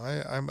for you.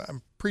 I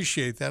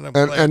appreciate that.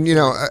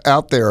 And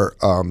out there,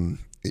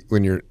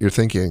 when you're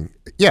thinking,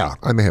 yeah,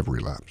 I may have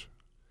relapse.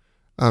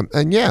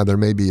 And yeah, there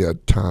may be a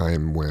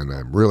time when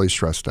I'm really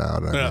stressed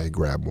out. I may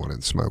grab one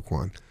and smoke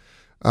one.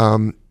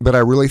 But I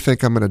really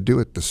think I'm going to do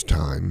it this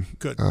time.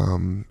 Good.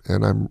 And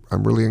I'm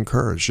really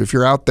encouraged. If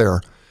you're out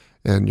there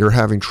and you're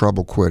having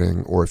trouble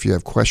quitting, or if you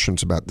have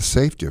questions about the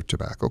safety of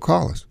tobacco,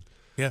 call us.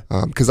 Yeah.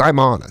 Because I'm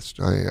honest.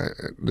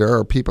 There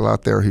are people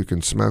out there who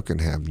can smoke and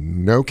have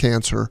no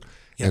cancer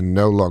and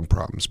no lung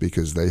problems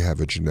because they have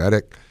a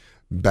genetic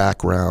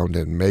background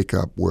and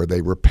makeup where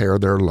they repair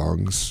their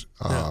lungs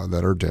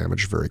that are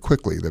damaged very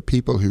quickly. The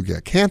people who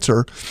get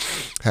cancer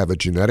have a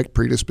genetic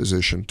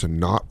predisposition to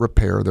not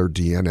repair their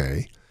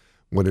DNA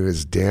when it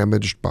is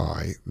damaged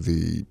by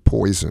the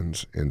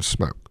poisons in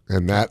smoke.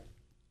 And that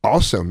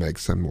also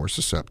makes them more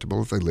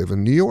susceptible if they live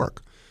in New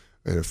York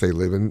and if they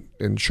live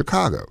in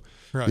Chicago.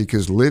 Right.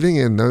 Because living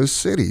in those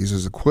cities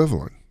is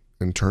equivalent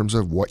in terms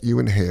of what you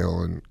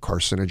inhale and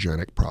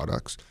carcinogenic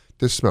products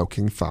to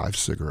smoking 5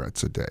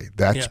 cigarettes a day.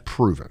 That's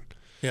proven.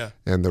 Yeah.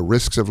 And the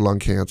risks of lung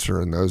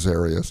cancer in those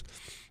areas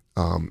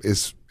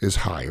is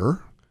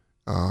higher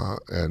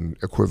and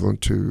equivalent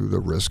to the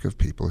risk of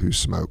people who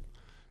smoke,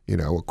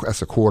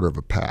 that's a quarter of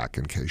a pack,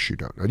 in case you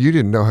don't know. You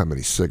didn't know how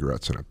many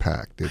cigarettes in a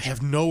pack, did you? I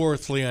have no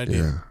earthly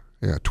idea.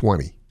 Yeah,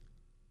 20.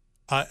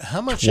 How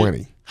much?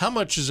 20. How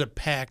much is a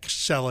pack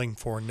selling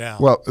for now?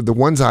 Well, the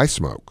ones I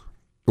smoke,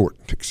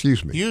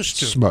 used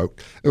to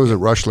smoke, it was at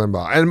Rush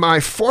Limbaugh. And my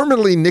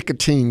formerly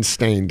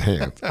nicotine-stained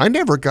hands. I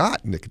never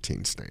got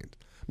nicotine stains,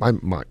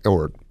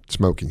 or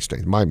smoking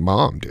stains. My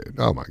mom did.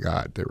 Oh my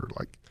God, they were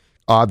like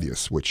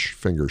obvious which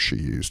finger she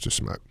used to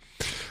smoke.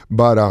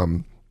 But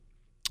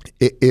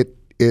it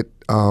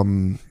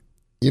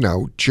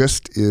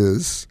just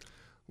is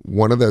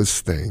one of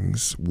those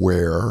things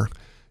where,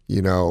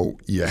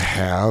 you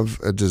have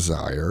a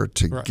desire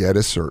to get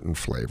a certain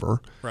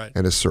flavor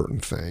and a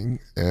certain thing.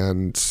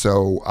 And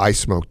so I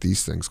smoked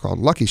these things called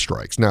Lucky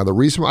Strikes. Now, the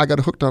reason why I got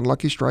hooked on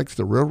Lucky Strikes,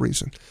 the real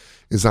reason,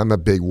 is I'm a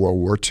big World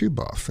War II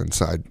buff. And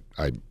so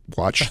I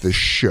watched this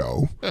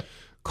show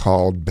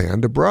called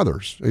Band of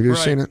Brothers. Have you ever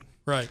seen it?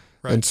 Right.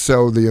 And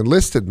so the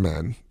enlisted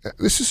men,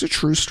 this is a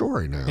true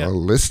story now,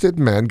 enlisted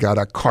men got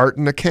a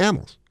carton of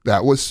Camels.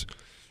 That was,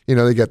 You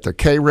know, they got their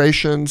K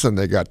rations and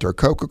they got their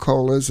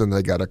Coca-Colas and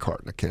they got a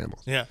carton of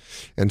Camels. Yeah.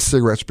 And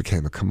cigarettes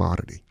became a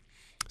commodity.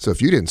 So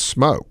if you didn't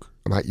smoke,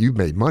 you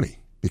made money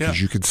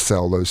because you could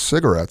sell those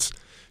cigarettes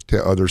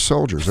to other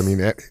soldiers. I mean,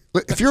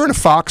 if you're in a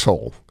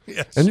foxhole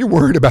and you're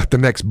worried about the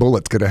next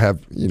bullet's going to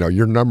have,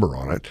 your number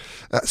on it,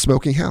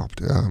 smoking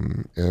helped.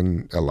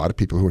 And a lot of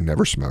people who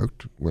never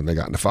smoked, when they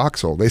got in the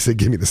foxhole, they said,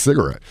 give me the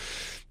cigarette.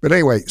 But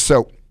anyway,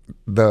 so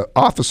the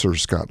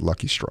officers got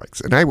Lucky Strikes,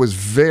 and I was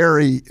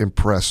very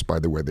impressed by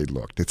the way they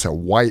looked. It's a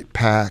white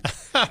pack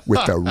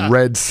with a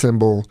red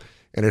symbol,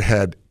 and it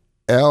had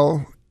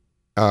LSMFT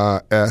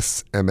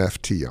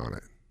on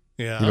it.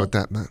 Yeah. You know what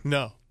that meant?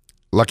 No.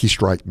 Lucky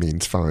Strike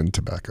means fine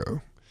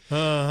tobacco.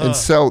 And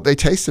so they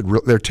tasted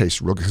real good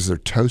because they're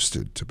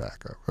toasted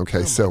tobacco.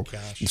 Okay, so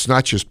it's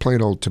not just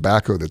plain old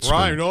tobacco that's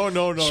right. been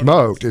No.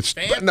 smoked. It's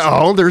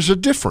there's a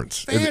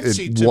difference.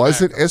 Fancy It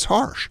wasn't as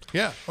harsh.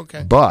 Yeah.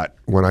 Okay. But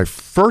when I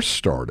first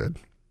started,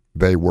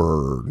 they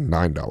were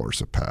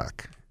 $9 a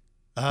pack,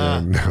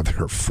 and now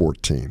they're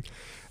 $14.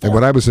 And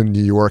when I was in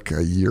New York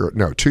 2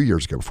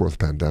 years ago, before the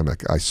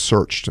pandemic, I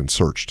searched and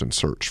searched and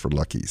searched for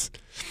Luckies,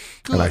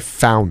 and I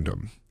found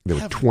them. They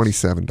were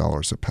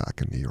 $27 a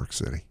pack in New York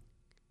City.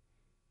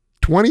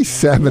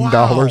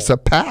 $27 a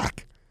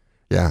pack.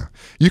 Yeah.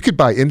 You could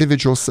buy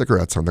individual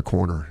cigarettes on the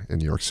corner in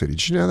New York City.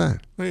 Did you know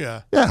that?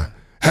 Yeah. Yeah.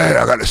 Hey,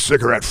 I got a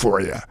cigarette for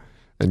you.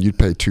 And you'd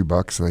pay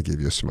 $2 and they give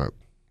you a smoke.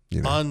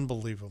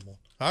 Unbelievable.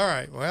 All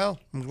right. Well,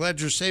 I'm glad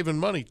you're saving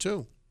money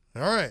too.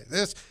 All right.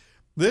 This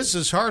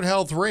is Heart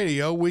Health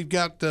Radio. We've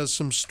got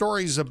some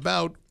stories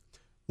about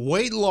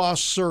weight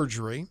loss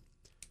surgery.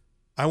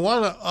 I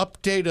want to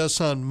update us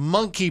on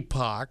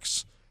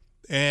monkeypox.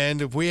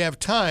 And if we have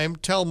time,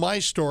 tell my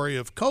story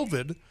of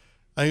COVID.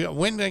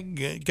 When I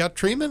got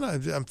treatment,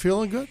 I'm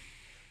feeling good.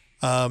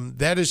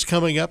 That is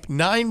coming up.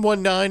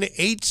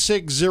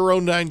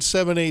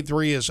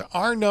 919-860-9783 is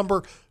our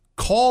number.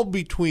 Call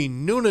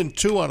between noon and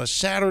 2 on a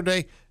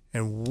Saturday,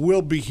 and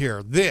we'll be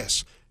here.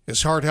 This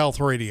is Heart Health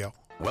Radio.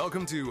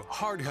 Welcome to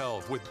Heart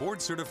Health with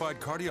board-certified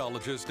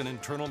cardiologist and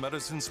internal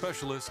medicine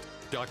specialist,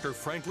 Dr.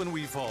 Franklin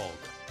Weefald.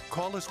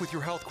 Call us with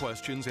your health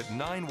questions at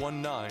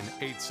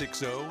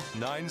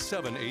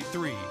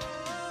 919-860-9783.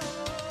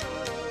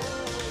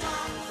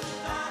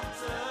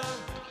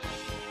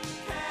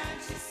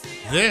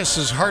 This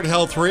is Heart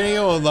Health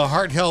Radio on the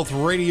Heart Health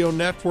Radio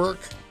Network.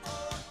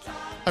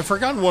 I've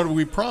forgotten what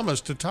we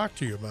promised to talk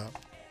to you about.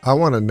 I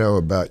want to know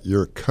about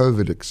your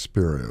COVID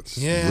experience,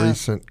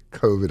 recent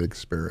COVID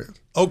experience.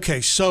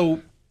 Okay,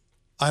 so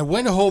I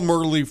went home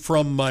early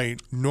from my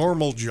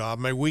normal job,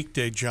 my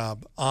weekday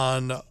job,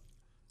 on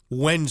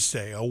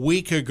Wednesday, a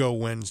week ago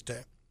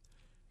Wednesday.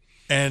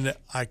 And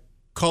I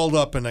called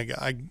up and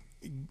I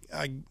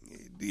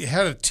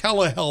had a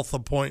telehealth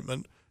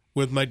appointment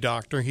with my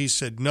doctor. He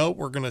said, no,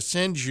 we're going to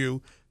send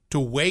you to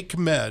Wake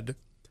Med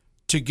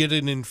to get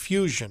an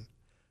infusion.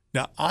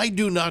 Now, I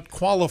do not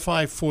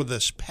qualify for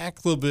this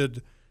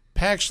Paxlovid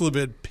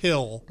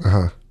pill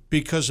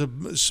because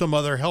of some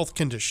other health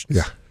conditions.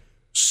 Yeah.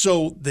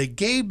 So they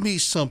gave me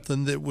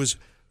something that was,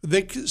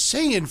 they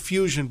say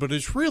infusion, but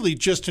it's really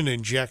just an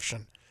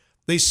injection.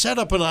 They set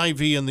up an IV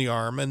in the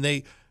arm, and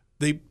they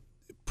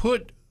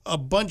put a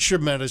bunch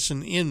of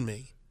medicine in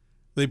me.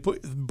 They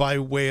put by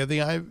way of the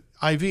IV.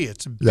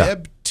 It's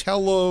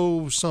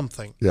Bebtelo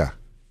something. Yeah.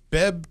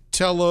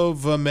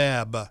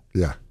 Bebtelovimab.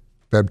 Yeah.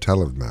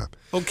 Bebtelovimab.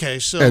 Okay,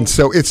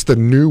 so it's the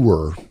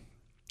newer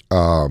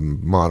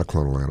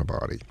monoclonal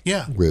antibody.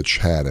 Yeah. Which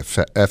had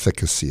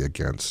efficacy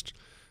against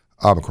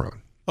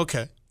Omicron.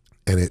 Okay.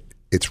 And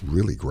it's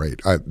really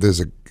great. I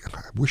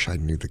wish I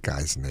knew the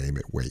guy's name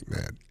at Wake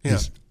Med.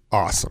 He's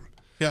awesome.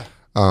 Yeah.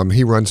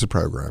 He runs the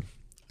program.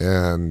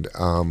 And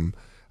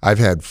I've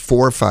had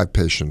 4 or 5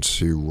 patients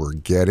who were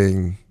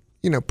getting,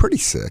 pretty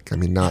sick. I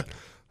mean, not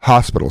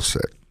hospital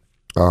sick.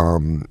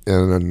 And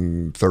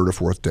then 3rd or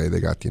 4th day,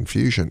 they got the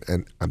infusion.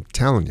 And I'm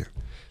telling you,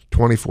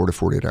 24 to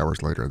 48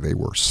 hours later, they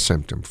were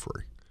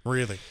symptom-free.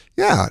 Really?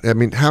 Yeah. I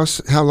mean, how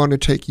long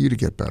did it take you to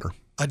get better?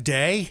 A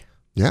day?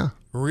 Yeah.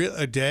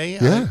 A day?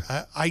 Yeah.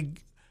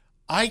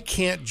 I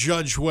can't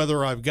judge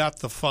whether I've got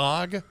the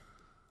fog,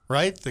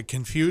 right? The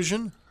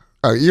confusion.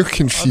 You're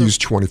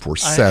confused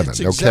 24/7,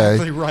 That's okay?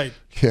 exactly right.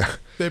 Yeah.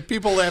 That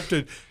people have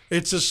to,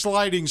 it's a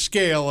sliding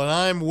scale, and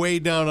I'm way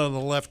down on the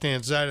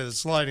left-hand side of the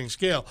sliding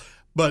scale.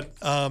 But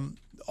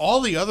all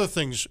the other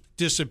things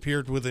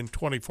disappeared within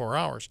 24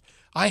 hours.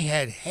 I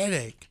had a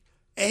headache.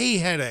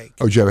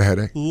 Oh, did you have a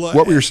headache?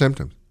 What were your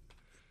symptoms?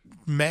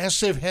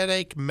 Massive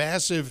headache,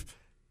 massive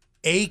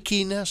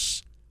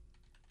achiness,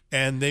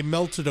 and they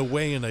melted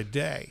away in a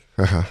day.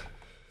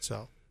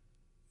 So,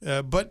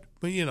 but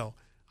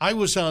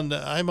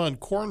I'm on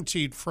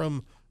quarantine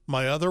from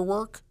my other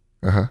work.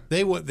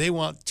 They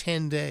want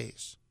 10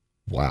 days.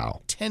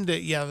 Wow. 10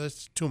 days. Yeah,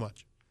 that's too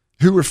much.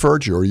 Who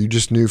referred you, or you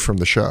just knew from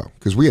the show?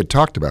 Because we had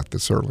talked about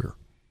this earlier.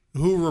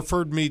 Who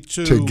referred me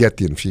to get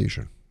the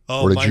infusion?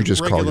 Or did you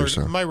just call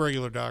yourself? My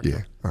regular doctor.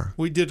 Yeah. All right.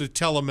 We did a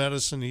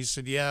telemedicine. He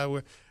said,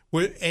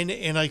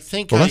 And I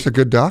think Well, that's a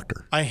good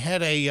doctor. I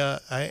had a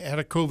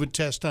COVID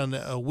test on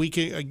a week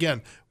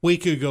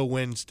ago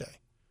Wednesday.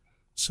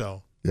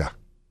 So Yeah.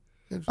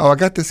 Oh, I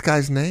got this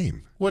guy's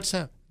name. what's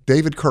that?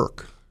 David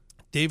Kirk.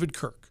 David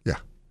Kirk. Yeah.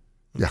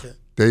 Yeah. Okay.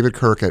 David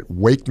Kirk at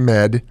Wake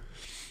Med.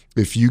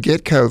 If you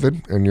get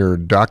COVID and you're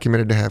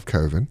documented to have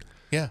COVID,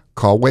 Yeah.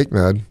 call Wake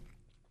Med.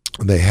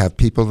 They have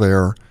people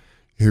there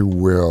who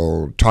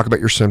will talk about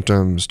your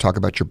symptoms, talk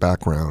about your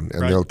background,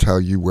 and Right. they'll tell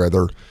you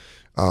whether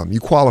you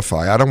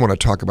qualify. I don't want to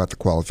talk about the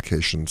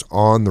qualifications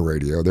on the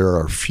radio. There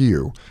are a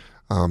few,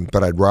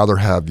 but I'd rather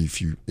have,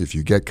 if you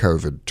get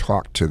COVID,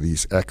 talk to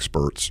these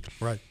experts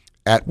Right.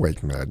 at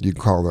Wake Med. You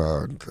can call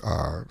I'm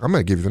going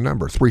to give you the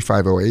number,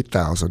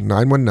 350-8000,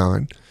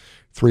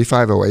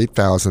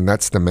 919-350-8000.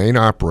 That's the main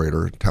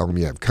operator. Tell them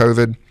you have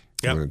COVID.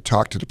 Yep. And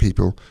talk to the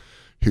people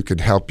who can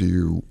help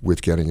you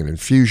with getting an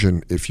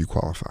infusion if you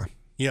qualify.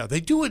 Yeah,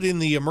 they do it in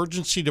the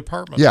emergency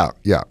department. Yeah.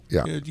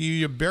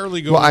 You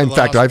barely go. Well, to in the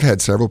fact, hospital. I've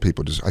had several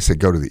people I say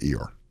go to the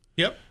ER.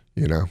 Yep.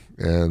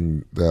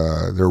 And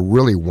they're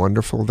really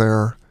wonderful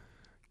there,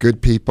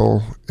 good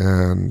people,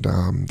 and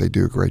they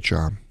do a great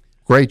job.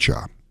 Great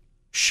job.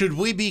 Should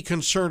we be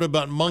concerned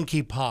about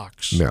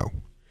monkeypox? No.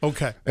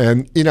 Okay.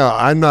 And,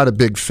 I'm not a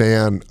big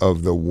fan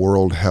of the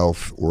World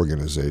Health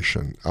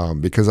Organization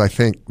because I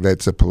think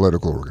that's a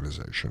political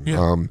organization.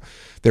 Yeah.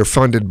 They're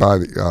funded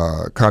by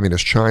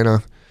Communist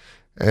China,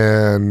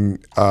 and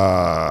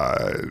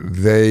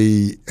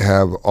they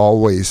have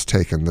always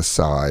taken the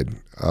side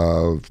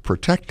of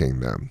protecting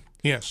them.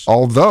 Yes.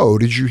 Although,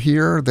 did you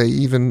hear they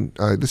even,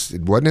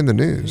 it wasn't in the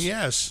news.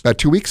 Yes. About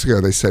 2 weeks ago,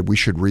 they said we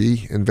should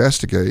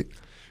reinvestigate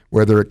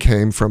whether it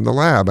came from the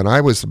lab. And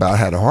I was about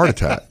had a heart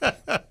attack.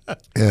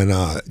 And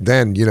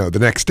then, the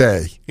next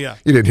day, Yeah.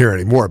 you didn't hear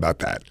any more about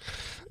that.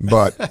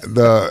 But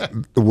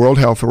the World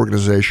Health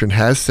Organization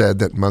has said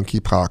that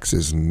monkeypox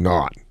is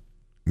not,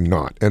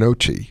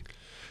 N-O-T,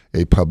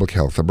 a public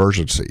health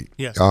emergency.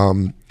 Yes.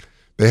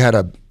 They had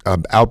a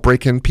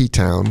outbreak in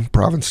P-Town,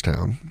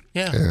 Provincetown.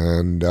 Yeah.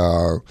 And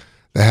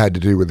that had to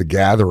do with the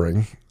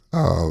gathering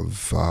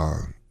of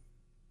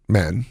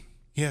men.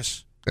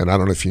 Yes. And I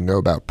don't know if you know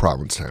about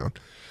Provincetown.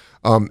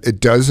 It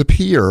does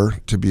appear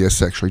to be a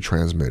sexually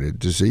transmitted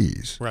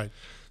disease. Right.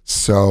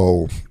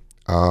 So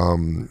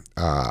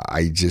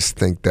I just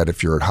think that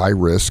if you're at high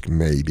risk,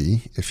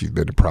 maybe, if you've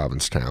been to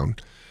Provincetown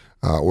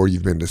or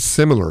you've been to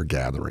similar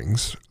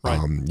gatherings, Right.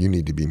 You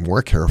need to be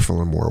more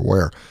careful and more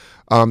aware.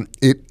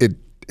 It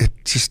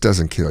just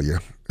doesn't kill you,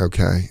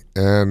 okay?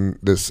 And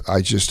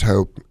I just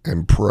hope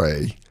and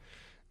pray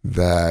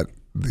that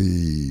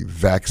the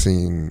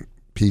vaccine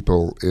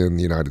people in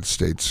the United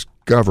States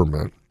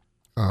government,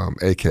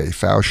 a.k.a.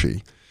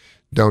 Fauci,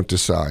 don't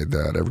decide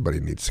that everybody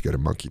needs to get a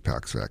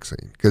monkeypox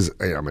vaccine. Because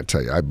I'm going to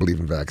tell you, I believe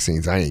in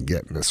vaccines. I ain't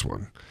getting this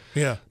one.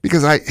 Yeah.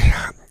 Because I'm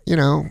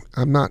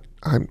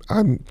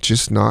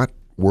just not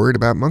worried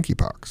about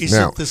monkeypox. Is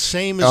now, it the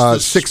same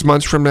as 6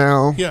 months from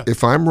now, Yeah.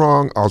 if I'm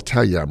wrong, I'll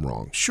tell you I'm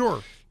wrong.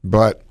 Sure.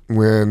 But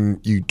when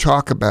you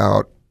talk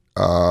about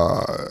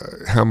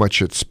how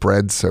much it's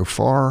spread so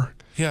far,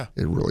 Yeah.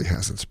 it really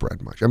hasn't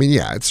spread much. I mean,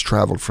 yeah, it's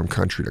traveled from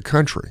country to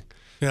country,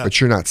 Yeah. but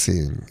you're not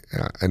seeing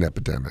an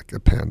epidemic, a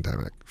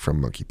pandemic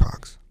from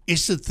monkeypox.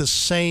 Is it the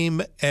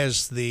same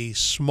as the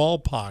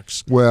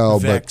smallpox Well,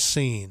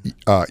 vaccine?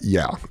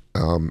 yeah,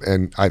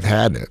 and I've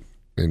had it,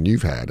 and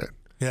you've had it,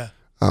 Yeah.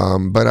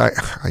 but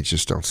I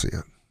just don't see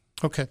it.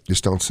 Okay.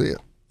 Just don't see it.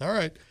 All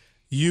right.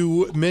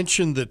 You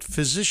mentioned that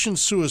physician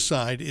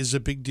suicide is a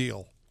big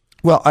deal.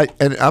 Well,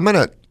 I'm going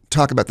to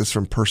talk about this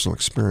from personal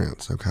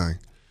experience. Okay.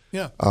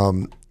 Yeah.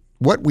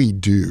 What we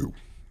do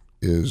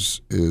is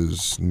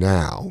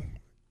now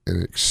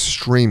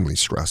extremely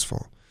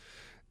stressful.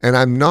 And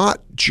I'm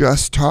not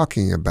just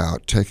talking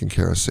about taking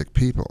care of sick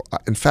people.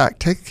 In fact,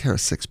 taking care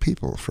of sick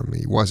people for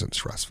me wasn't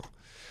stressful.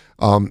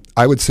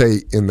 I would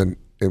say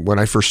when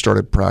I first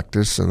started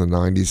practice in the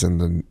 90s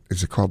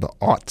is it called the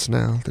aughts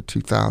now, the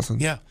 2000s?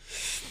 Yeah.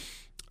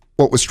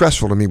 What was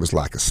stressful to me was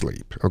lack of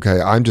sleep.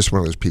 Okay, I'm just one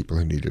of those people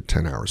who needed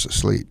 10 hours of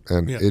sleep,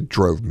 and Yeah. it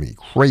drove me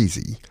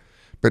crazy,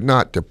 but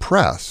not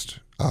depressed,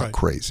 Right.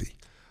 crazy.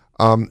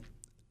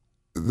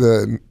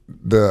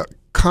 The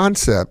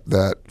concept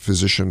that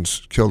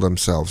physicians kill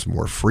themselves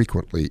more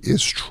frequently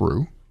is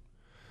true.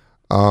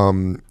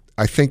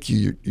 I think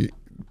you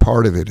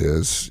part of it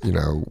is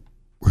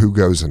who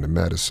goes into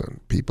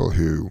medicine. People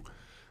who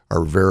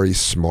are very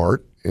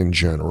smart in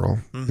general,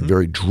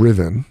 very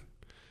driven,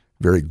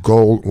 very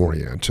goal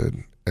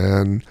oriented,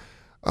 and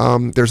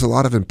there's a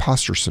lot of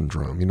imposter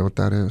syndrome. You know what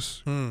that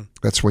is?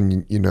 That's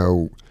when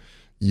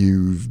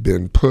you've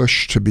been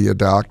pushed to be a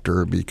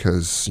doctor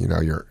because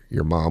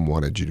your mom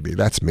wanted you to be.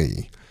 That's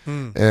me.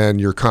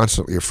 And you're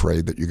constantly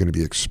afraid that you're going to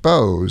be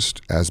exposed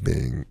as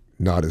being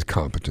not as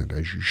competent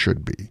as you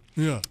should be.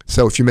 Yeah.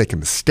 So if you make a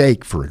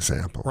mistake, for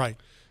example, Right.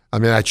 I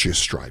mean, that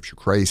just drives you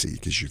crazy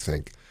because you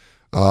think,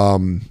 oh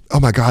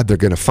my God, they're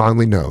going to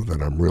finally know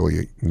that I'm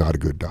really not a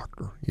good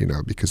doctor,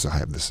 because I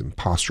have this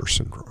imposter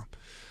syndrome.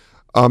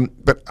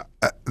 But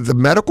the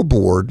medical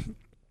board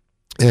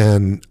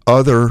and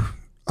other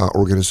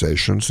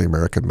organizations, the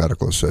American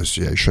Medical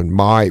Association,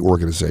 my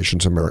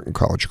organizations, American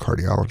College of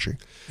Cardiology,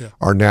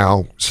 are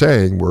now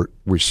saying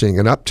we're seeing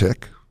an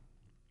uptick,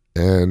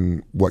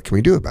 and what can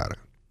we do about it?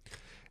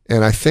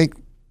 And I think,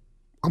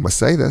 I'm going to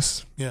say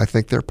this, I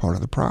think they're part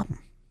of the problem.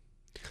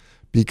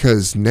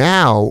 Because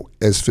now,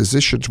 as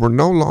physicians, we're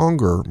no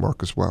longer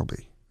Marcus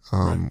Welby.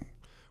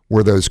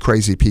 We're those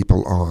crazy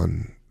people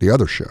on the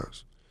other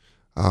shows.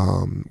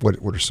 What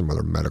are some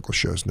other medical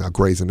shows now?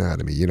 Grey's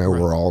Anatomy.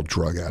 We're all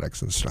drug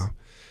addicts and stuff.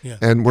 Yeah.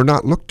 And we're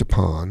not looked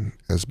upon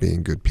as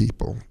being good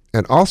people.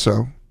 And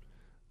also,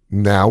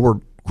 now we're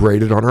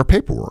graded on our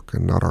paperwork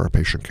and not our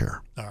patient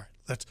care. All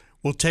right.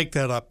 We'll take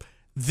that up.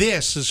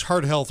 This is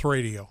Heart Health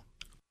Radio.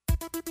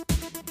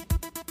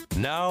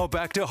 Now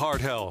back to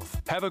Heart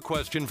Health. Have a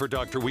question for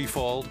Dr.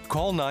 Weefald?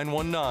 Call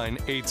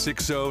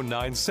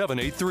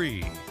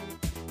 919-860-9783.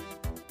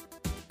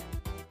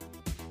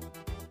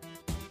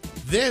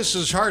 This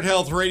is Heart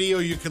Health Radio.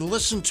 You can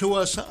listen to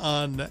us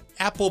on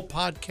Apple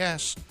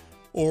Podcasts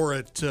or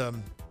at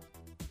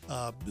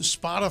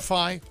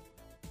Spotify.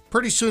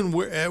 Pretty soon,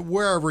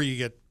 wherever you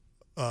get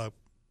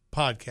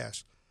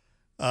podcasts.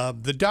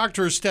 The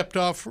doctor has stepped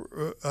out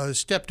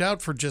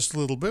for just a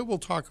little bit. We'll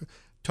talk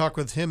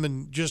with him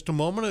in just a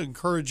moment. I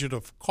encourage you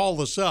to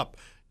call us up,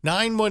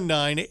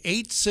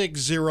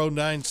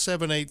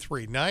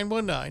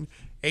 919-860-9783,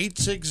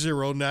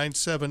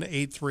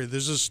 919-860-9783.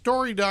 There's a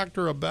story,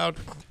 doctor, about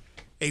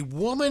a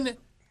woman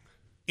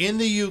in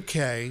the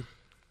UK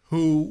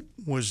who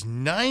was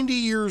 90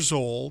 years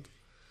old,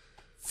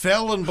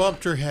 fell and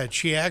bumped her head.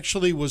 She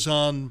actually was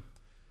on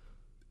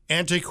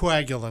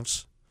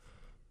anticoagulants.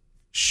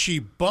 She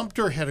bumped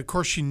her head. Of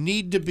course, you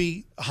need to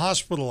be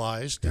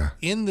hospitalized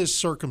in this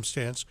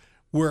circumstance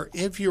where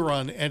if you're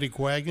on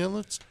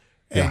anticoagulants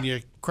and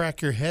you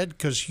crack your head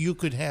because you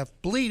could have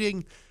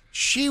bleeding,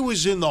 she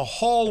was in the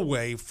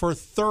hallway for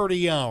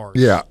 30 hours.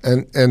 Yeah,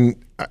 and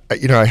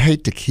I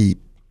hate to keep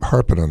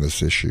harping on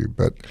this issue,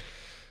 but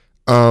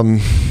I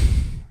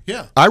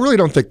really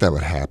don't think that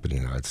would happen in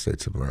the United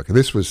States of America.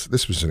 This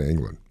was in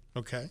England.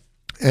 Okay.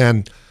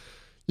 And,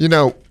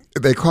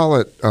 they call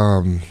it...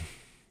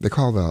 They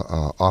call the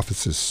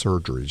offices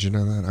surgeries. You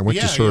know that? I went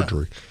to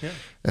surgery. Yeah.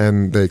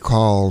 And they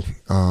call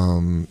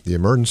the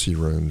emergency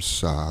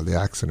rooms the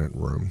accident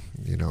room,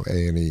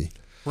 A&E.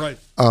 Right.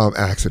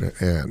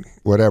 Accident and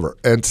whatever.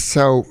 And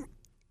so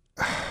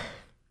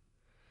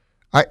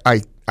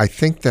I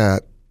think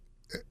that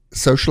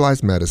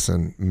socialized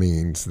medicine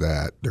means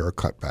that there are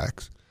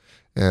cutbacks.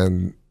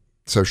 And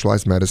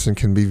socialized medicine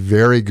can be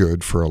very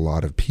good for a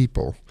lot of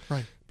people.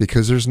 Right.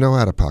 Because there's no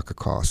out-of-pocket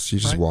costs. You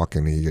just walk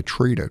in and you get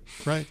treated.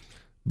 Right.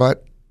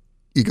 But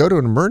you go to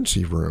an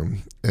emergency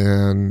room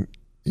and,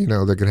 they're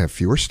going to have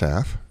fewer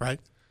staff. Right.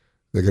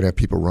 They're going to have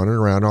people running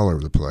around all over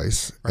the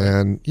place. Right.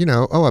 And,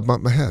 I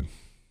bumped my head.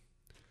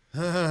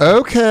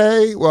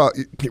 Okay, well,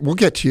 we'll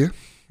get to you,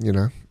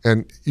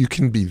 And you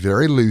can be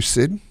very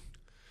lucid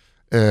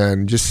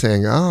and just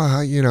saying,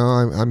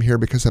 I'm here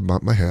because I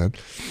bumped my head.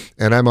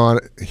 And I'm on,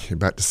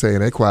 about to say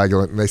an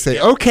anticoagulant. And they say,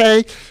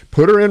 okay,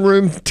 put her in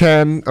room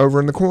 10 over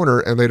in the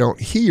corner. And they don't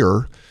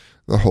hear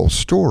the whole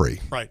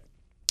story. Right.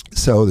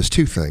 So there's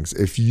two things.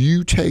 If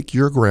you take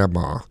your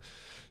grandma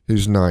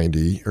who's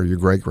 90 or your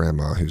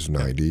great-grandma who's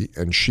 90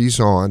 and she's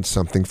on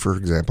something, for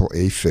example,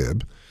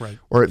 AFib, right.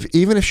 or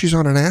even if she's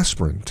on an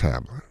aspirin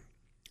tablet,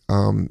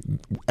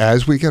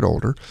 as we get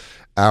older,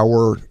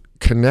 our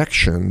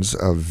connections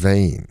of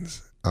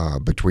veins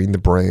between the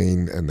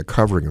brain and the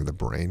covering of the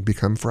brain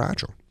become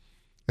fragile.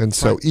 And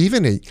so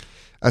even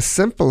a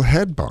simple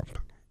head bump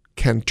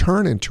can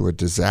turn into a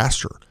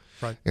disaster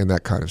in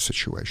that kind of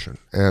situation.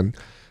 And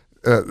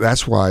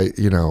that's why,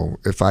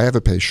 if I have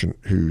a patient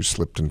who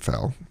slipped and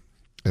fell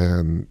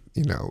and,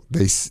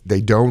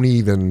 they don't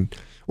even,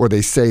 or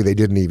they say they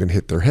didn't even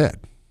hit their head.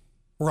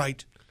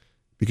 Right.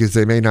 Because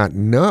they may not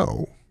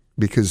know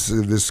because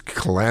of this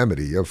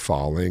calamity of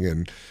falling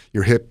and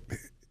your hip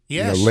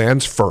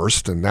lands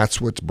first and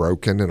that's what's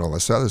broken and all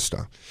this other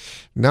stuff.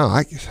 No,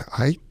 I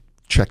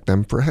check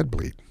them for head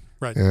bleed.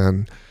 Right.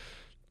 And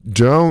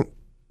don't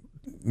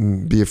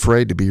be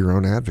afraid to be your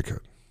own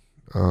advocate.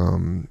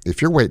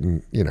 If you're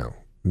waiting,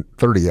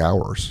 30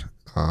 hours,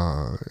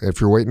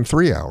 if you're waiting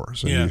 3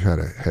 hours and you've had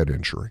a head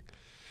injury,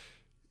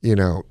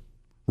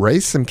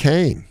 raise some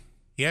cane.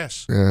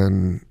 Yes.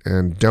 And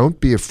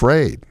don't be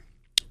afraid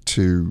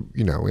to,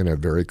 in a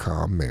very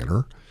calm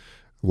manner,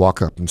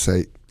 walk up and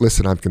say,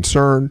 listen, I'm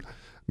concerned.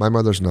 My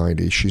mother's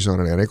 90. She's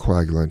on an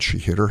anticoagulant. She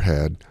hit her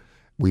head.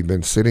 We've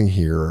been sitting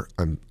here.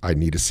 I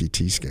need a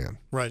CT scan.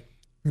 Right.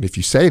 And if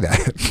you say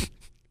that,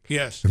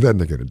 yes, then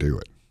they're going to do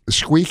it. The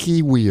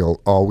squeaky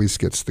wheel always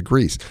gets the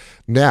grease.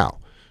 Now,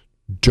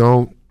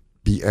 don't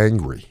be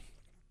angry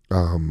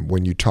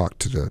when you talk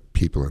to the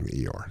people in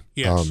the ER.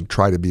 Yes.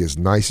 Try to be as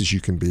nice as you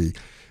can be.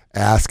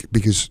 Ask,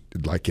 because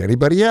like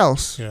anybody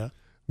else,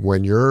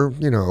 when you're,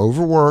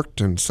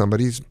 overworked and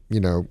somebody's,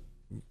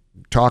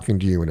 talking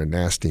to you in a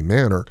nasty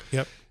manner,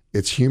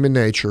 it's human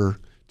nature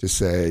to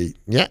say,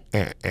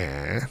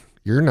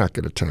 you're not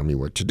going to tell me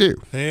what to do.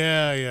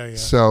 Yeah.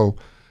 So,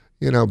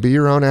 be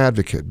your own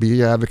advocate.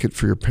 Be an advocate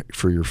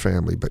for your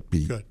family, but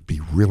be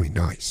really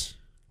nice.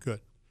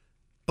 Good.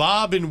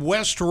 Bob in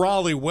West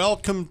Raleigh,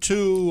 welcome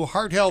to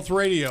Heart Health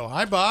Radio.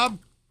 Hi, Bob.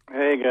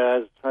 Hey,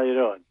 guys. How you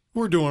doing?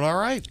 We're doing all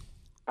right.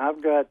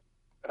 I've got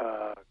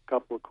a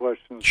couple of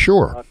questions.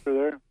 Sure. For the doctor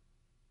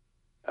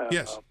there.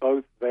 Yes.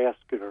 Both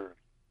vascular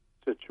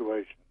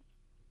situations.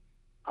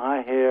 I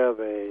have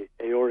a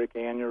aortic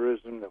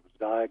aneurysm that was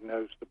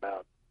diagnosed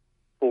about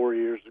 4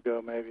 years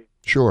ago, maybe.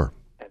 Sure.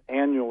 And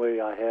annually,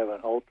 I have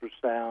an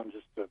ultrasound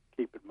just to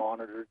keep it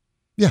monitored.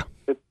 Yeah.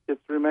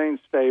 It's remained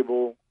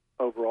stable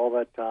over all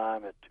that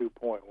time at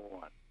 2.1.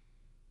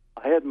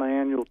 I had my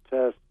annual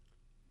test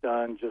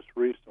done just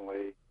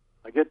recently.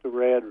 I get the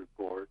RAD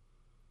report,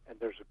 and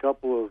there's a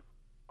couple of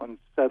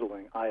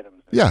unsettling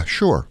items Yeah,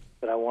 sure.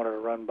 that I wanted to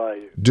run by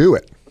you. Do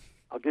it.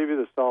 I'll give you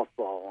the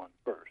softball one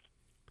first.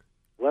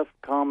 Left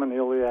common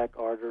iliac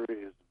artery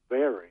is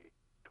very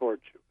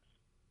tortuous.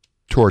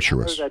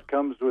 Tortuous. I know that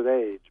comes with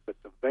age, but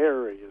the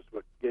very is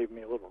what gave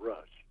me a little rush.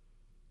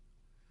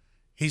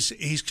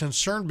 He's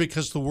concerned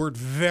because the word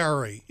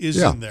very is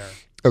Yeah. in there.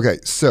 Okay,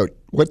 so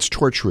what's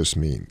tortuous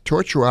mean?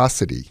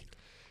 Tortuosity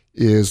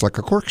is like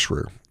a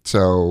corkscrew.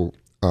 So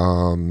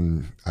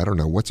I don't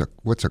know what's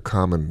a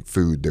common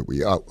food that we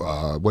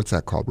what's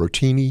that called?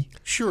 Rotini?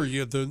 Sure,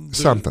 the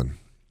Something.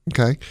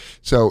 Okay,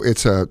 so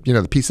it's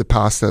the piece of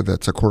pasta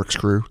that's a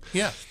corkscrew.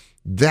 Yeah.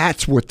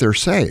 That's what they're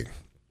saying.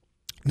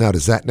 Now,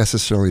 does that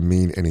necessarily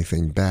mean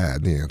anything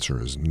bad? The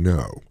answer is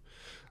no.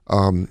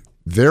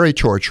 Very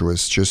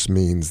tortuous just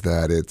means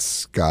that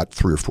it's got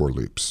 3 or 4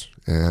 loops,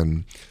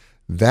 and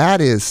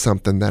that is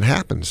something that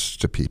happens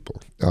to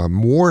people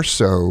more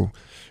so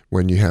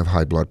when you have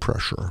high blood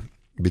pressure,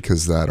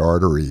 because that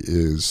artery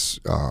is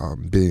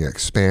being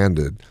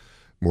expanded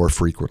more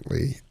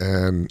frequently,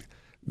 and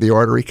the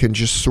artery can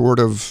just sort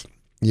of,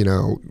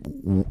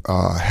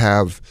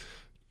 have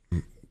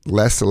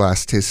less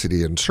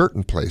elasticity in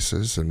certain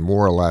places and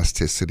more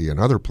elasticity in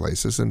other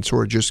places, and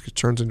sort of just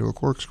turns into a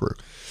corkscrew.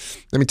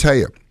 Let me tell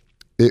you,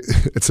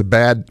 it's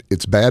bad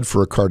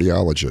for a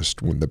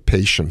cardiologist when the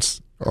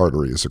patient's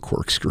artery is a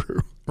corkscrew.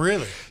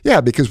 Really?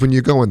 Yeah, because when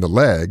you go in the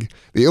leg,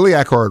 the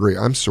iliac artery,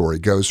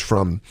 goes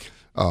from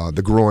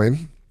the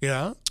groin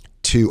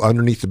to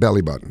underneath the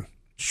belly button.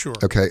 Sure.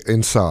 Okay,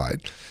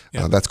 inside.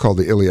 Yeah. That's called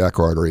the iliac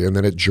artery, and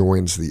then it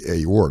joins the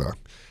aorta.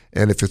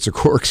 And if it's a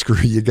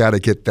corkscrew, you got to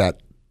get that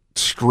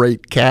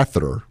straight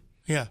catheter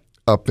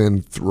up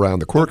in around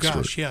the corkscrew.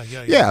 Oh, gosh, yeah.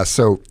 Yeah,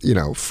 so,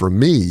 for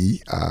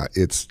me,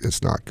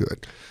 it's not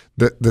good.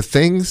 The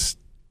things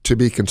to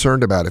be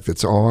concerned about if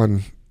it's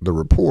on the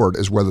report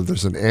is whether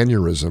there's an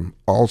aneurysm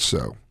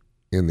also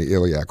in the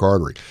iliac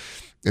artery.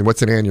 And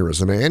what's an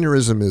aneurysm? An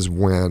aneurysm is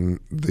when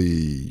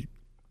the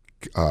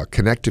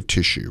connective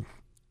tissue,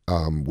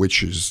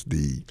 which is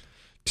the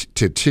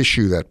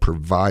tissue that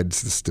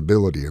provides the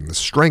stability and the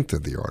strength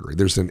of the artery.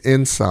 There's an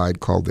inside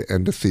called the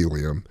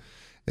endothelium,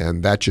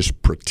 and that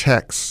just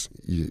protects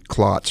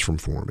clots from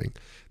forming.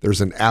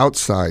 There's an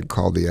outside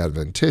called the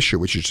adventitia,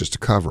 which is just a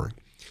covering.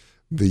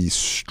 The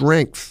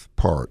strength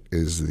part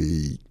is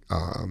the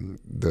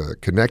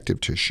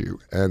connective tissue,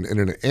 and in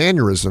an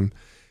aneurysm,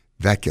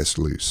 that gets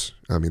loose.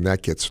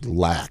 That gets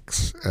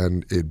lax,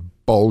 and it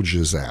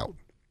bulges out,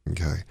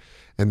 okay?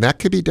 And that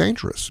could be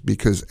dangerous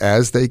because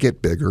as they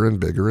get bigger and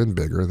bigger and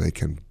bigger, they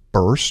can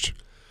burst,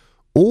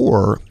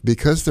 or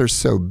because they're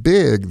so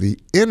big, the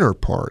inner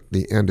part,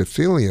 the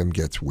endothelium,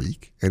 gets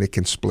weak, and it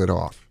can split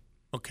off.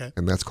 Okay.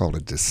 And that's called a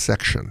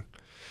dissection.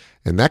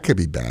 And that could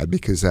be bad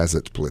because as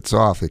it splits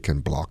off, it can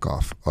block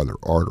off other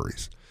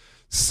arteries.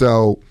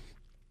 So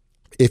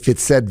if it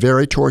said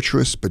very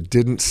tortuous but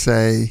didn't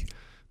say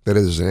that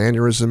there's an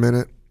aneurysm in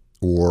it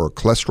or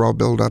cholesterol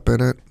buildup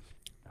in it,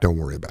 don't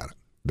worry about it.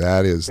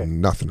 That is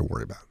nothing to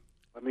worry about.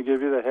 Let me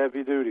give you the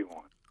heavy-duty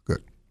one.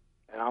 Good.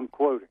 And I'm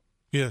quoting.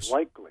 Yes.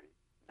 Likely,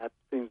 that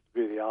seems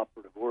to be the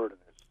operative word in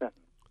this sentence,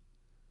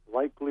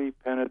 likely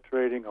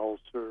penetrating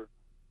ulcer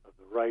of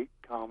the right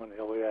common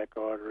iliac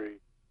artery,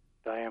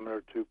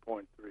 diameter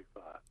 2.35.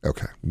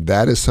 Okay.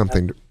 That is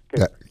something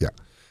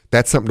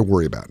that's something to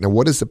worry about. Now,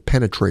 what is a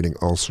penetrating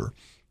ulcer?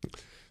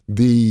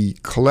 The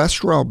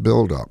cholesterol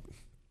buildup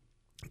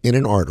in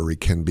an artery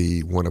can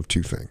be one of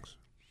 2 things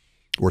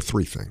or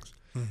 3 things.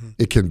 Mm-hmm.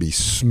 It can be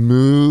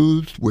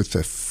smooth with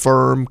a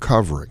firm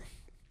covering,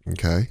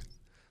 okay?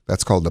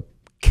 That's called the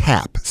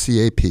cap,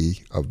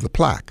 C-A-P, of the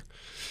plaque.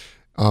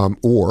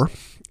 Or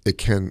it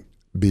can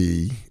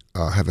be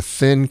have a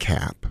thin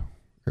cap,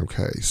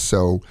 okay?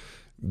 So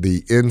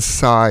the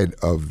inside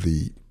of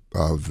the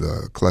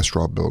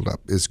cholesterol buildup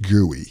is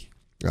gooey.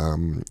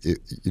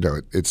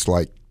 It's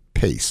like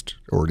paste,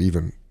 or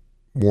even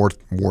more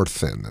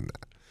thin than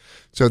that.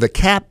 So the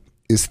cap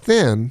is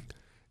thin,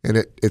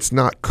 and it's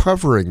not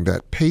covering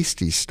that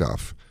pasty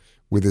stuff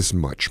with as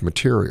much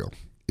material.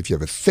 If you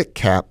have a thick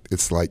cap,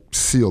 it's like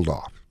sealed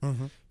off.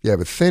 Mm-hmm. If you have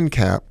a thin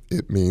cap,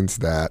 it means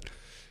that,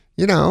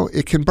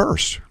 it can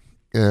burst.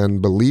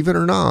 And believe it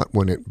or not,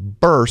 when it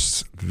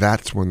bursts,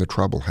 that's when the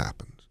trouble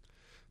happens.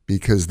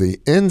 Because the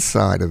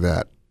inside of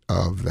that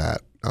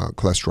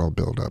cholesterol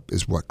buildup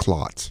is what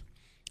clots.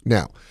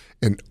 Now,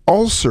 an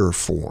ulcer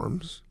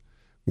forms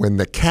when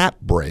the cap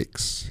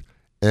breaks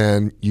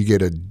and you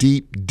get a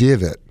deep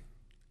divot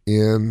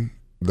in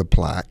the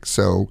plaque.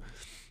 So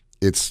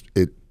it's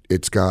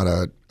got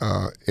a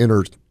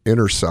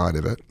inner side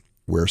of it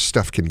where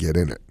stuff can get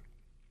in it.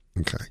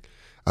 Okay.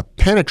 A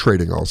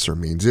penetrating ulcer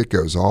means it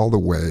goes all the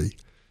way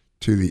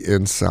to the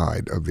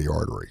inside of the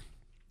artery.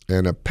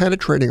 And a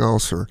penetrating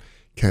ulcer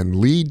can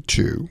lead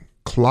to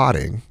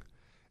clotting,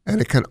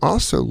 and it can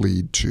also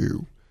lead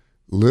to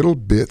little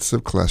bits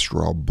of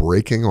cholesterol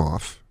breaking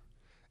off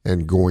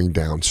and going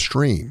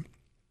downstream.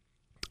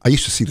 I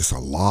used to see this a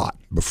lot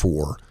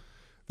before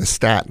the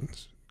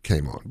statins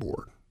came on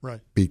board.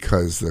 Right.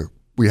 Because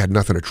we had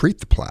nothing to treat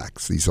the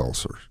plaques, these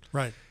ulcers.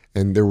 Right.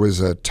 And there was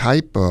a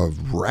type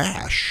of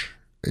rash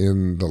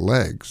in the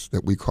legs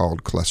that we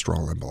called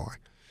cholesterol emboli.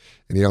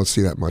 And you don't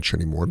see that much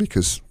anymore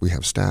because we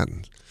have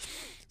statins.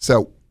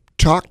 So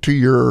talk to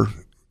your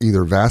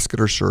either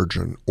vascular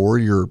surgeon or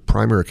your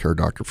primary care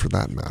doctor for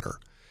that matter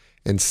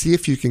and see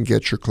if you can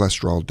get your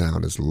cholesterol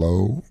down as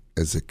low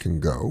as it can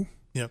go.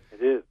 Yep.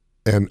 It is.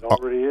 And It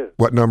already is.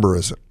 What number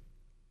is it?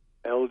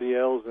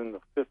 LDL's in the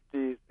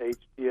 50s,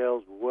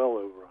 HDL's well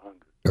over 100.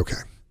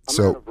 Okay.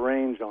 I'm out of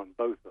range on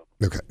both of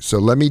them. Okay. So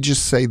let me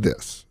just say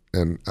this,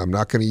 and I'm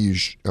not going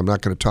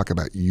to talk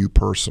about you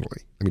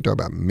personally. Let me talk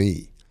about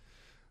me.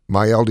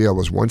 My LDL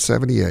was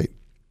 178.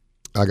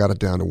 I got it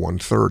down to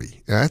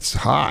 130. That's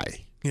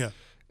high. Yeah.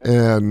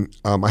 And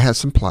I had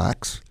some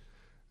plaques.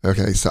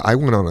 Okay, so I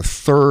went on a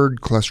third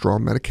cholesterol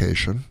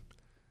medication.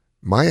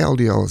 My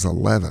LDL is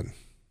 11.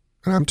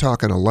 And I'm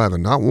talking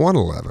 11, not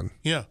 111.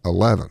 Yeah.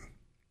 11.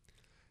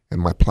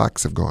 And my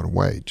plaques have gone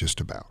away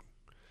just about.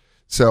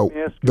 So Let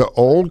me ask you the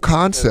old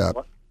concept,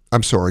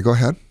 I'm sorry, go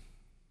ahead.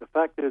 The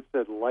fact that it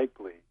said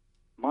likely,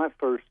 my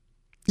first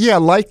Yeah,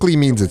 likely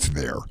means it's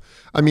there.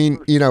 I mean,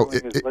 you know,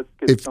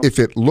 if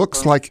it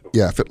looks like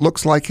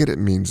it, it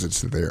means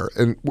it's there.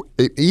 And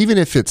even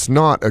if it's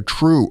not a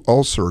true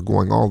ulcer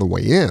going all the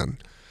way in,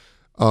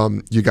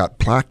 you got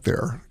plaque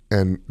there,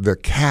 and the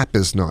cap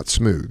is not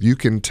smooth. You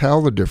can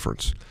tell the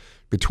difference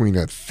between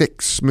a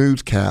thick,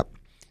 smooth cap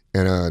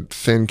and a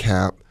thin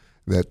cap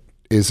that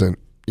isn't,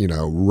 you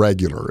know,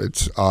 regular.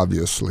 It's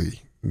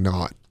obviously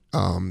not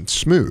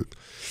smooth.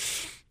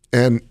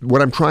 And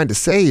what I'm trying to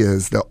say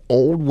is the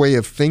old way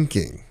of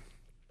thinking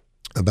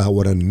about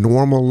what a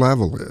normal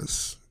level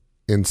is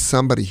in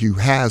somebody who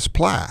has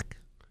plaque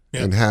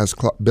and has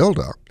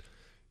buildup,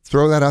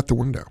 throw that out the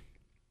window.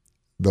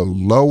 The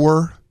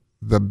lower,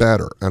 the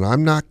better. And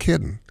I'm not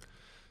kidding.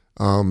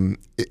 I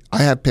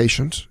have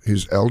patients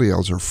whose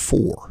LDLs are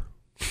 4,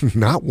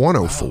 not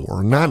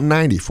 104, not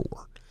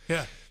 94.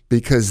 Yeah.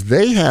 Because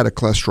they had a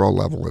cholesterol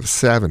level of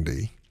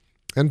 70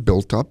 and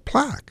built up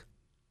plaque.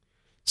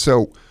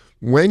 So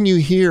when you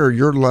hear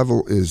your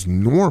level is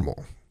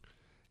normal,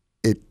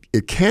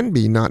 it can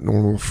be not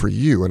normal for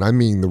you, and I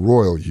mean the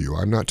royal you.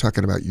 I'm not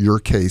talking about your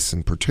case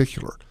in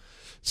particular.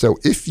 So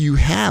if you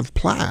have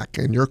plaque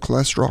and your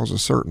cholesterol is a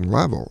certain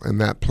level,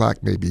 and that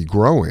plaque may be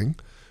growing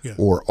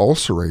or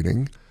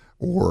ulcerating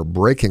or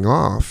breaking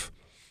off,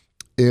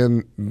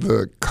 in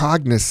the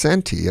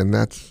cognoscenti, and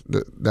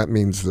that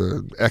means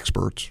the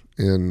experts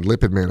in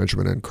lipid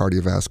management and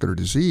cardiovascular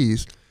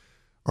disease,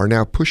 are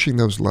now pushing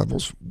those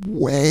levels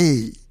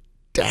way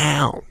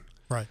down.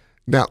 Right.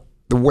 Now,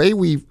 the way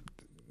we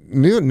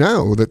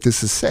know that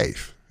this is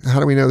safe, how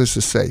do we know this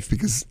is safe?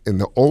 Because in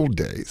the old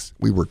days,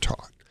 we were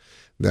taught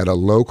that a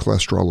low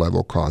cholesterol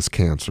level caused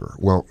cancer.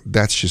 Well,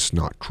 that's just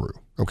not true.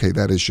 Okay,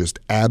 that is just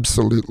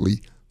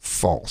absolutely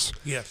false.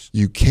 Yes.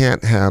 You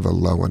can't have a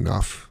low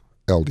enough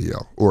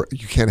LDL, or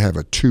you can't have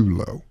a too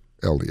low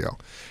LDL.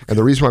 And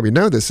the reason why we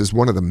know this is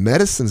one of the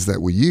medicines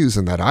that we use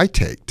and that I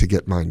take to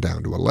get mine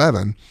down to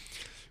 11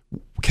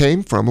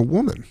 came from a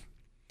woman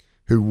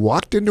who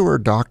walked into her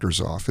doctor's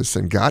office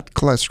and got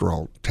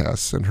cholesterol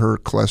tests, and her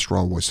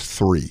cholesterol was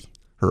 3.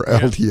 Her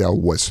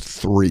LDL was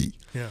 3.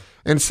 Yeah.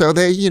 And so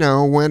they,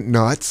 went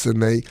nuts,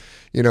 and they,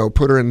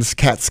 put her in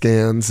CAT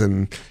scans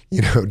and,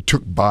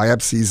 took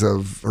biopsies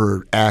of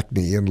her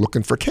acne and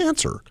looking for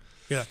cancer.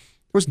 Yeah.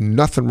 There was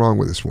nothing wrong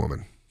with this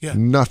woman. Yeah.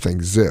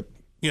 Nothing, zip,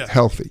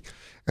 healthy.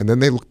 And then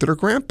they looked at her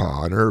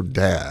grandpa and her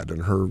dad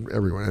and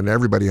everyone, and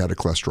everybody had a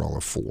cholesterol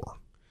of 4.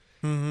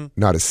 Mm-hmm.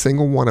 Not a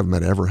single one of them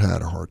had ever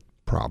had a heart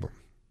problem.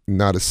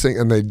 Not a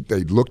single, and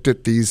they looked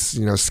at these,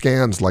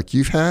 scans like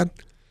you've had,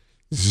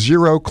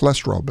 0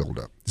 cholesterol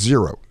buildup,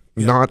 0,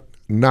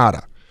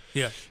 nada.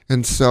 Yeah.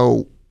 And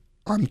so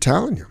I'm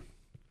telling you,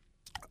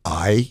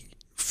 I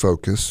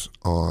focus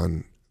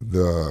on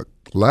the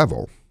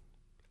level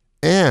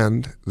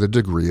and the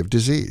degree of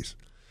disease.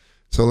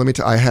 So let me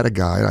I had a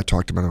guy, I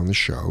talked about it on the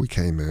show. He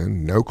came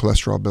in, no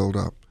cholesterol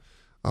buildup,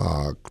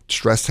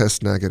 stress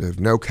test negative,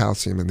 no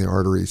calcium in the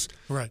arteries,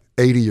 right.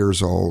 80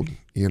 years old,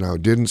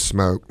 didn't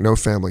smoke, no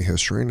family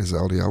history, and his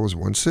LDL was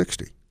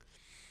 160.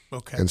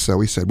 Okay. And so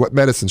he said, "What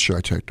medicine should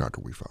I take,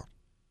 Dr. Weefeld?"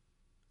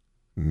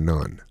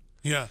 None.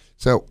 Yeah.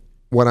 So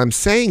what I'm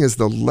saying is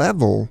the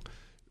level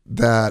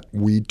that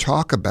we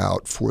talk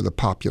about for the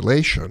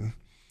population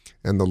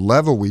And the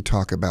level we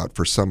talk about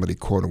for somebody,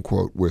 quote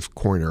unquote, with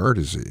coronary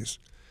disease,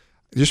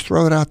 just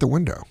throw it out the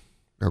window,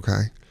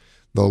 okay?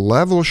 The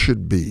level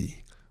should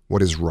be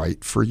what is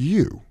right for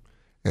you.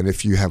 And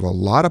if you have a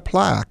lot of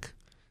plaque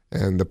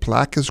and the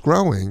plaque is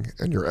growing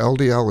and your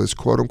LDL is,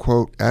 quote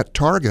unquote, at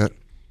target,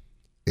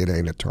 it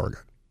ain't at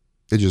target.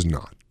 It's just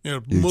not.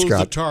 Move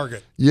the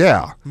target.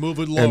 Yeah. Move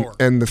it lower.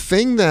 And the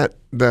thing that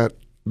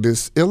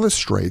this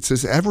illustrates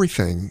is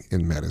everything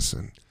in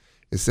medicine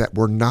is that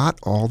we're not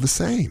all the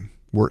same.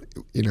 Our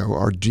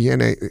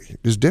DNA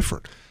is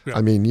different. Yeah.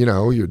 I mean,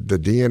 the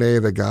DNA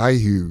of the guy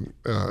who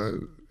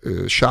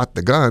shot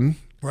the gun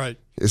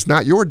is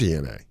not your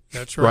DNA.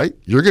 That's right.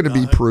 You're going to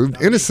be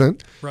proved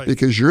innocent Right.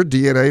 because your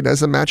DNA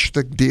doesn't match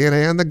the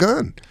DNA on the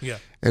gun. Yeah.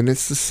 And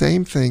it's the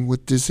same thing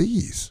with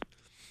disease.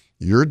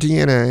 Your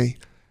DNA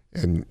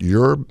and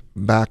your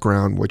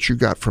background, what you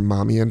got from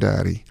mommy and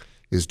daddy,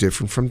 is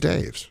different from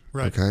Dave's.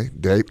 Right. Okay,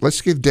 Dave.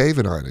 Let's give Dave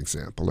and I an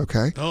example.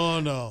 Okay. Oh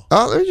no.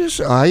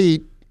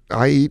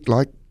 I eat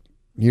like,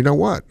 you know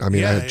what? I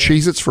mean, I had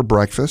Cheez-Its for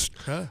breakfast.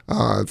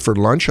 For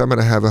lunch, I'm going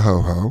to have a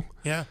ho-ho.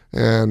 Yeah.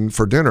 And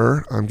for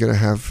dinner, I'm going to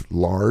have a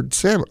lard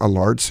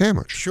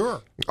sandwich.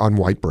 Sure. On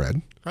white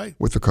bread. Right.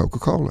 With the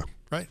Coca-Cola.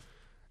 Right.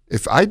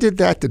 If I did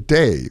that to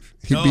Dave,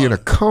 he'd be in a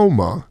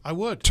coma. I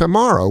would.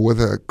 Tomorrow with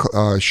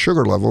a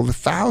sugar level of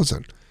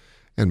 1,000,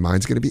 and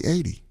mine's going to be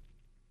 80.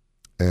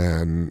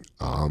 And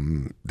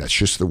that's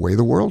just the way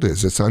the world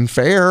is. It's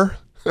unfair,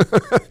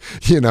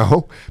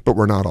 but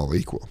we're not all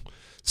equal.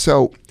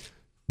 So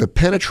the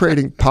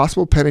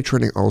possible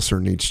penetrating ulcer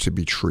needs to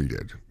be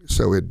treated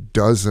so it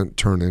doesn't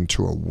turn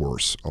into a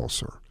worse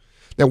ulcer.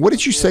 Now, what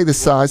did you say the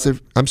size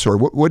of? I'm sorry.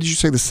 What did you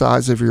say the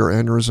size of your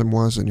aneurysm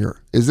was?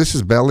 Is this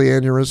his belly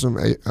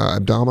aneurysm,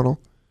 abdominal?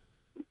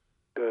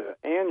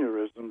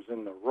 Aneurysms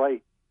in the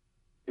right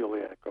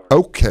iliac artery.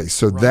 Okay,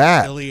 so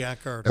iliac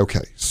artery.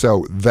 Okay,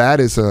 so that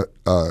is a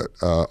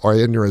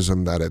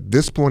aneurysm that at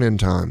this point in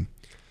time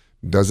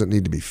doesn't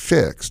need to be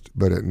fixed,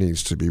 but it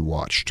needs to be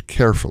watched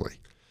carefully.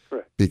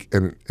 Correct.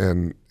 And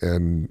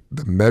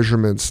the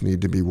measurements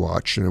need to be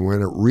watched, and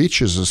when it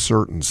reaches a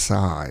certain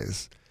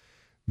size,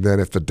 then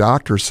if the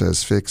doctor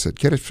says fix it,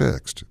 get it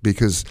fixed,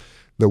 because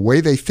the way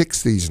they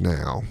fix these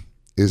now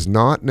is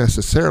not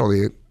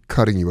necessarily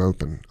cutting you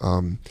open.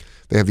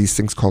 They have these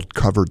things called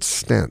covered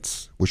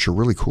stents, which are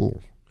really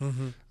cool.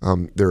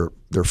 Mm-hmm. They're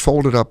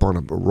rolled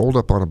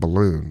up on a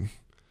balloon,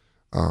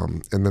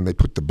 and then they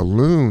put the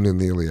balloon in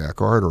the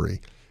iliac artery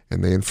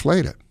and they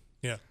inflate it.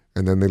 Yeah.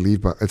 And then they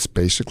leave. It's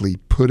basically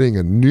putting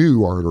a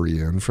new artery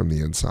in from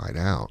the inside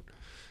out.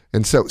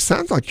 And so it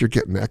sounds like you're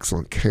getting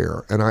excellent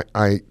care. And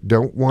I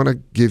don't want to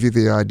give you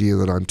the idea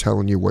that I'm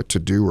telling you what to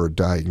do or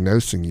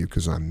diagnosing you,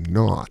 because I'm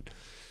not.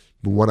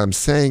 But what I'm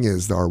saying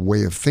is that our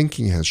way of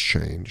thinking has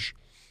changed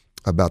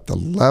about the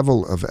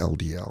level of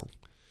LDL,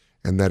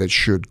 and that it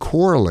should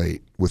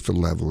correlate with the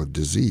level of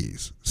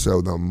disease.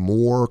 So the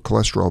more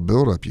cholesterol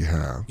buildup you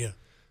have,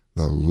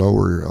 the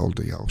lower your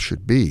LDL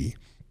should be.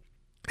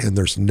 And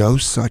there's no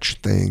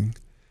such thing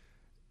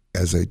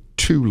as a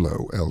too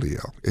low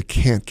LDL. It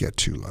can't get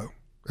too low.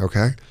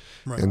 Okay?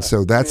 Right. And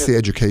so that's the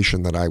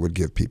education that I would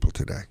give people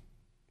today.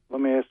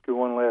 Let me ask you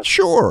one last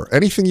Sure.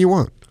 Anything you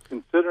want.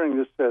 Considering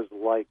this as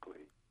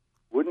likely,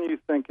 wouldn't you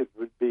think it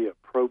would be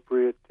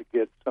appropriate to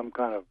get some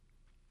kind of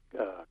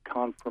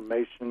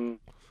confirmation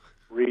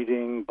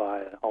reading by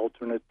an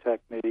alternate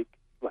technique,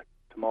 like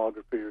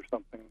tomography or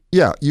something?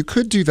 Yeah, you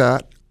could do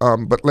that,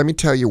 but let me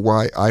tell you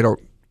why I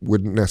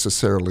wouldn't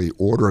necessarily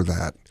order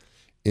that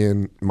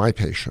in my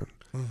patient,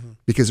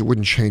 because it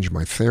wouldn't change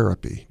my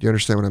therapy. Do you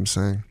understand what I'm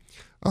saying?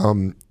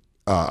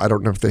 I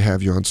don't know if they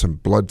have you on some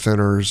blood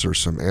thinners or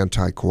some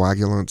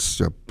anticoagulants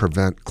to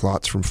prevent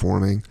clots from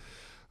forming.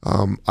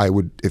 I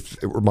would,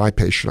 if it were my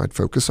patient, I'd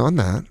focus on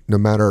that, no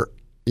matter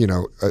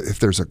if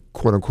there's a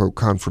quote-unquote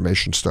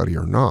confirmation study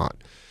or not,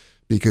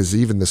 because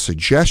even the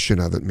suggestion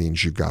of it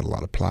means you've got a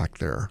lot of plaque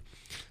there.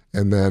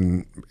 And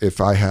then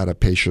if I had a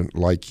patient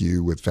like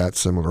you with that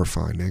similar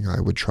finding, I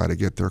would try to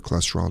get their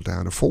cholesterol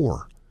down to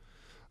 4.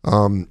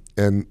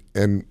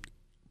 And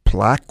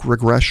plaque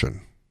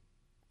regression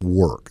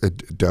work.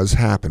 It does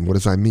happen.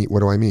 What do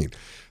I mean?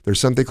 There's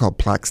something called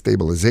plaque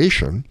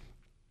stabilization,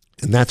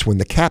 and that's when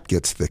the cap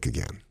gets thick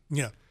again.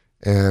 Yeah.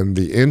 And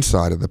the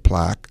inside of the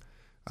plaque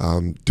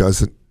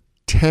doesn't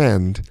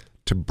tend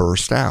to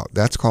burst out.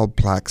 That's called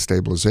plaque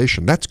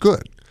stabilization. That's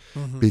good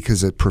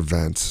because it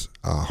prevents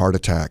heart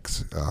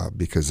attacks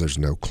because there's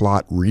no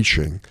clot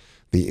reaching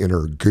the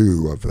inner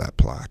goo of that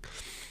plaque.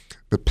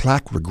 But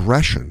plaque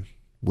regression,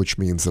 which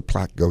means the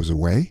plaque goes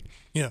away,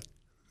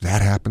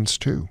 that happens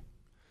too.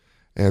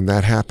 And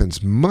that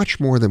happens much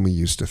more than we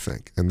used to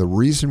think. And the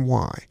reason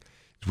why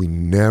is we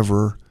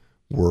never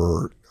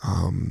were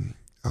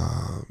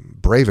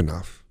brave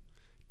enough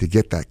to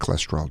get that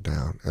cholesterol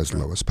down as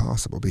low as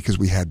possible, because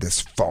we had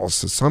this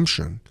false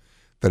assumption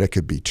that it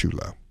could be too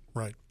low.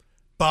 Right.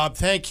 Bob,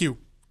 thank you.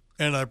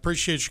 And I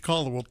appreciate your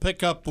call. We'll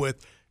pick up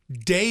with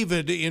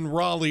David in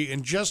Raleigh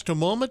in just a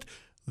moment.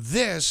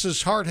 This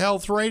is Heart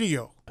Health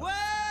Radio. Well,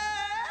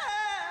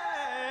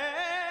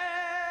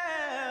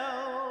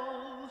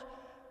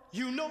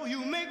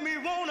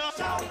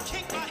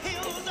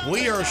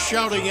 We are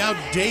shouting out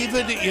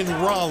David in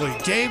Raleigh.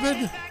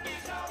 David,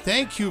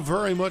 thank you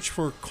very much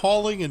for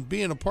calling and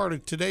being a part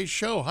of today's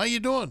show. How you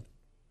doing?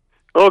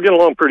 Oh, getting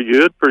along pretty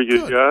good,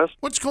 guys.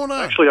 What's going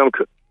on? Actually,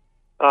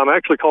 I'm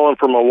actually calling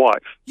for my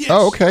wife. Yes.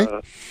 Oh, okay.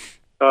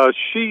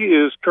 She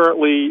is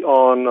currently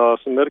on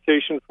some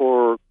medication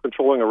for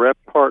controlling a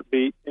rapid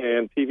heartbeat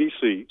and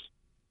PVCs.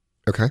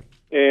 Okay.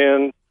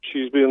 And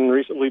she's been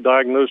recently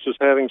diagnosed as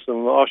having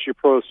some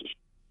osteoporosis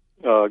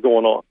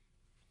going on.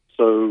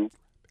 So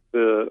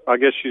I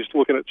guess she's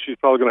probably going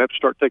to have to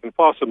start taking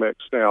Fosamax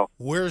now.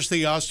 Where's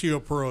the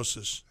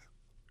osteoporosis?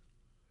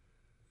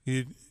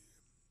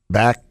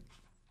 Back,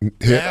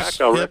 hips.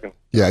 Back, I reckon.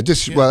 Yeah,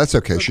 well, that's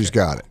okay. She's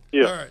got it.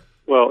 Yeah. All right.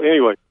 Well,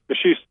 anyway,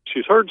 she's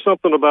heard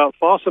something about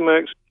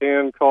Fosamax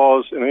can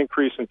cause an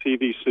increase in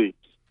PVCs.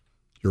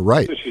 You're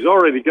right. So she's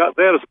already got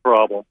that as a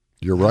problem.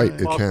 You're right.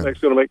 It can. Fosamax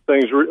going to make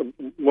things. Is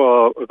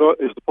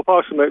the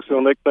Fosamax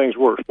going to make things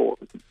worse for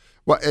her?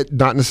 Well,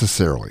 not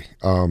necessarily.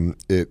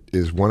 It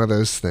is one of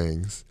those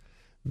things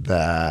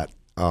that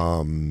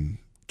can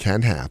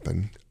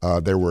happen.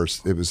 It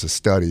was a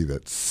study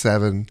that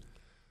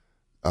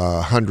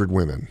 700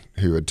 women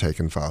who had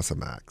taken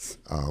Fosamax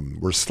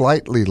were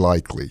slightly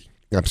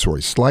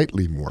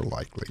more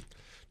likely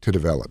to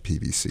develop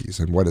PVCs.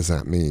 And what does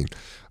that mean?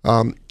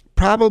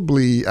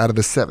 Probably out of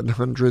the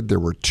 700, there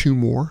were 2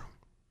 more.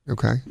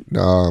 Okay,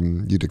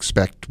 you'd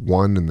expect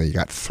 1, and they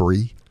got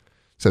 3.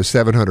 So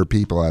 700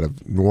 people out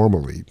of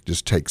normally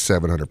just take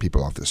 700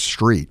 people off the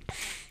street.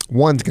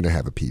 1's going to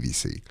have a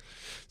PVC.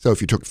 So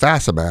if you took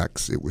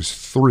Fosamax, it was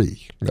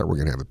 3 that were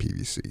going to have a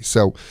PVC.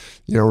 So,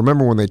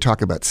 remember when they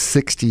talk about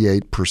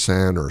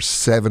 68% or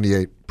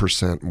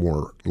 78%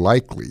 more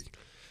likely,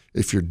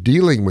 if you're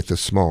dealing with a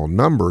small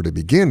number to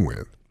begin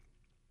with,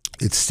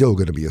 it's still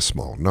going to be a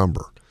small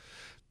number.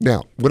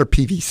 Now, what are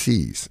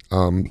PVCs?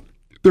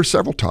 There's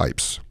several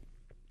types.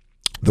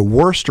 The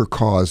worst are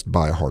caused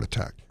by a heart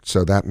attack.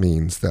 So that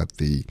means that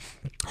the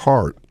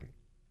heart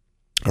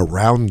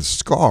around the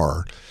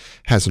scar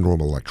has a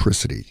normal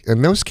electricity.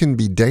 And those can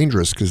be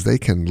dangerous because they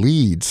can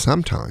lead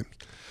sometimes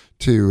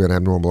to an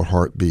abnormal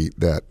heartbeat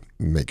that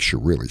makes you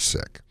really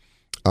sick.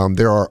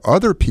 There are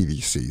other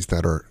PVCs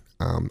that are,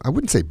 I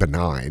wouldn't say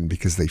benign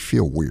because they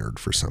feel weird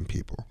for some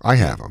people. I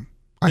have them.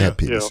 I have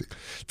PVC. It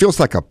feels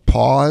like a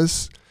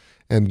pause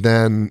and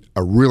then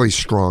a really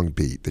strong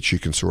beat that you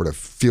can sort of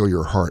feel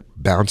your heart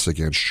bounce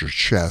against your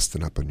chest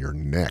and up on your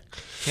neck.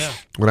 Yeah.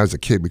 When I was a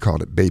kid, we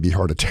called it baby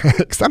heart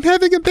attacks. I'm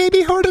having a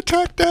baby heart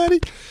attack, Daddy.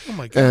 Oh,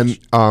 my gosh.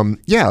 And,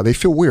 they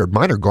feel weird.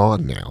 Mine are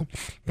gone now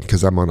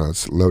because I'm on a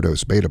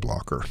low-dose beta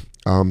blocker.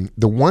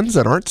 The ones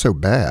that aren't so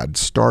bad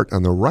start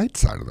on the right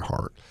side of the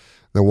heart.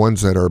 The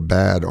ones that are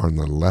bad are on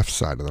the left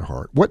side of the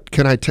heart. What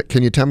can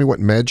you tell me what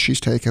med she's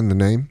taken, the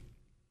name?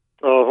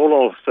 Hold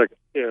on a second.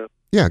 Yeah.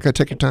 Yeah, go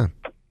take your time.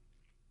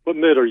 What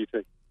med are you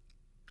taking?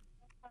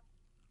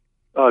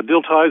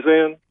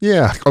 Diltiazem.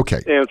 Yeah,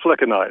 okay. And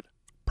flecainide.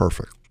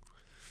 Perfect.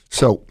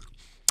 So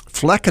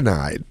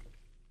flecainide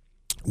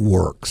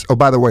works. Oh,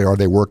 by the way, are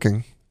they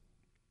working?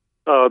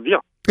 Yeah.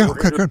 Yeah,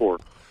 okay, good.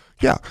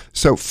 Yeah,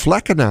 so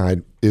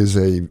flecainide is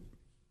a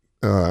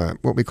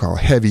what we call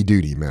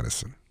heavy-duty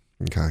medicine,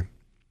 okay?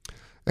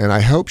 And I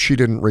hope she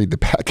didn't read the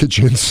package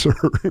insert.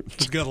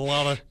 It's got a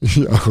lot of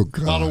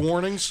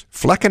warnings.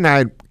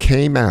 Flecainide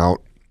came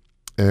out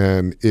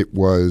and it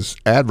was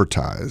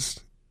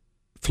advertised,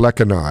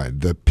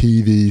 Flecainide, the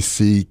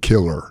PVC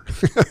killer.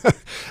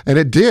 And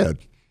it did.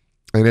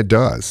 And it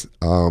does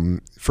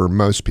for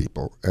most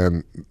people.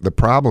 And the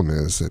problem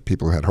is that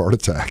people who had heart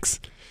attacks,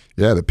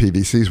 the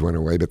PVCs went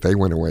away, but they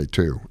went away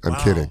too. I'm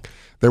kidding.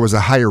 There was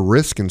a higher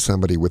risk in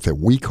somebody with a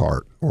weak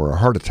heart or a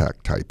heart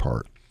attack type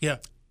heart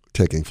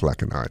taking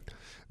Flecainide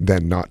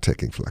than not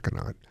taking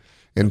Flecainide.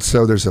 And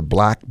so there's a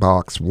black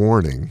box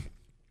warning.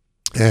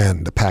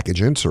 And the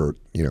package insert,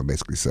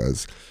 basically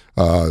says,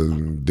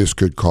 this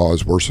could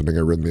cause worsening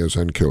arrhythmias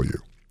and kill you.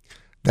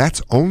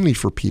 That's only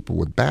for people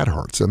with bad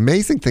hearts. The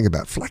amazing thing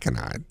about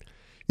Flecainide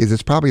is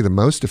it's probably the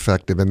most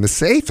effective and the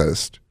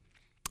safest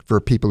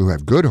for people who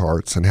have good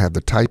hearts and have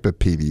the type of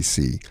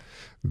PVC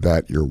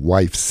that your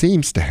wife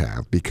seems to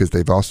have because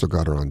they've also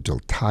got her on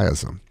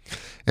diltiazem.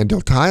 And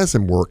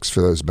diltiazem works for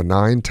those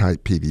benign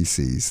type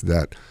PVCs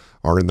that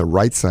are in the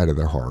right side of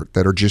the heart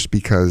that are just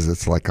because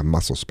it's like a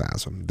muscle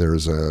spasm.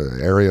 There's an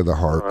area of the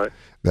heart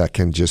that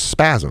can just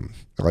spasm,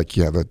 like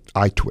you have an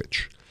eye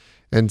twitch.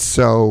 And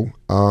so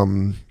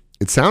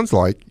it sounds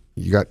like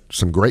you got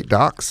some great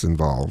docs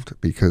involved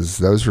because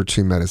those are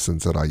 2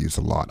 medicines that I use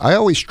a lot. I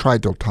always try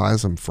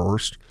diltiazem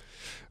first,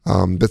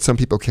 but some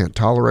people can't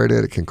tolerate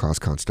it. It can cause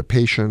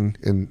constipation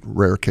in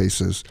rare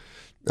cases.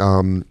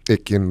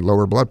 It can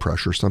lower blood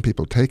pressure. Some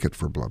people take it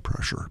for blood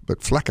pressure.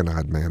 But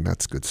Flecainide, man,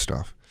 that's good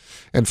stuff.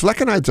 And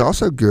Flecanide's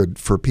also good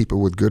for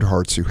people with good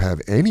hearts who have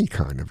any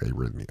kind of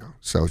arrhythmia.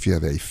 So if you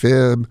have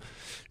AFib,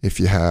 if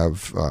you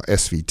have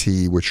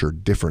SVT, which are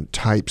different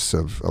types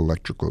of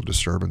electrical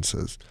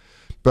disturbances.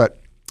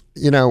 But,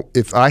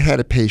 if I had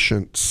a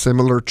patient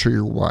similar to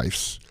your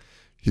wife's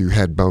who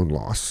had bone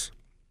loss,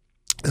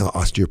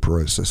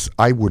 osteoporosis,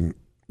 I wouldn't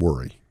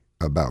worry.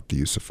 about the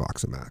use of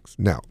Fosamax.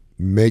 Now,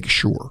 make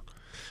sure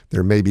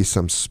there may be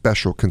some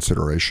special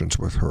considerations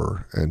with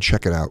her, and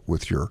check it out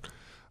with your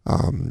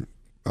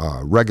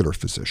regular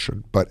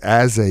physician. But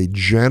as a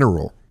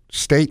general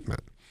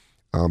statement,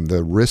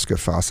 the risk of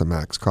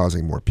Fosamax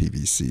causing more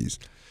PVCs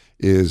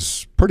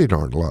is pretty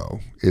darn low.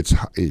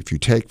 If you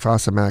take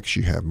Fosamax,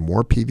 you have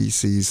more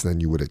PVCs than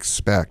you would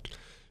expect,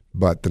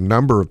 but the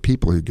number of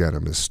people who get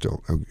them is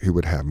still, who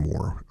would have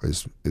more,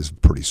 is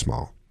pretty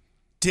small.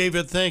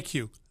 David, thank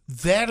you.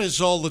 That is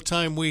all the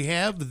time we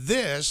have.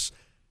 This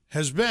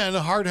has been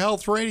Heart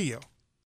Health Radio.